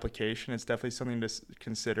up your application, it's definitely something to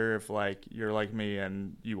consider if like you're like me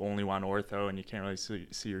and you only want ortho and you can't really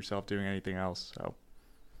see yourself doing anything else. So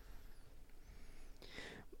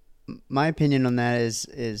my opinion on that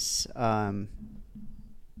is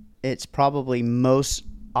it's probably most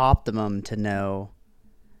optimum to know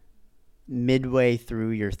midway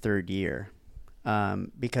through your 3rd year,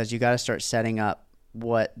 because you got to start setting up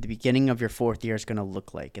what the beginning of your 4th year is going to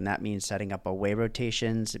look like. And that means setting up away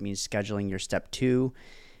rotations. It means scheduling your step 2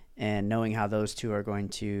 and knowing how those two are going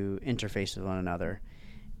to interface with one another.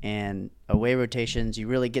 And away rotations, you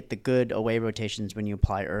really get the good away rotations when you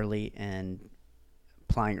apply early, and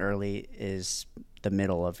applying early is the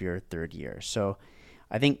middle of your 3rd year. So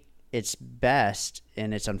I think it's best,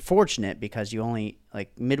 and it's unfortunate because you only,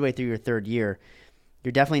 like midway through your 3rd year,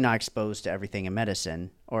 you're definitely not exposed to everything in medicine,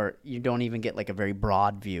 or you don't even get like a very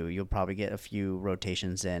broad view. You'll probably get a few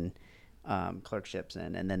rotations in, clerkships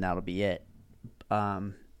in, and then that'll be it.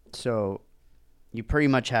 So you pretty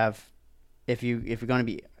much have, if you're going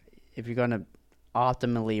to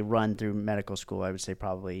optimally run through medical school, I would say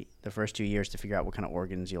probably the first 2 years to figure out what kind of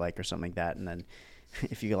organs you like or something like that, and then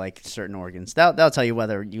if you like certain organs, that'll tell you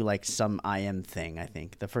whether you like some IM thing. I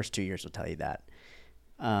think the first 2 years will tell you that,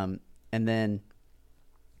 and then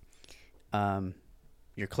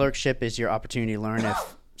your clerkship is your opportunity to learn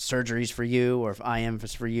if surgery's for you, or if IM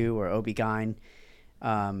is for you, or OB-GYN.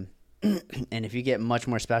 And if you get much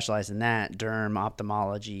more specialized than that, derm,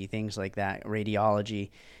 ophthalmology, things like that,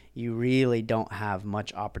 radiology, you really don't have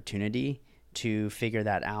much opportunity to figure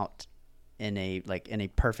that out in a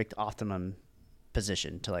perfect optimum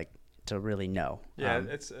position to really know. Yeah,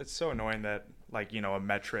 it's so annoying that like, a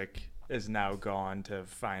metric is now gone to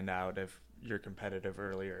find out if you're competitive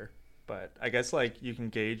earlier. But I guess like you can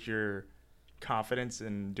gauge your confidence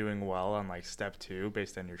in doing well on like step 2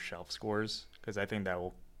 based on your shelf scores, because I think that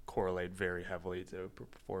will correlate very heavily to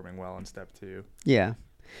performing well in step 2. Yeah.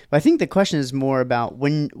 But I think the question is more about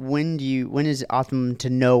when is it optimum to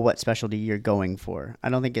know what specialty you're going for. I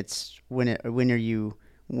don't think it's when are you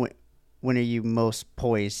most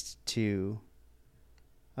poised to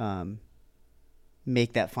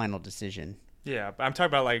make that final decision. Yeah, but I'm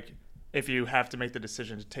talking about like if you have to make the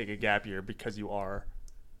decision to take a gap year because you are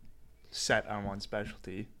set on one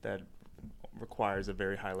specialty that requires a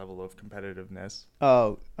very high level of competitiveness.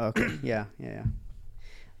 Oh, okay. Yeah.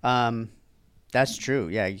 That's true.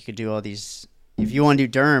 Yeah, you could do all these. If you want to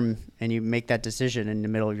do derm and you make that decision in the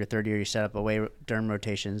middle of your third year, you set up away derm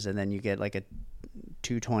rotations, and then you get like a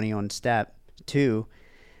 220 on step 2.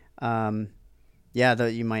 Yeah,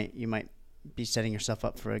 you might be setting yourself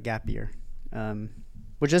up for a gap year,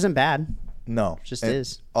 which isn't bad. No, It just and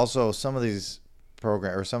is. Also, some of these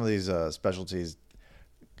specialties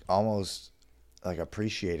almost like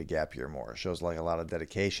appreciate a gap year more. It shows like a lot of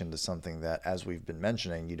dedication to something that, as we've been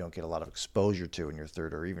mentioning, you don't get a lot of exposure to in your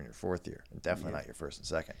third or even your fourth year, and definitely not your first and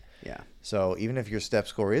second. Yeah. So even if your step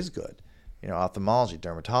score is good, ophthalmology,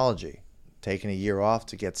 dermatology, taking a year off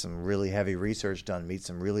to get some really heavy research done, meet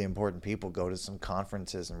some really important people, go to some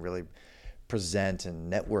conferences and really present and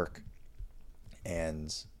network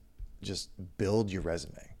and just build your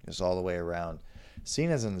resume just all the way around, seen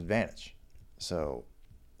as an advantage. So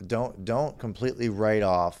don't completely write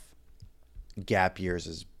off gap years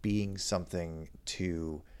as being something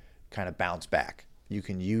to kind of bounce back. You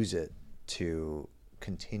can use it to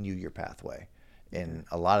continue your pathway in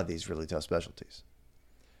a lot of these really tough specialties.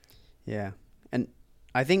 Yeah. And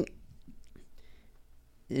I think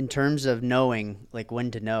in terms of knowing, like when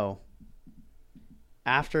to know,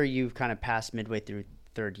 after you've kind of passed midway through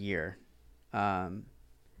third year,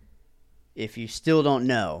 if you still don't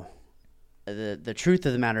know, the truth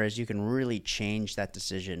of the matter is you can really change that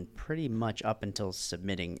decision pretty much up until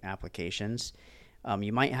submitting applications.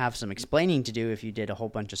 You might have some explaining to do if you did a whole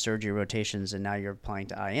bunch of surgery rotations and now you're applying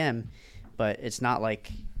to IM, but it's not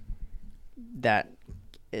like that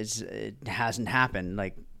it hasn't happened.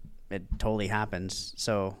 Like, it totally happens.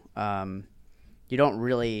 So you're not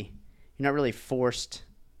really forced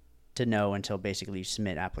to know until basically you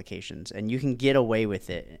submit applications, and you can get away with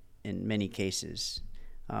it in many cases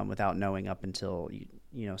without knowing up until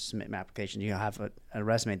you submit an application. You have a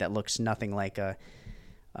resume that looks nothing like an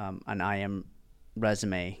IM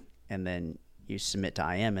resume, and then you submit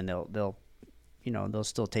to IM, and they'll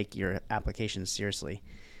still take your application seriously.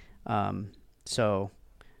 So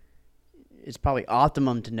it's probably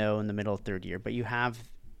optimum to know in the middle of third year, but you have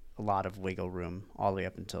a lot of wiggle room all the way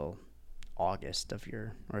up until August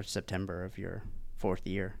or September of your fourth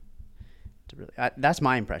year. To really, that's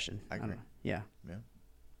my impression. I agree. don't know. Yeah.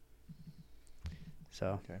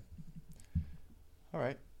 So. Okay. All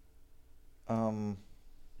right.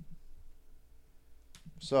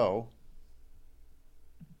 So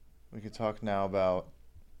we could talk now about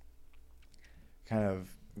kind of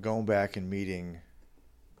going back and meeting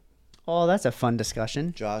Oh, that's a fun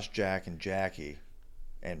discussion. Josh, Jack, and Jackie,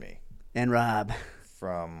 and me And Rob.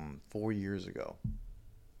 from 4 years ago.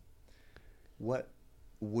 What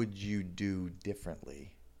would you do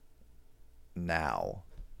differently now,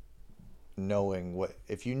 knowing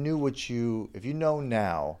if you knew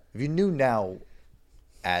now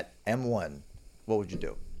at M1, what would you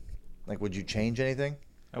do? Like, would you change anything?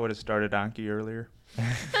 I would have started Anki earlier.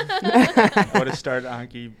 I would have started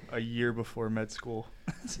Anki a year before med school.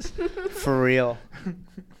 For real.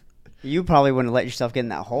 You probably wouldn't let yourself get in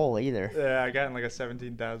that hole either. Yeah, I got in like a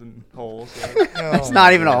 17,000 hole. So It's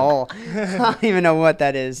not even a hole. I don't even know what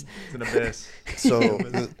that is. it's an abyss. So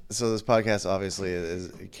this podcast obviously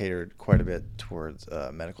is catered quite a bit towards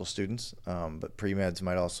medical students, but pre-meds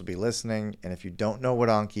might also be listening. And if you don't know what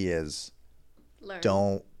Anki is,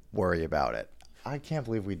 don't worry about it. I can't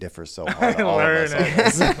believe we differ so hard. Learn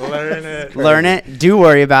it. Learn it. Do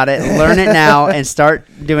worry about it. Learn it now and start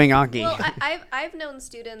doing Anki. Well, I've known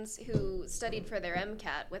students who studied for their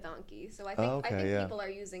MCAT with Anki, so I think people are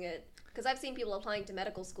using it. Because I've seen people applying to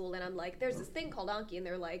medical school, and I'm like, there's this thing called Anki, and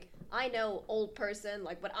they're like, I know, old person,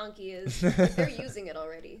 like what Anki is. Like, they're using it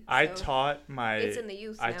already. It's in the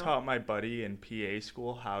use now. I taught my buddy in PA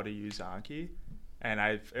school how to use Anki. And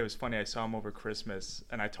it was funny, I saw him over Christmas,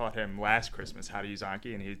 and I taught him last Christmas how to use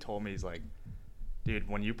Anki, and he told me, he's like, dude,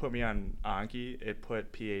 when you put me on Anki, it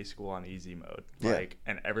put PA school on easy mode. Yeah.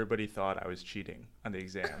 And everybody thought I was cheating on the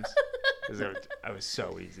exams. Because I was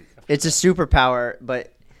so easy. It's a superpower,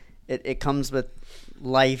 but it comes with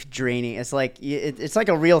life draining. It's like it's like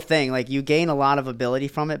a real thing. Like, you gain a lot of ability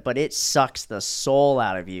from it, but it sucks the soul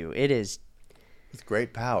out of you. It is. With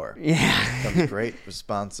great power comes great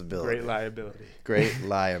responsibility. Great liability. Great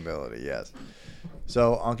liability, yes.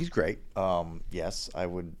 So Anki's great. Yes, I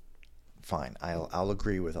would. Fine, I'll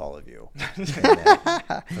agree with all of you.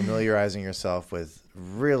 Familiarizing yourself with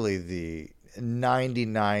really the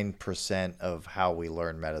 99% of how we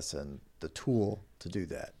learn medicine the tool to do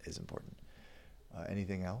that is important.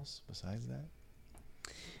 Anything else besides that?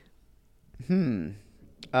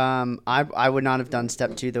 I would not have done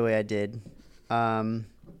step 2 the way I did.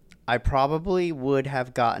 I probably would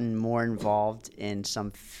have gotten more involved in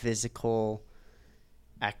some physical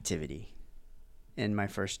activity in my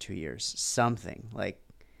first 2 years. Something like,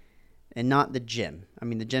 and not the gym. I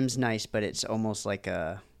mean, the gym's nice, but it's almost like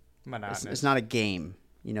it's not a game.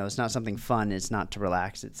 You know, it's not something fun. It's not to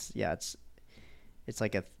relax. It's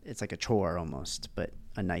like a chore almost, but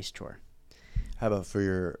a nice chore. How about for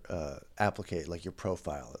your like your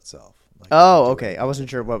profile itself? Like Okay. I wasn't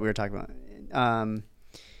sure what we were talking about.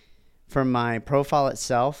 For my profile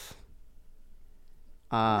itself,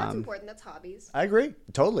 That's important. That's hobbies. I agree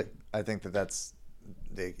totally. I think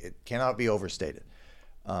it cannot be overstated.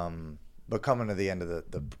 But coming to the end of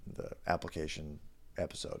the application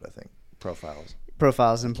episode, I think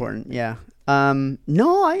profile is important. Yeah.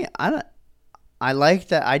 No, I like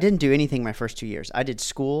that. I didn't do anything my first 2 years. I did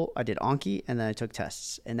school, I did Anki, and then I took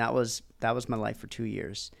tests, and that was my life for 2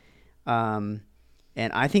 years. And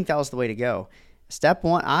I think that was the way to go. Step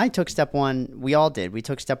 1, I took step 1. We all did. We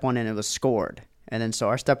took step 1, and it was scored, and then so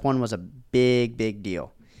our step 1 was a big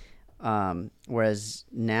deal. Whereas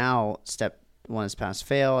now step 1 is pass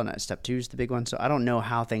fail, and step 2 is the big one. So I don't know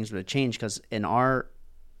how things would have changed, because in our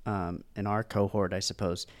cohort, I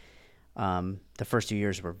suppose, the first 2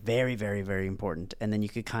 years were very, very, very important. And then you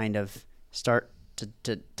could kind of start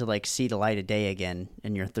to like see the light of day again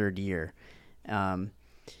in your third year. And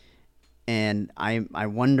I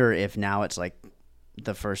wonder if now it's like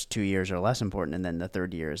the first 2 years are less important, and then the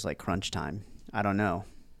third year is like crunch time. I don't know.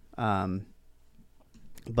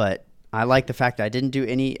 But I like the fact that I didn't do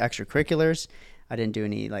any extracurriculars. I didn't do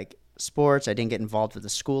any like sports. I didn't get involved with the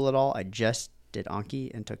school at all. I just did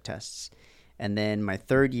Anki and took tests. And then my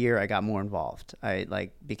third year, I got more involved. I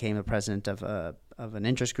like became a president of an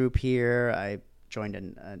interest group here. I joined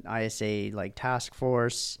an ISA like task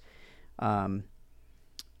force. I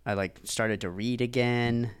like started to read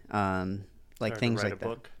again. Like things like that.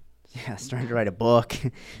 Book. Yeah, started to write a book.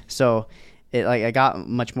 So I got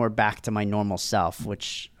much more back to my normal self,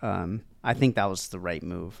 which I think that was the right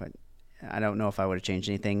move. I don't know if I would have changed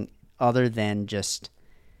anything other than just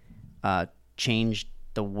changed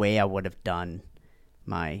the way I would have done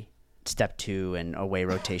my step 2 and away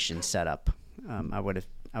rotation setup. I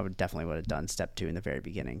definitely would have done step 2 in the very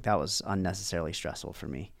beginning. That was unnecessarily stressful for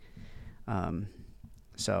me.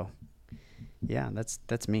 So yeah,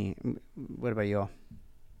 that's me. What about you all?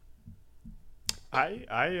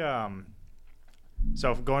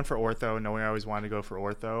 So going for ortho, knowing I always wanted to go for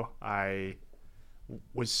ortho, I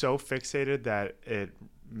was so fixated that it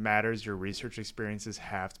matters your research experiences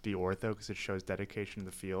have to be ortho because it shows dedication to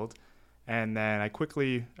the field. And then I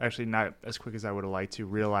quickly, actually not as quick as I would have liked to,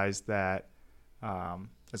 realize that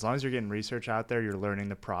as long as you're getting research out there, you're learning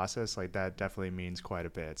the process, like that definitely means quite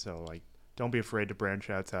a bit. So like, don't be afraid to branch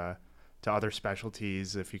out to other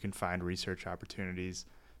specialties if you can find research opportunities,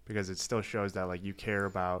 because it still shows that like you care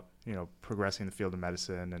about, you know, progressing the field of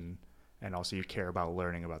medicine, and also you care about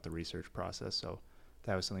learning about the research process. So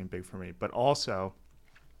that was something big for me. But also,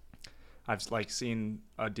 I've like seen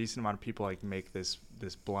a decent amount of people like make this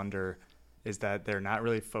blunder, is that they're not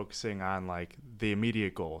really focusing on like the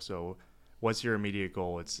immediate goal. So what's your immediate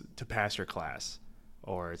goal? It's to pass your class,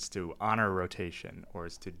 or it's to honor a rotation, or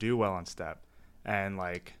it's to do well on step. And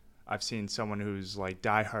like I've seen someone who's like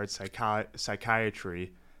diehard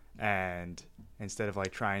psychiatry, and instead of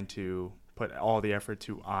like trying to put all the effort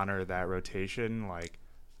to honor that rotation, like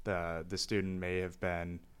the student may have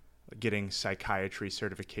been getting psychiatry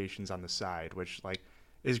certifications on the side, which like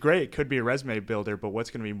is great. It could be a resume builder, but what's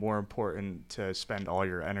going to be more important to spend all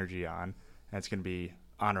your energy on? And it's going to be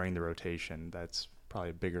honoring the rotation. That's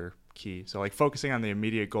probably a bigger key. So like focusing on the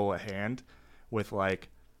immediate goal at hand with like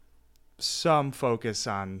some focus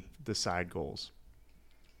on the side goals.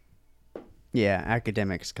 Yeah,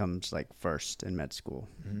 academics comes like first in med school.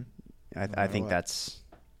 Mm-hmm. I think that's,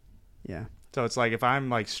 yeah. So it's like if I'm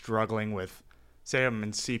like struggling with, say I'm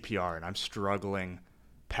in CPR and I'm struggling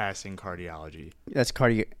passing cardiology. That's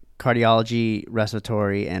cardiology,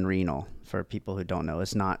 respiratory, and renal. For people who don't know,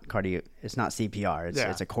 it's not It's not CPR.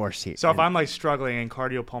 It's a course here. So if I'm like struggling in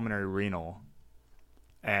cardiopulmonary renal,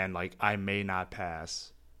 and like I may not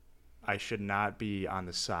pass, I should not be on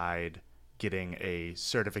the side getting a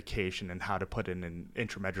certification in how to put in an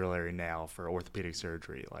intramedullary nail for orthopedic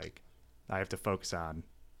surgery. Like I have to focus on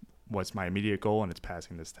what's my immediate goal, and it's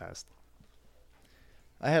passing this test.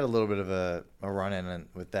 I had a little bit of a run-in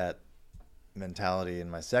with that mentality in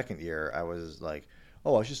my second year. I was like,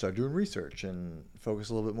 oh, I should start doing research and focus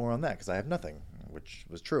a little bit more on that because I have nothing, which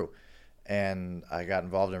was true. And I got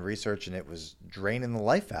involved in research, and it was draining the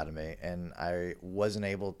life out of me, and I wasn't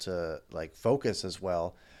able to like focus as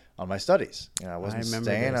well on my studies. You know, I wasn't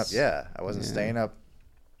staying up. Yeah, I wasn't staying up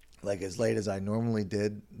like as late as I normally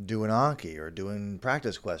did doing Anki or doing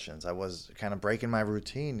practice questions. I was kind of breaking my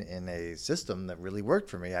routine in a system that really worked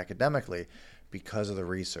for me academically because of the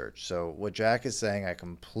research. So what Jack is saying, I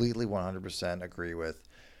completely 100% agree with.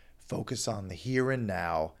 Focus on the here and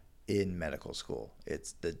now in medical school.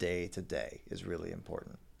 It's the day to day is really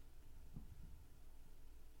important.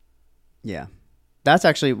 Yeah. That's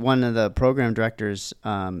actually one of the program directors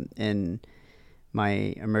in my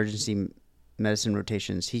emergency medicine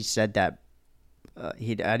rotations. He said that I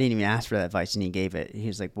didn't even ask for that advice, and he gave it. He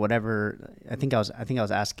was like, whatever. I think I was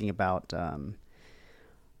asking about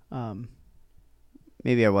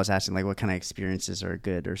maybe I was asking like what kind of experiences are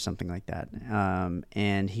good or something like that.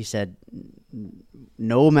 And he said,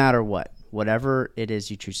 no matter whatever it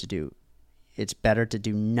is you choose to do, it's better to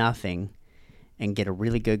do nothing and get a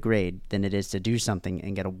really good grade than it is to do something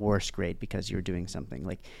and get a worse grade because you're doing something.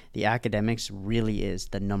 Like, the academics really is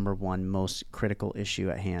the number one most critical issue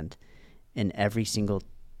at hand in every single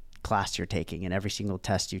class you're taking and every single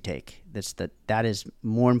test you take. That is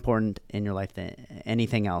more important in your life than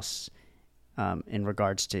anything else in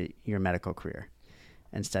regards to your medical career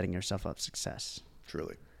and setting yourself up for success.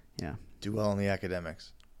 Truly. Yeah. Do well in the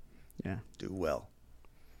academics. Yeah. Do well.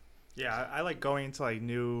 Yeah, I like going into like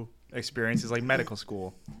new experiences like medical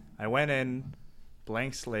school. I went in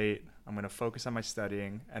blank slate. I'm going to focus on my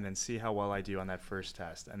studying and then see how well I do on that first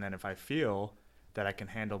test. And then if I feel that I can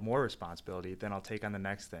handle more responsibility, then I'll take on the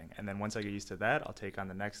next thing. And then once I get used to that, I'll take on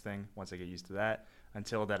the next thing. Once I get used to that,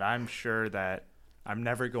 until that I'm sure that I'm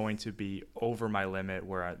never going to be over my limit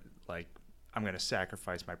where I'm going to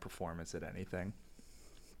sacrifice my performance at anything.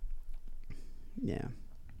 Yeah.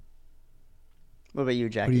 What about you,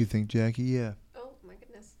 Jackie? What do you think, Jackie? Yeah. Oh my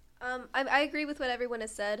goodness. I agree with what everyone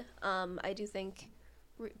has said. I do think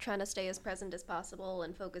trying to stay as present as possible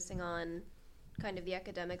and focusing on kind of the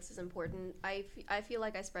academics is important. I feel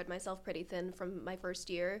like I spread myself pretty thin from my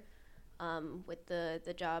first year with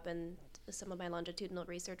the job and some of my longitudinal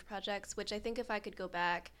research projects, which I think if I could go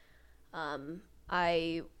back,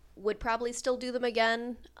 I would probably still do them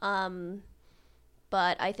again.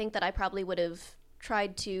 But I think that I probably would have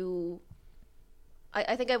tried to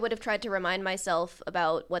I think I would have tried to remind myself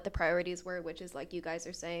about what the priorities were, which is, like you guys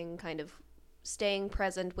are saying, kind of staying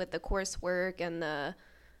present with the coursework and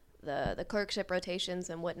the clerkship rotations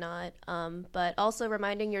and whatnot, but also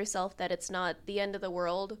reminding yourself that it's not the end of the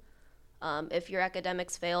world if your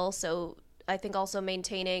academics fail. So I think also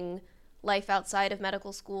maintaining life outside of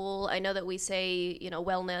medical school. I know that we say,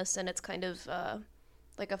 wellness, and it's kind of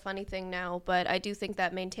like a funny thing now, but I do think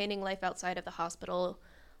that maintaining life outside of the hospital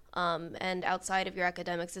and outside of your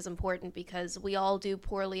academics is important, because we all do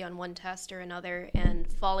poorly on one test or another, and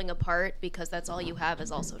falling apart because that's all you have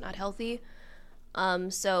is also not healthy.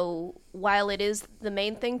 So while it is the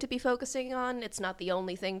main thing to be focusing on, it's not the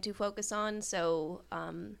only thing to focus on. So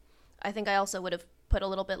I think I also would have put a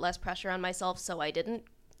little bit less pressure on myself so I didn't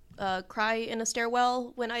cry in a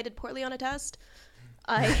stairwell when I did poorly on a test.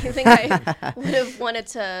 I think I would have wanted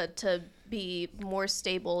to be more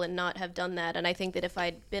stable and not have done that. And I think that if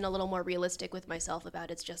I'd been a little more realistic with myself about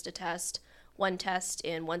it's just a test, one test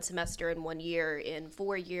in one semester in 1 year, in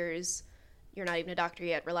 4 years, you're not even a doctor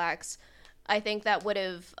yet, relax. I think that would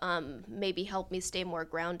have maybe helped me stay more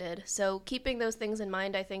grounded. So keeping those things in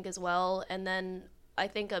mind, I think, as well. And then I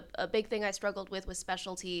think a big thing I struggled with was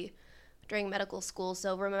specialty during medical school.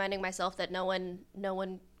 So reminding myself that no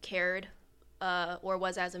one cared or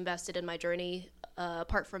was as invested in my journey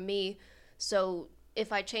apart from me. So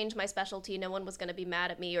if I changed my specialty, no one was going to be mad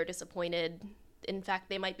at me or disappointed. In fact,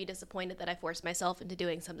 they might be disappointed that I forced myself into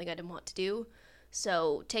doing something I didn't want to do.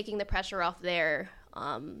 So taking the pressure off there,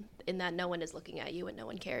 in that no one is looking at you and no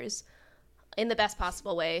one cares, in the best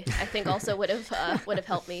possible way, I think also would have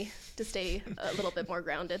helped me to stay a little bit more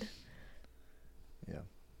grounded. Yeah.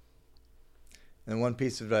 And one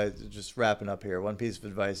piece of advice, just wrapping up here, one piece of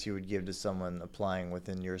advice you would give to someone applying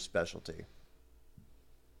within your specialty.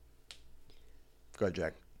 Go ahead,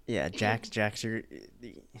 Jack. Yeah, Jack's the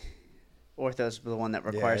ortho's the one that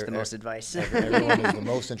requires the most advice. Everyone is the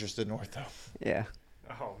most interested in ortho. Yeah.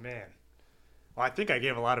 Oh, man. Well, I think I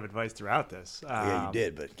gave a lot of advice throughout this. Yeah, you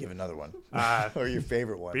did, but give another one. Or your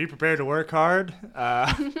favorite one. Be prepared to work hard.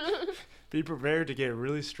 Be prepared to get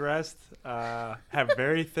really stressed. Have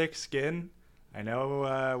very thick skin. I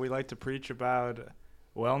know we like to preach about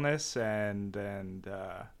wellness and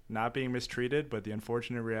not being mistreated, but the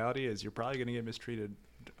unfortunate reality is you're probably going to get mistreated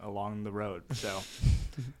along the road. So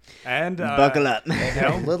And buckle up. And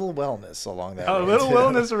a little wellness along that. A way, little too.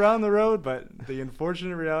 wellness around the road, but the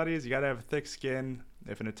unfortunate reality is you got to have thick skin.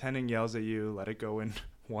 If an attending yells at you, let it go in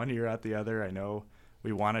one ear out the other. I know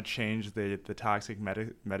we want to change the toxic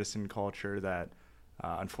medicine culture that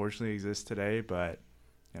unfortunately exists today, but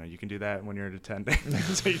you can do that when you're an attending.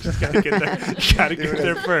 So you just got to get there. You got to get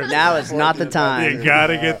there first. Now is not the time. You got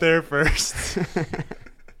to get there first.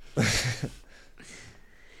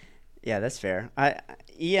 Yeah, that's fair.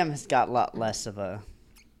 EM has got a lot less of a.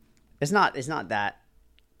 It's not that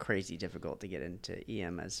crazy difficult to get into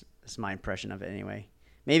EM as my impression of it anyway.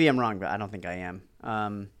 Maybe I'm wrong, but I don't think I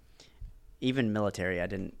am. Even military, I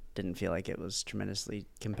didn't feel like it was tremendously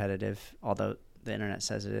competitive, although the internet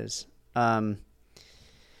says it is.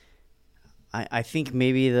 I think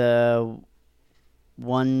maybe the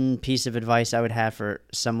one piece of advice I would have for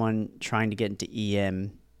someone trying to get into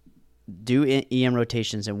EM, do EM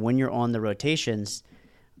rotations, and when you're on the rotations,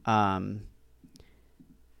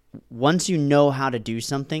 once you know how to do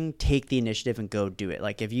something, take the initiative and go do it.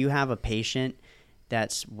 Like if you have a patient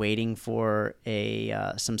that's waiting for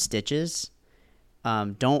some stitches,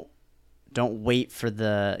 don't wait for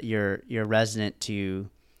your resident to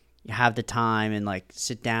have the time and like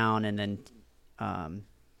sit down and then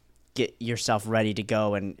get yourself ready to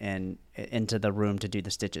go and into the room to do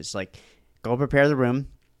the stitches. Like go prepare the room,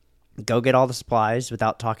 go get all the supplies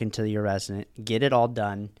without talking to your resident, get it all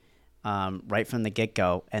done right from the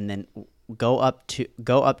get-go, and then go up to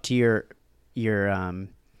your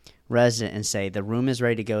resident and say the room is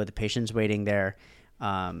ready to go, the patient's waiting there,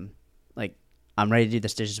 like I'm ready to do the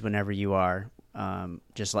stitches whenever you are,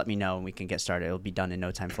 just let me know and we can get started. It'll be done in no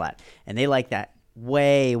time flat. And they like that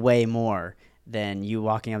way more than you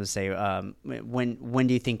walking up and say, when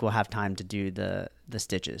do you think we'll have time to do the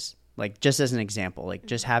stitches? Like just as an example, like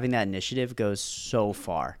just having that initiative goes so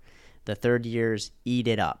far. The third years eat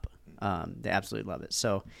it up. They absolutely love it.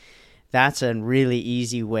 So that's a really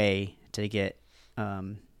easy way to get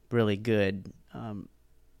really good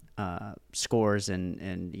scores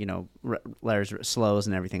and letters, slows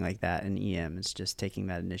and everything like that in EM. It's just taking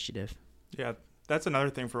that initiative. Yeah, that's another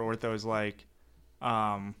thing for ortho is like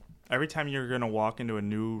every time you're going to walk into a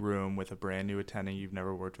new room with a brand new attending you've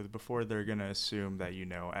never worked with before, they're going to assume that you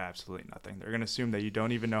know absolutely nothing. They're going to assume that you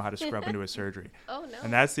don't even know how to scrub into a surgery. Oh, no.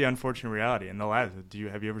 And that's the unfortunate reality. In the lab,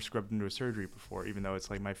 have you ever scrubbed into a surgery before, even though it's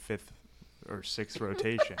like my 5th or 6th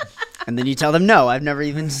rotation? And then you tell them, no, I've never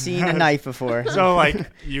even seen a knife before. So like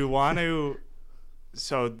you want to –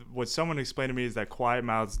 so what someone explained to me is that quiet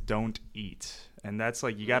mouths don't eat. And that's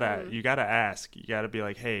like you gotta ask. You gotta be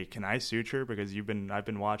like, hey, can I suture? Because I've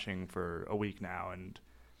been watching for a week now, and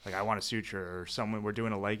like I want a suture. Or we're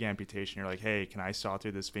doing a leg amputation. You're like, hey, can I saw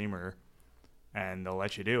through this femur? And they'll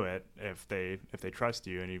let you do it if they trust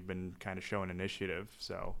you, and you've been kind of showing initiative.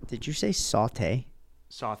 So did you say saute?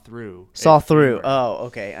 Saw through. Saw through. Femur. Oh,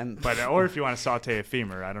 okay. Or if you want to saute a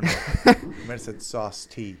femur, I don't know. You might have said sauce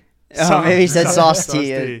tea. Oh, maybe he said sauce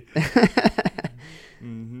tea.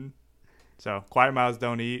 Mm-hmm. So quiet mouths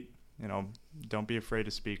don't eat. Don't be afraid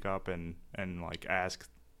to speak up and like ask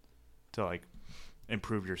to like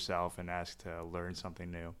improve yourself and ask to learn something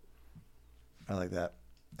new. I like that.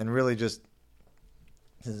 And really just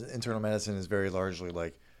internal medicine is very largely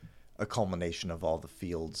like a culmination of all the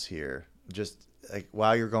fields here. Just like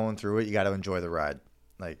while you're going through it, you got to enjoy the ride.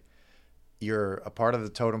 Like you're a part of the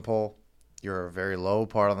totem pole. You're a very low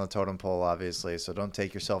part on the totem pole, obviously. So don't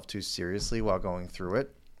take yourself too seriously while going through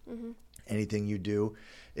it. Mm-hmm. Anything you do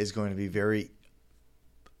is going to be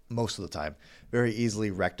most of the time, very easily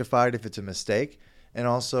rectified if it's a mistake, and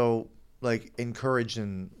also like encouraged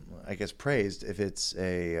and I guess praised if it's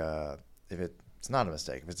not a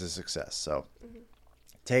mistake, if it's a success. So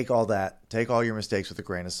take all your mistakes with a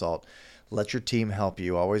grain of salt. Let your team help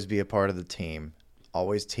you. Always be a part of the team.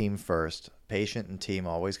 Always team first. Patient and team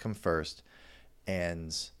always come first,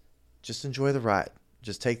 and just enjoy the ride.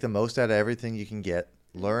 Just take the most out of everything you can get.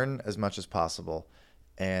 Learn as much as possible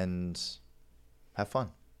and have fun.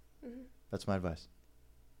 Mm-hmm. That's my advice.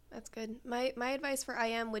 That's good. My advice for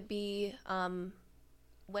IM would be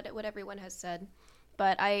what everyone has said.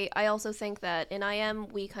 But I also think that in IM,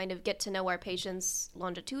 we kind of get to know our patients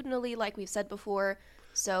longitudinally, like we've said before.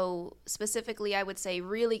 So specifically, I would say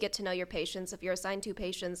really get to know your patients. If you're assigned 2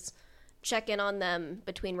 patients, check in on them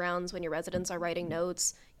between rounds when your residents are writing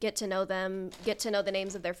notes. Get to know them, get to know the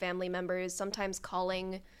names of their family members. Sometimes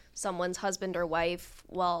calling someone's husband or wife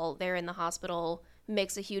while they're in the hospital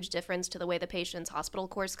makes a huge difference to the way the patient's hospital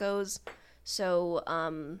course goes. So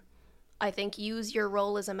I think use your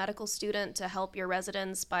role as a medical student to help your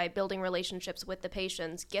residents by building relationships with the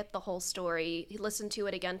patients. Get the whole story. Listen to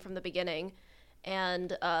it again from the beginning.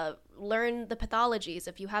 and learn the pathologies.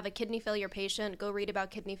 If you have a kidney failure patient, go read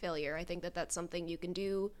about kidney failure. I think that that's something you can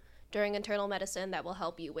do during internal medicine that will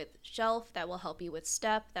help you with shelf, that will help you with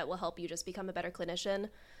step, that will help you just become a better clinician.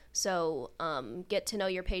 So get to know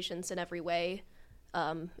your patients in every way.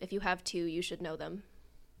 If you have two, you should know them.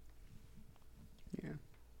 Yeah.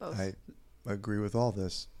 Both. I agree with all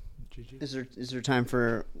this. Is there time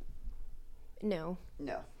for? No.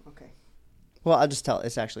 No. Okay. Well, I'll just tell.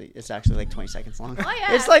 It's actually like 20 seconds long. Oh,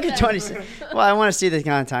 yeah. It's like a 20. Well, I want to see the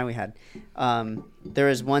kind of time we had. There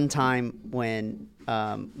was one time when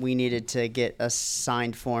we needed to get a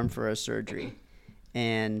signed form for a surgery,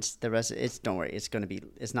 and the rest. Don't worry.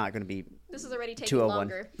 It's not gonna be. This is already taking 201.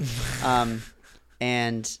 longer.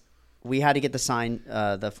 And we had to get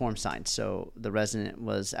the form signed. So the resident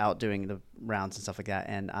was out doing the rounds and stuff like that,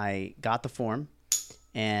 and I got the form,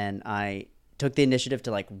 and I took the initiative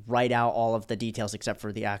to like write out all of the details except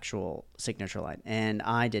for the actual signature line. And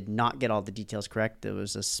I did not get all the details correct. There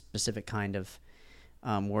was a specific kind of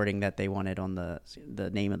wording that they wanted on the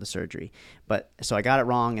name of the surgery. But so I got it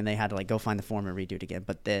wrong, and they had to like go find the form and redo it again.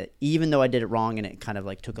 But even though I did it wrong and it kind of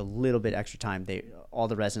like took a little bit extra time, all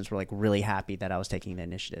the residents were like really happy that I was taking the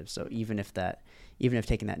initiative. So even if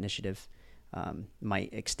taking that initiative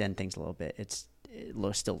might extend things a little bit, it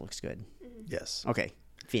still looks good. Yes. Okay,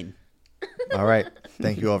 Finn. All right.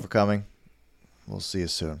 Thank you all for coming. We'll see you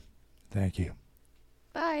soon. Thank you.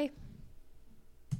 Bye.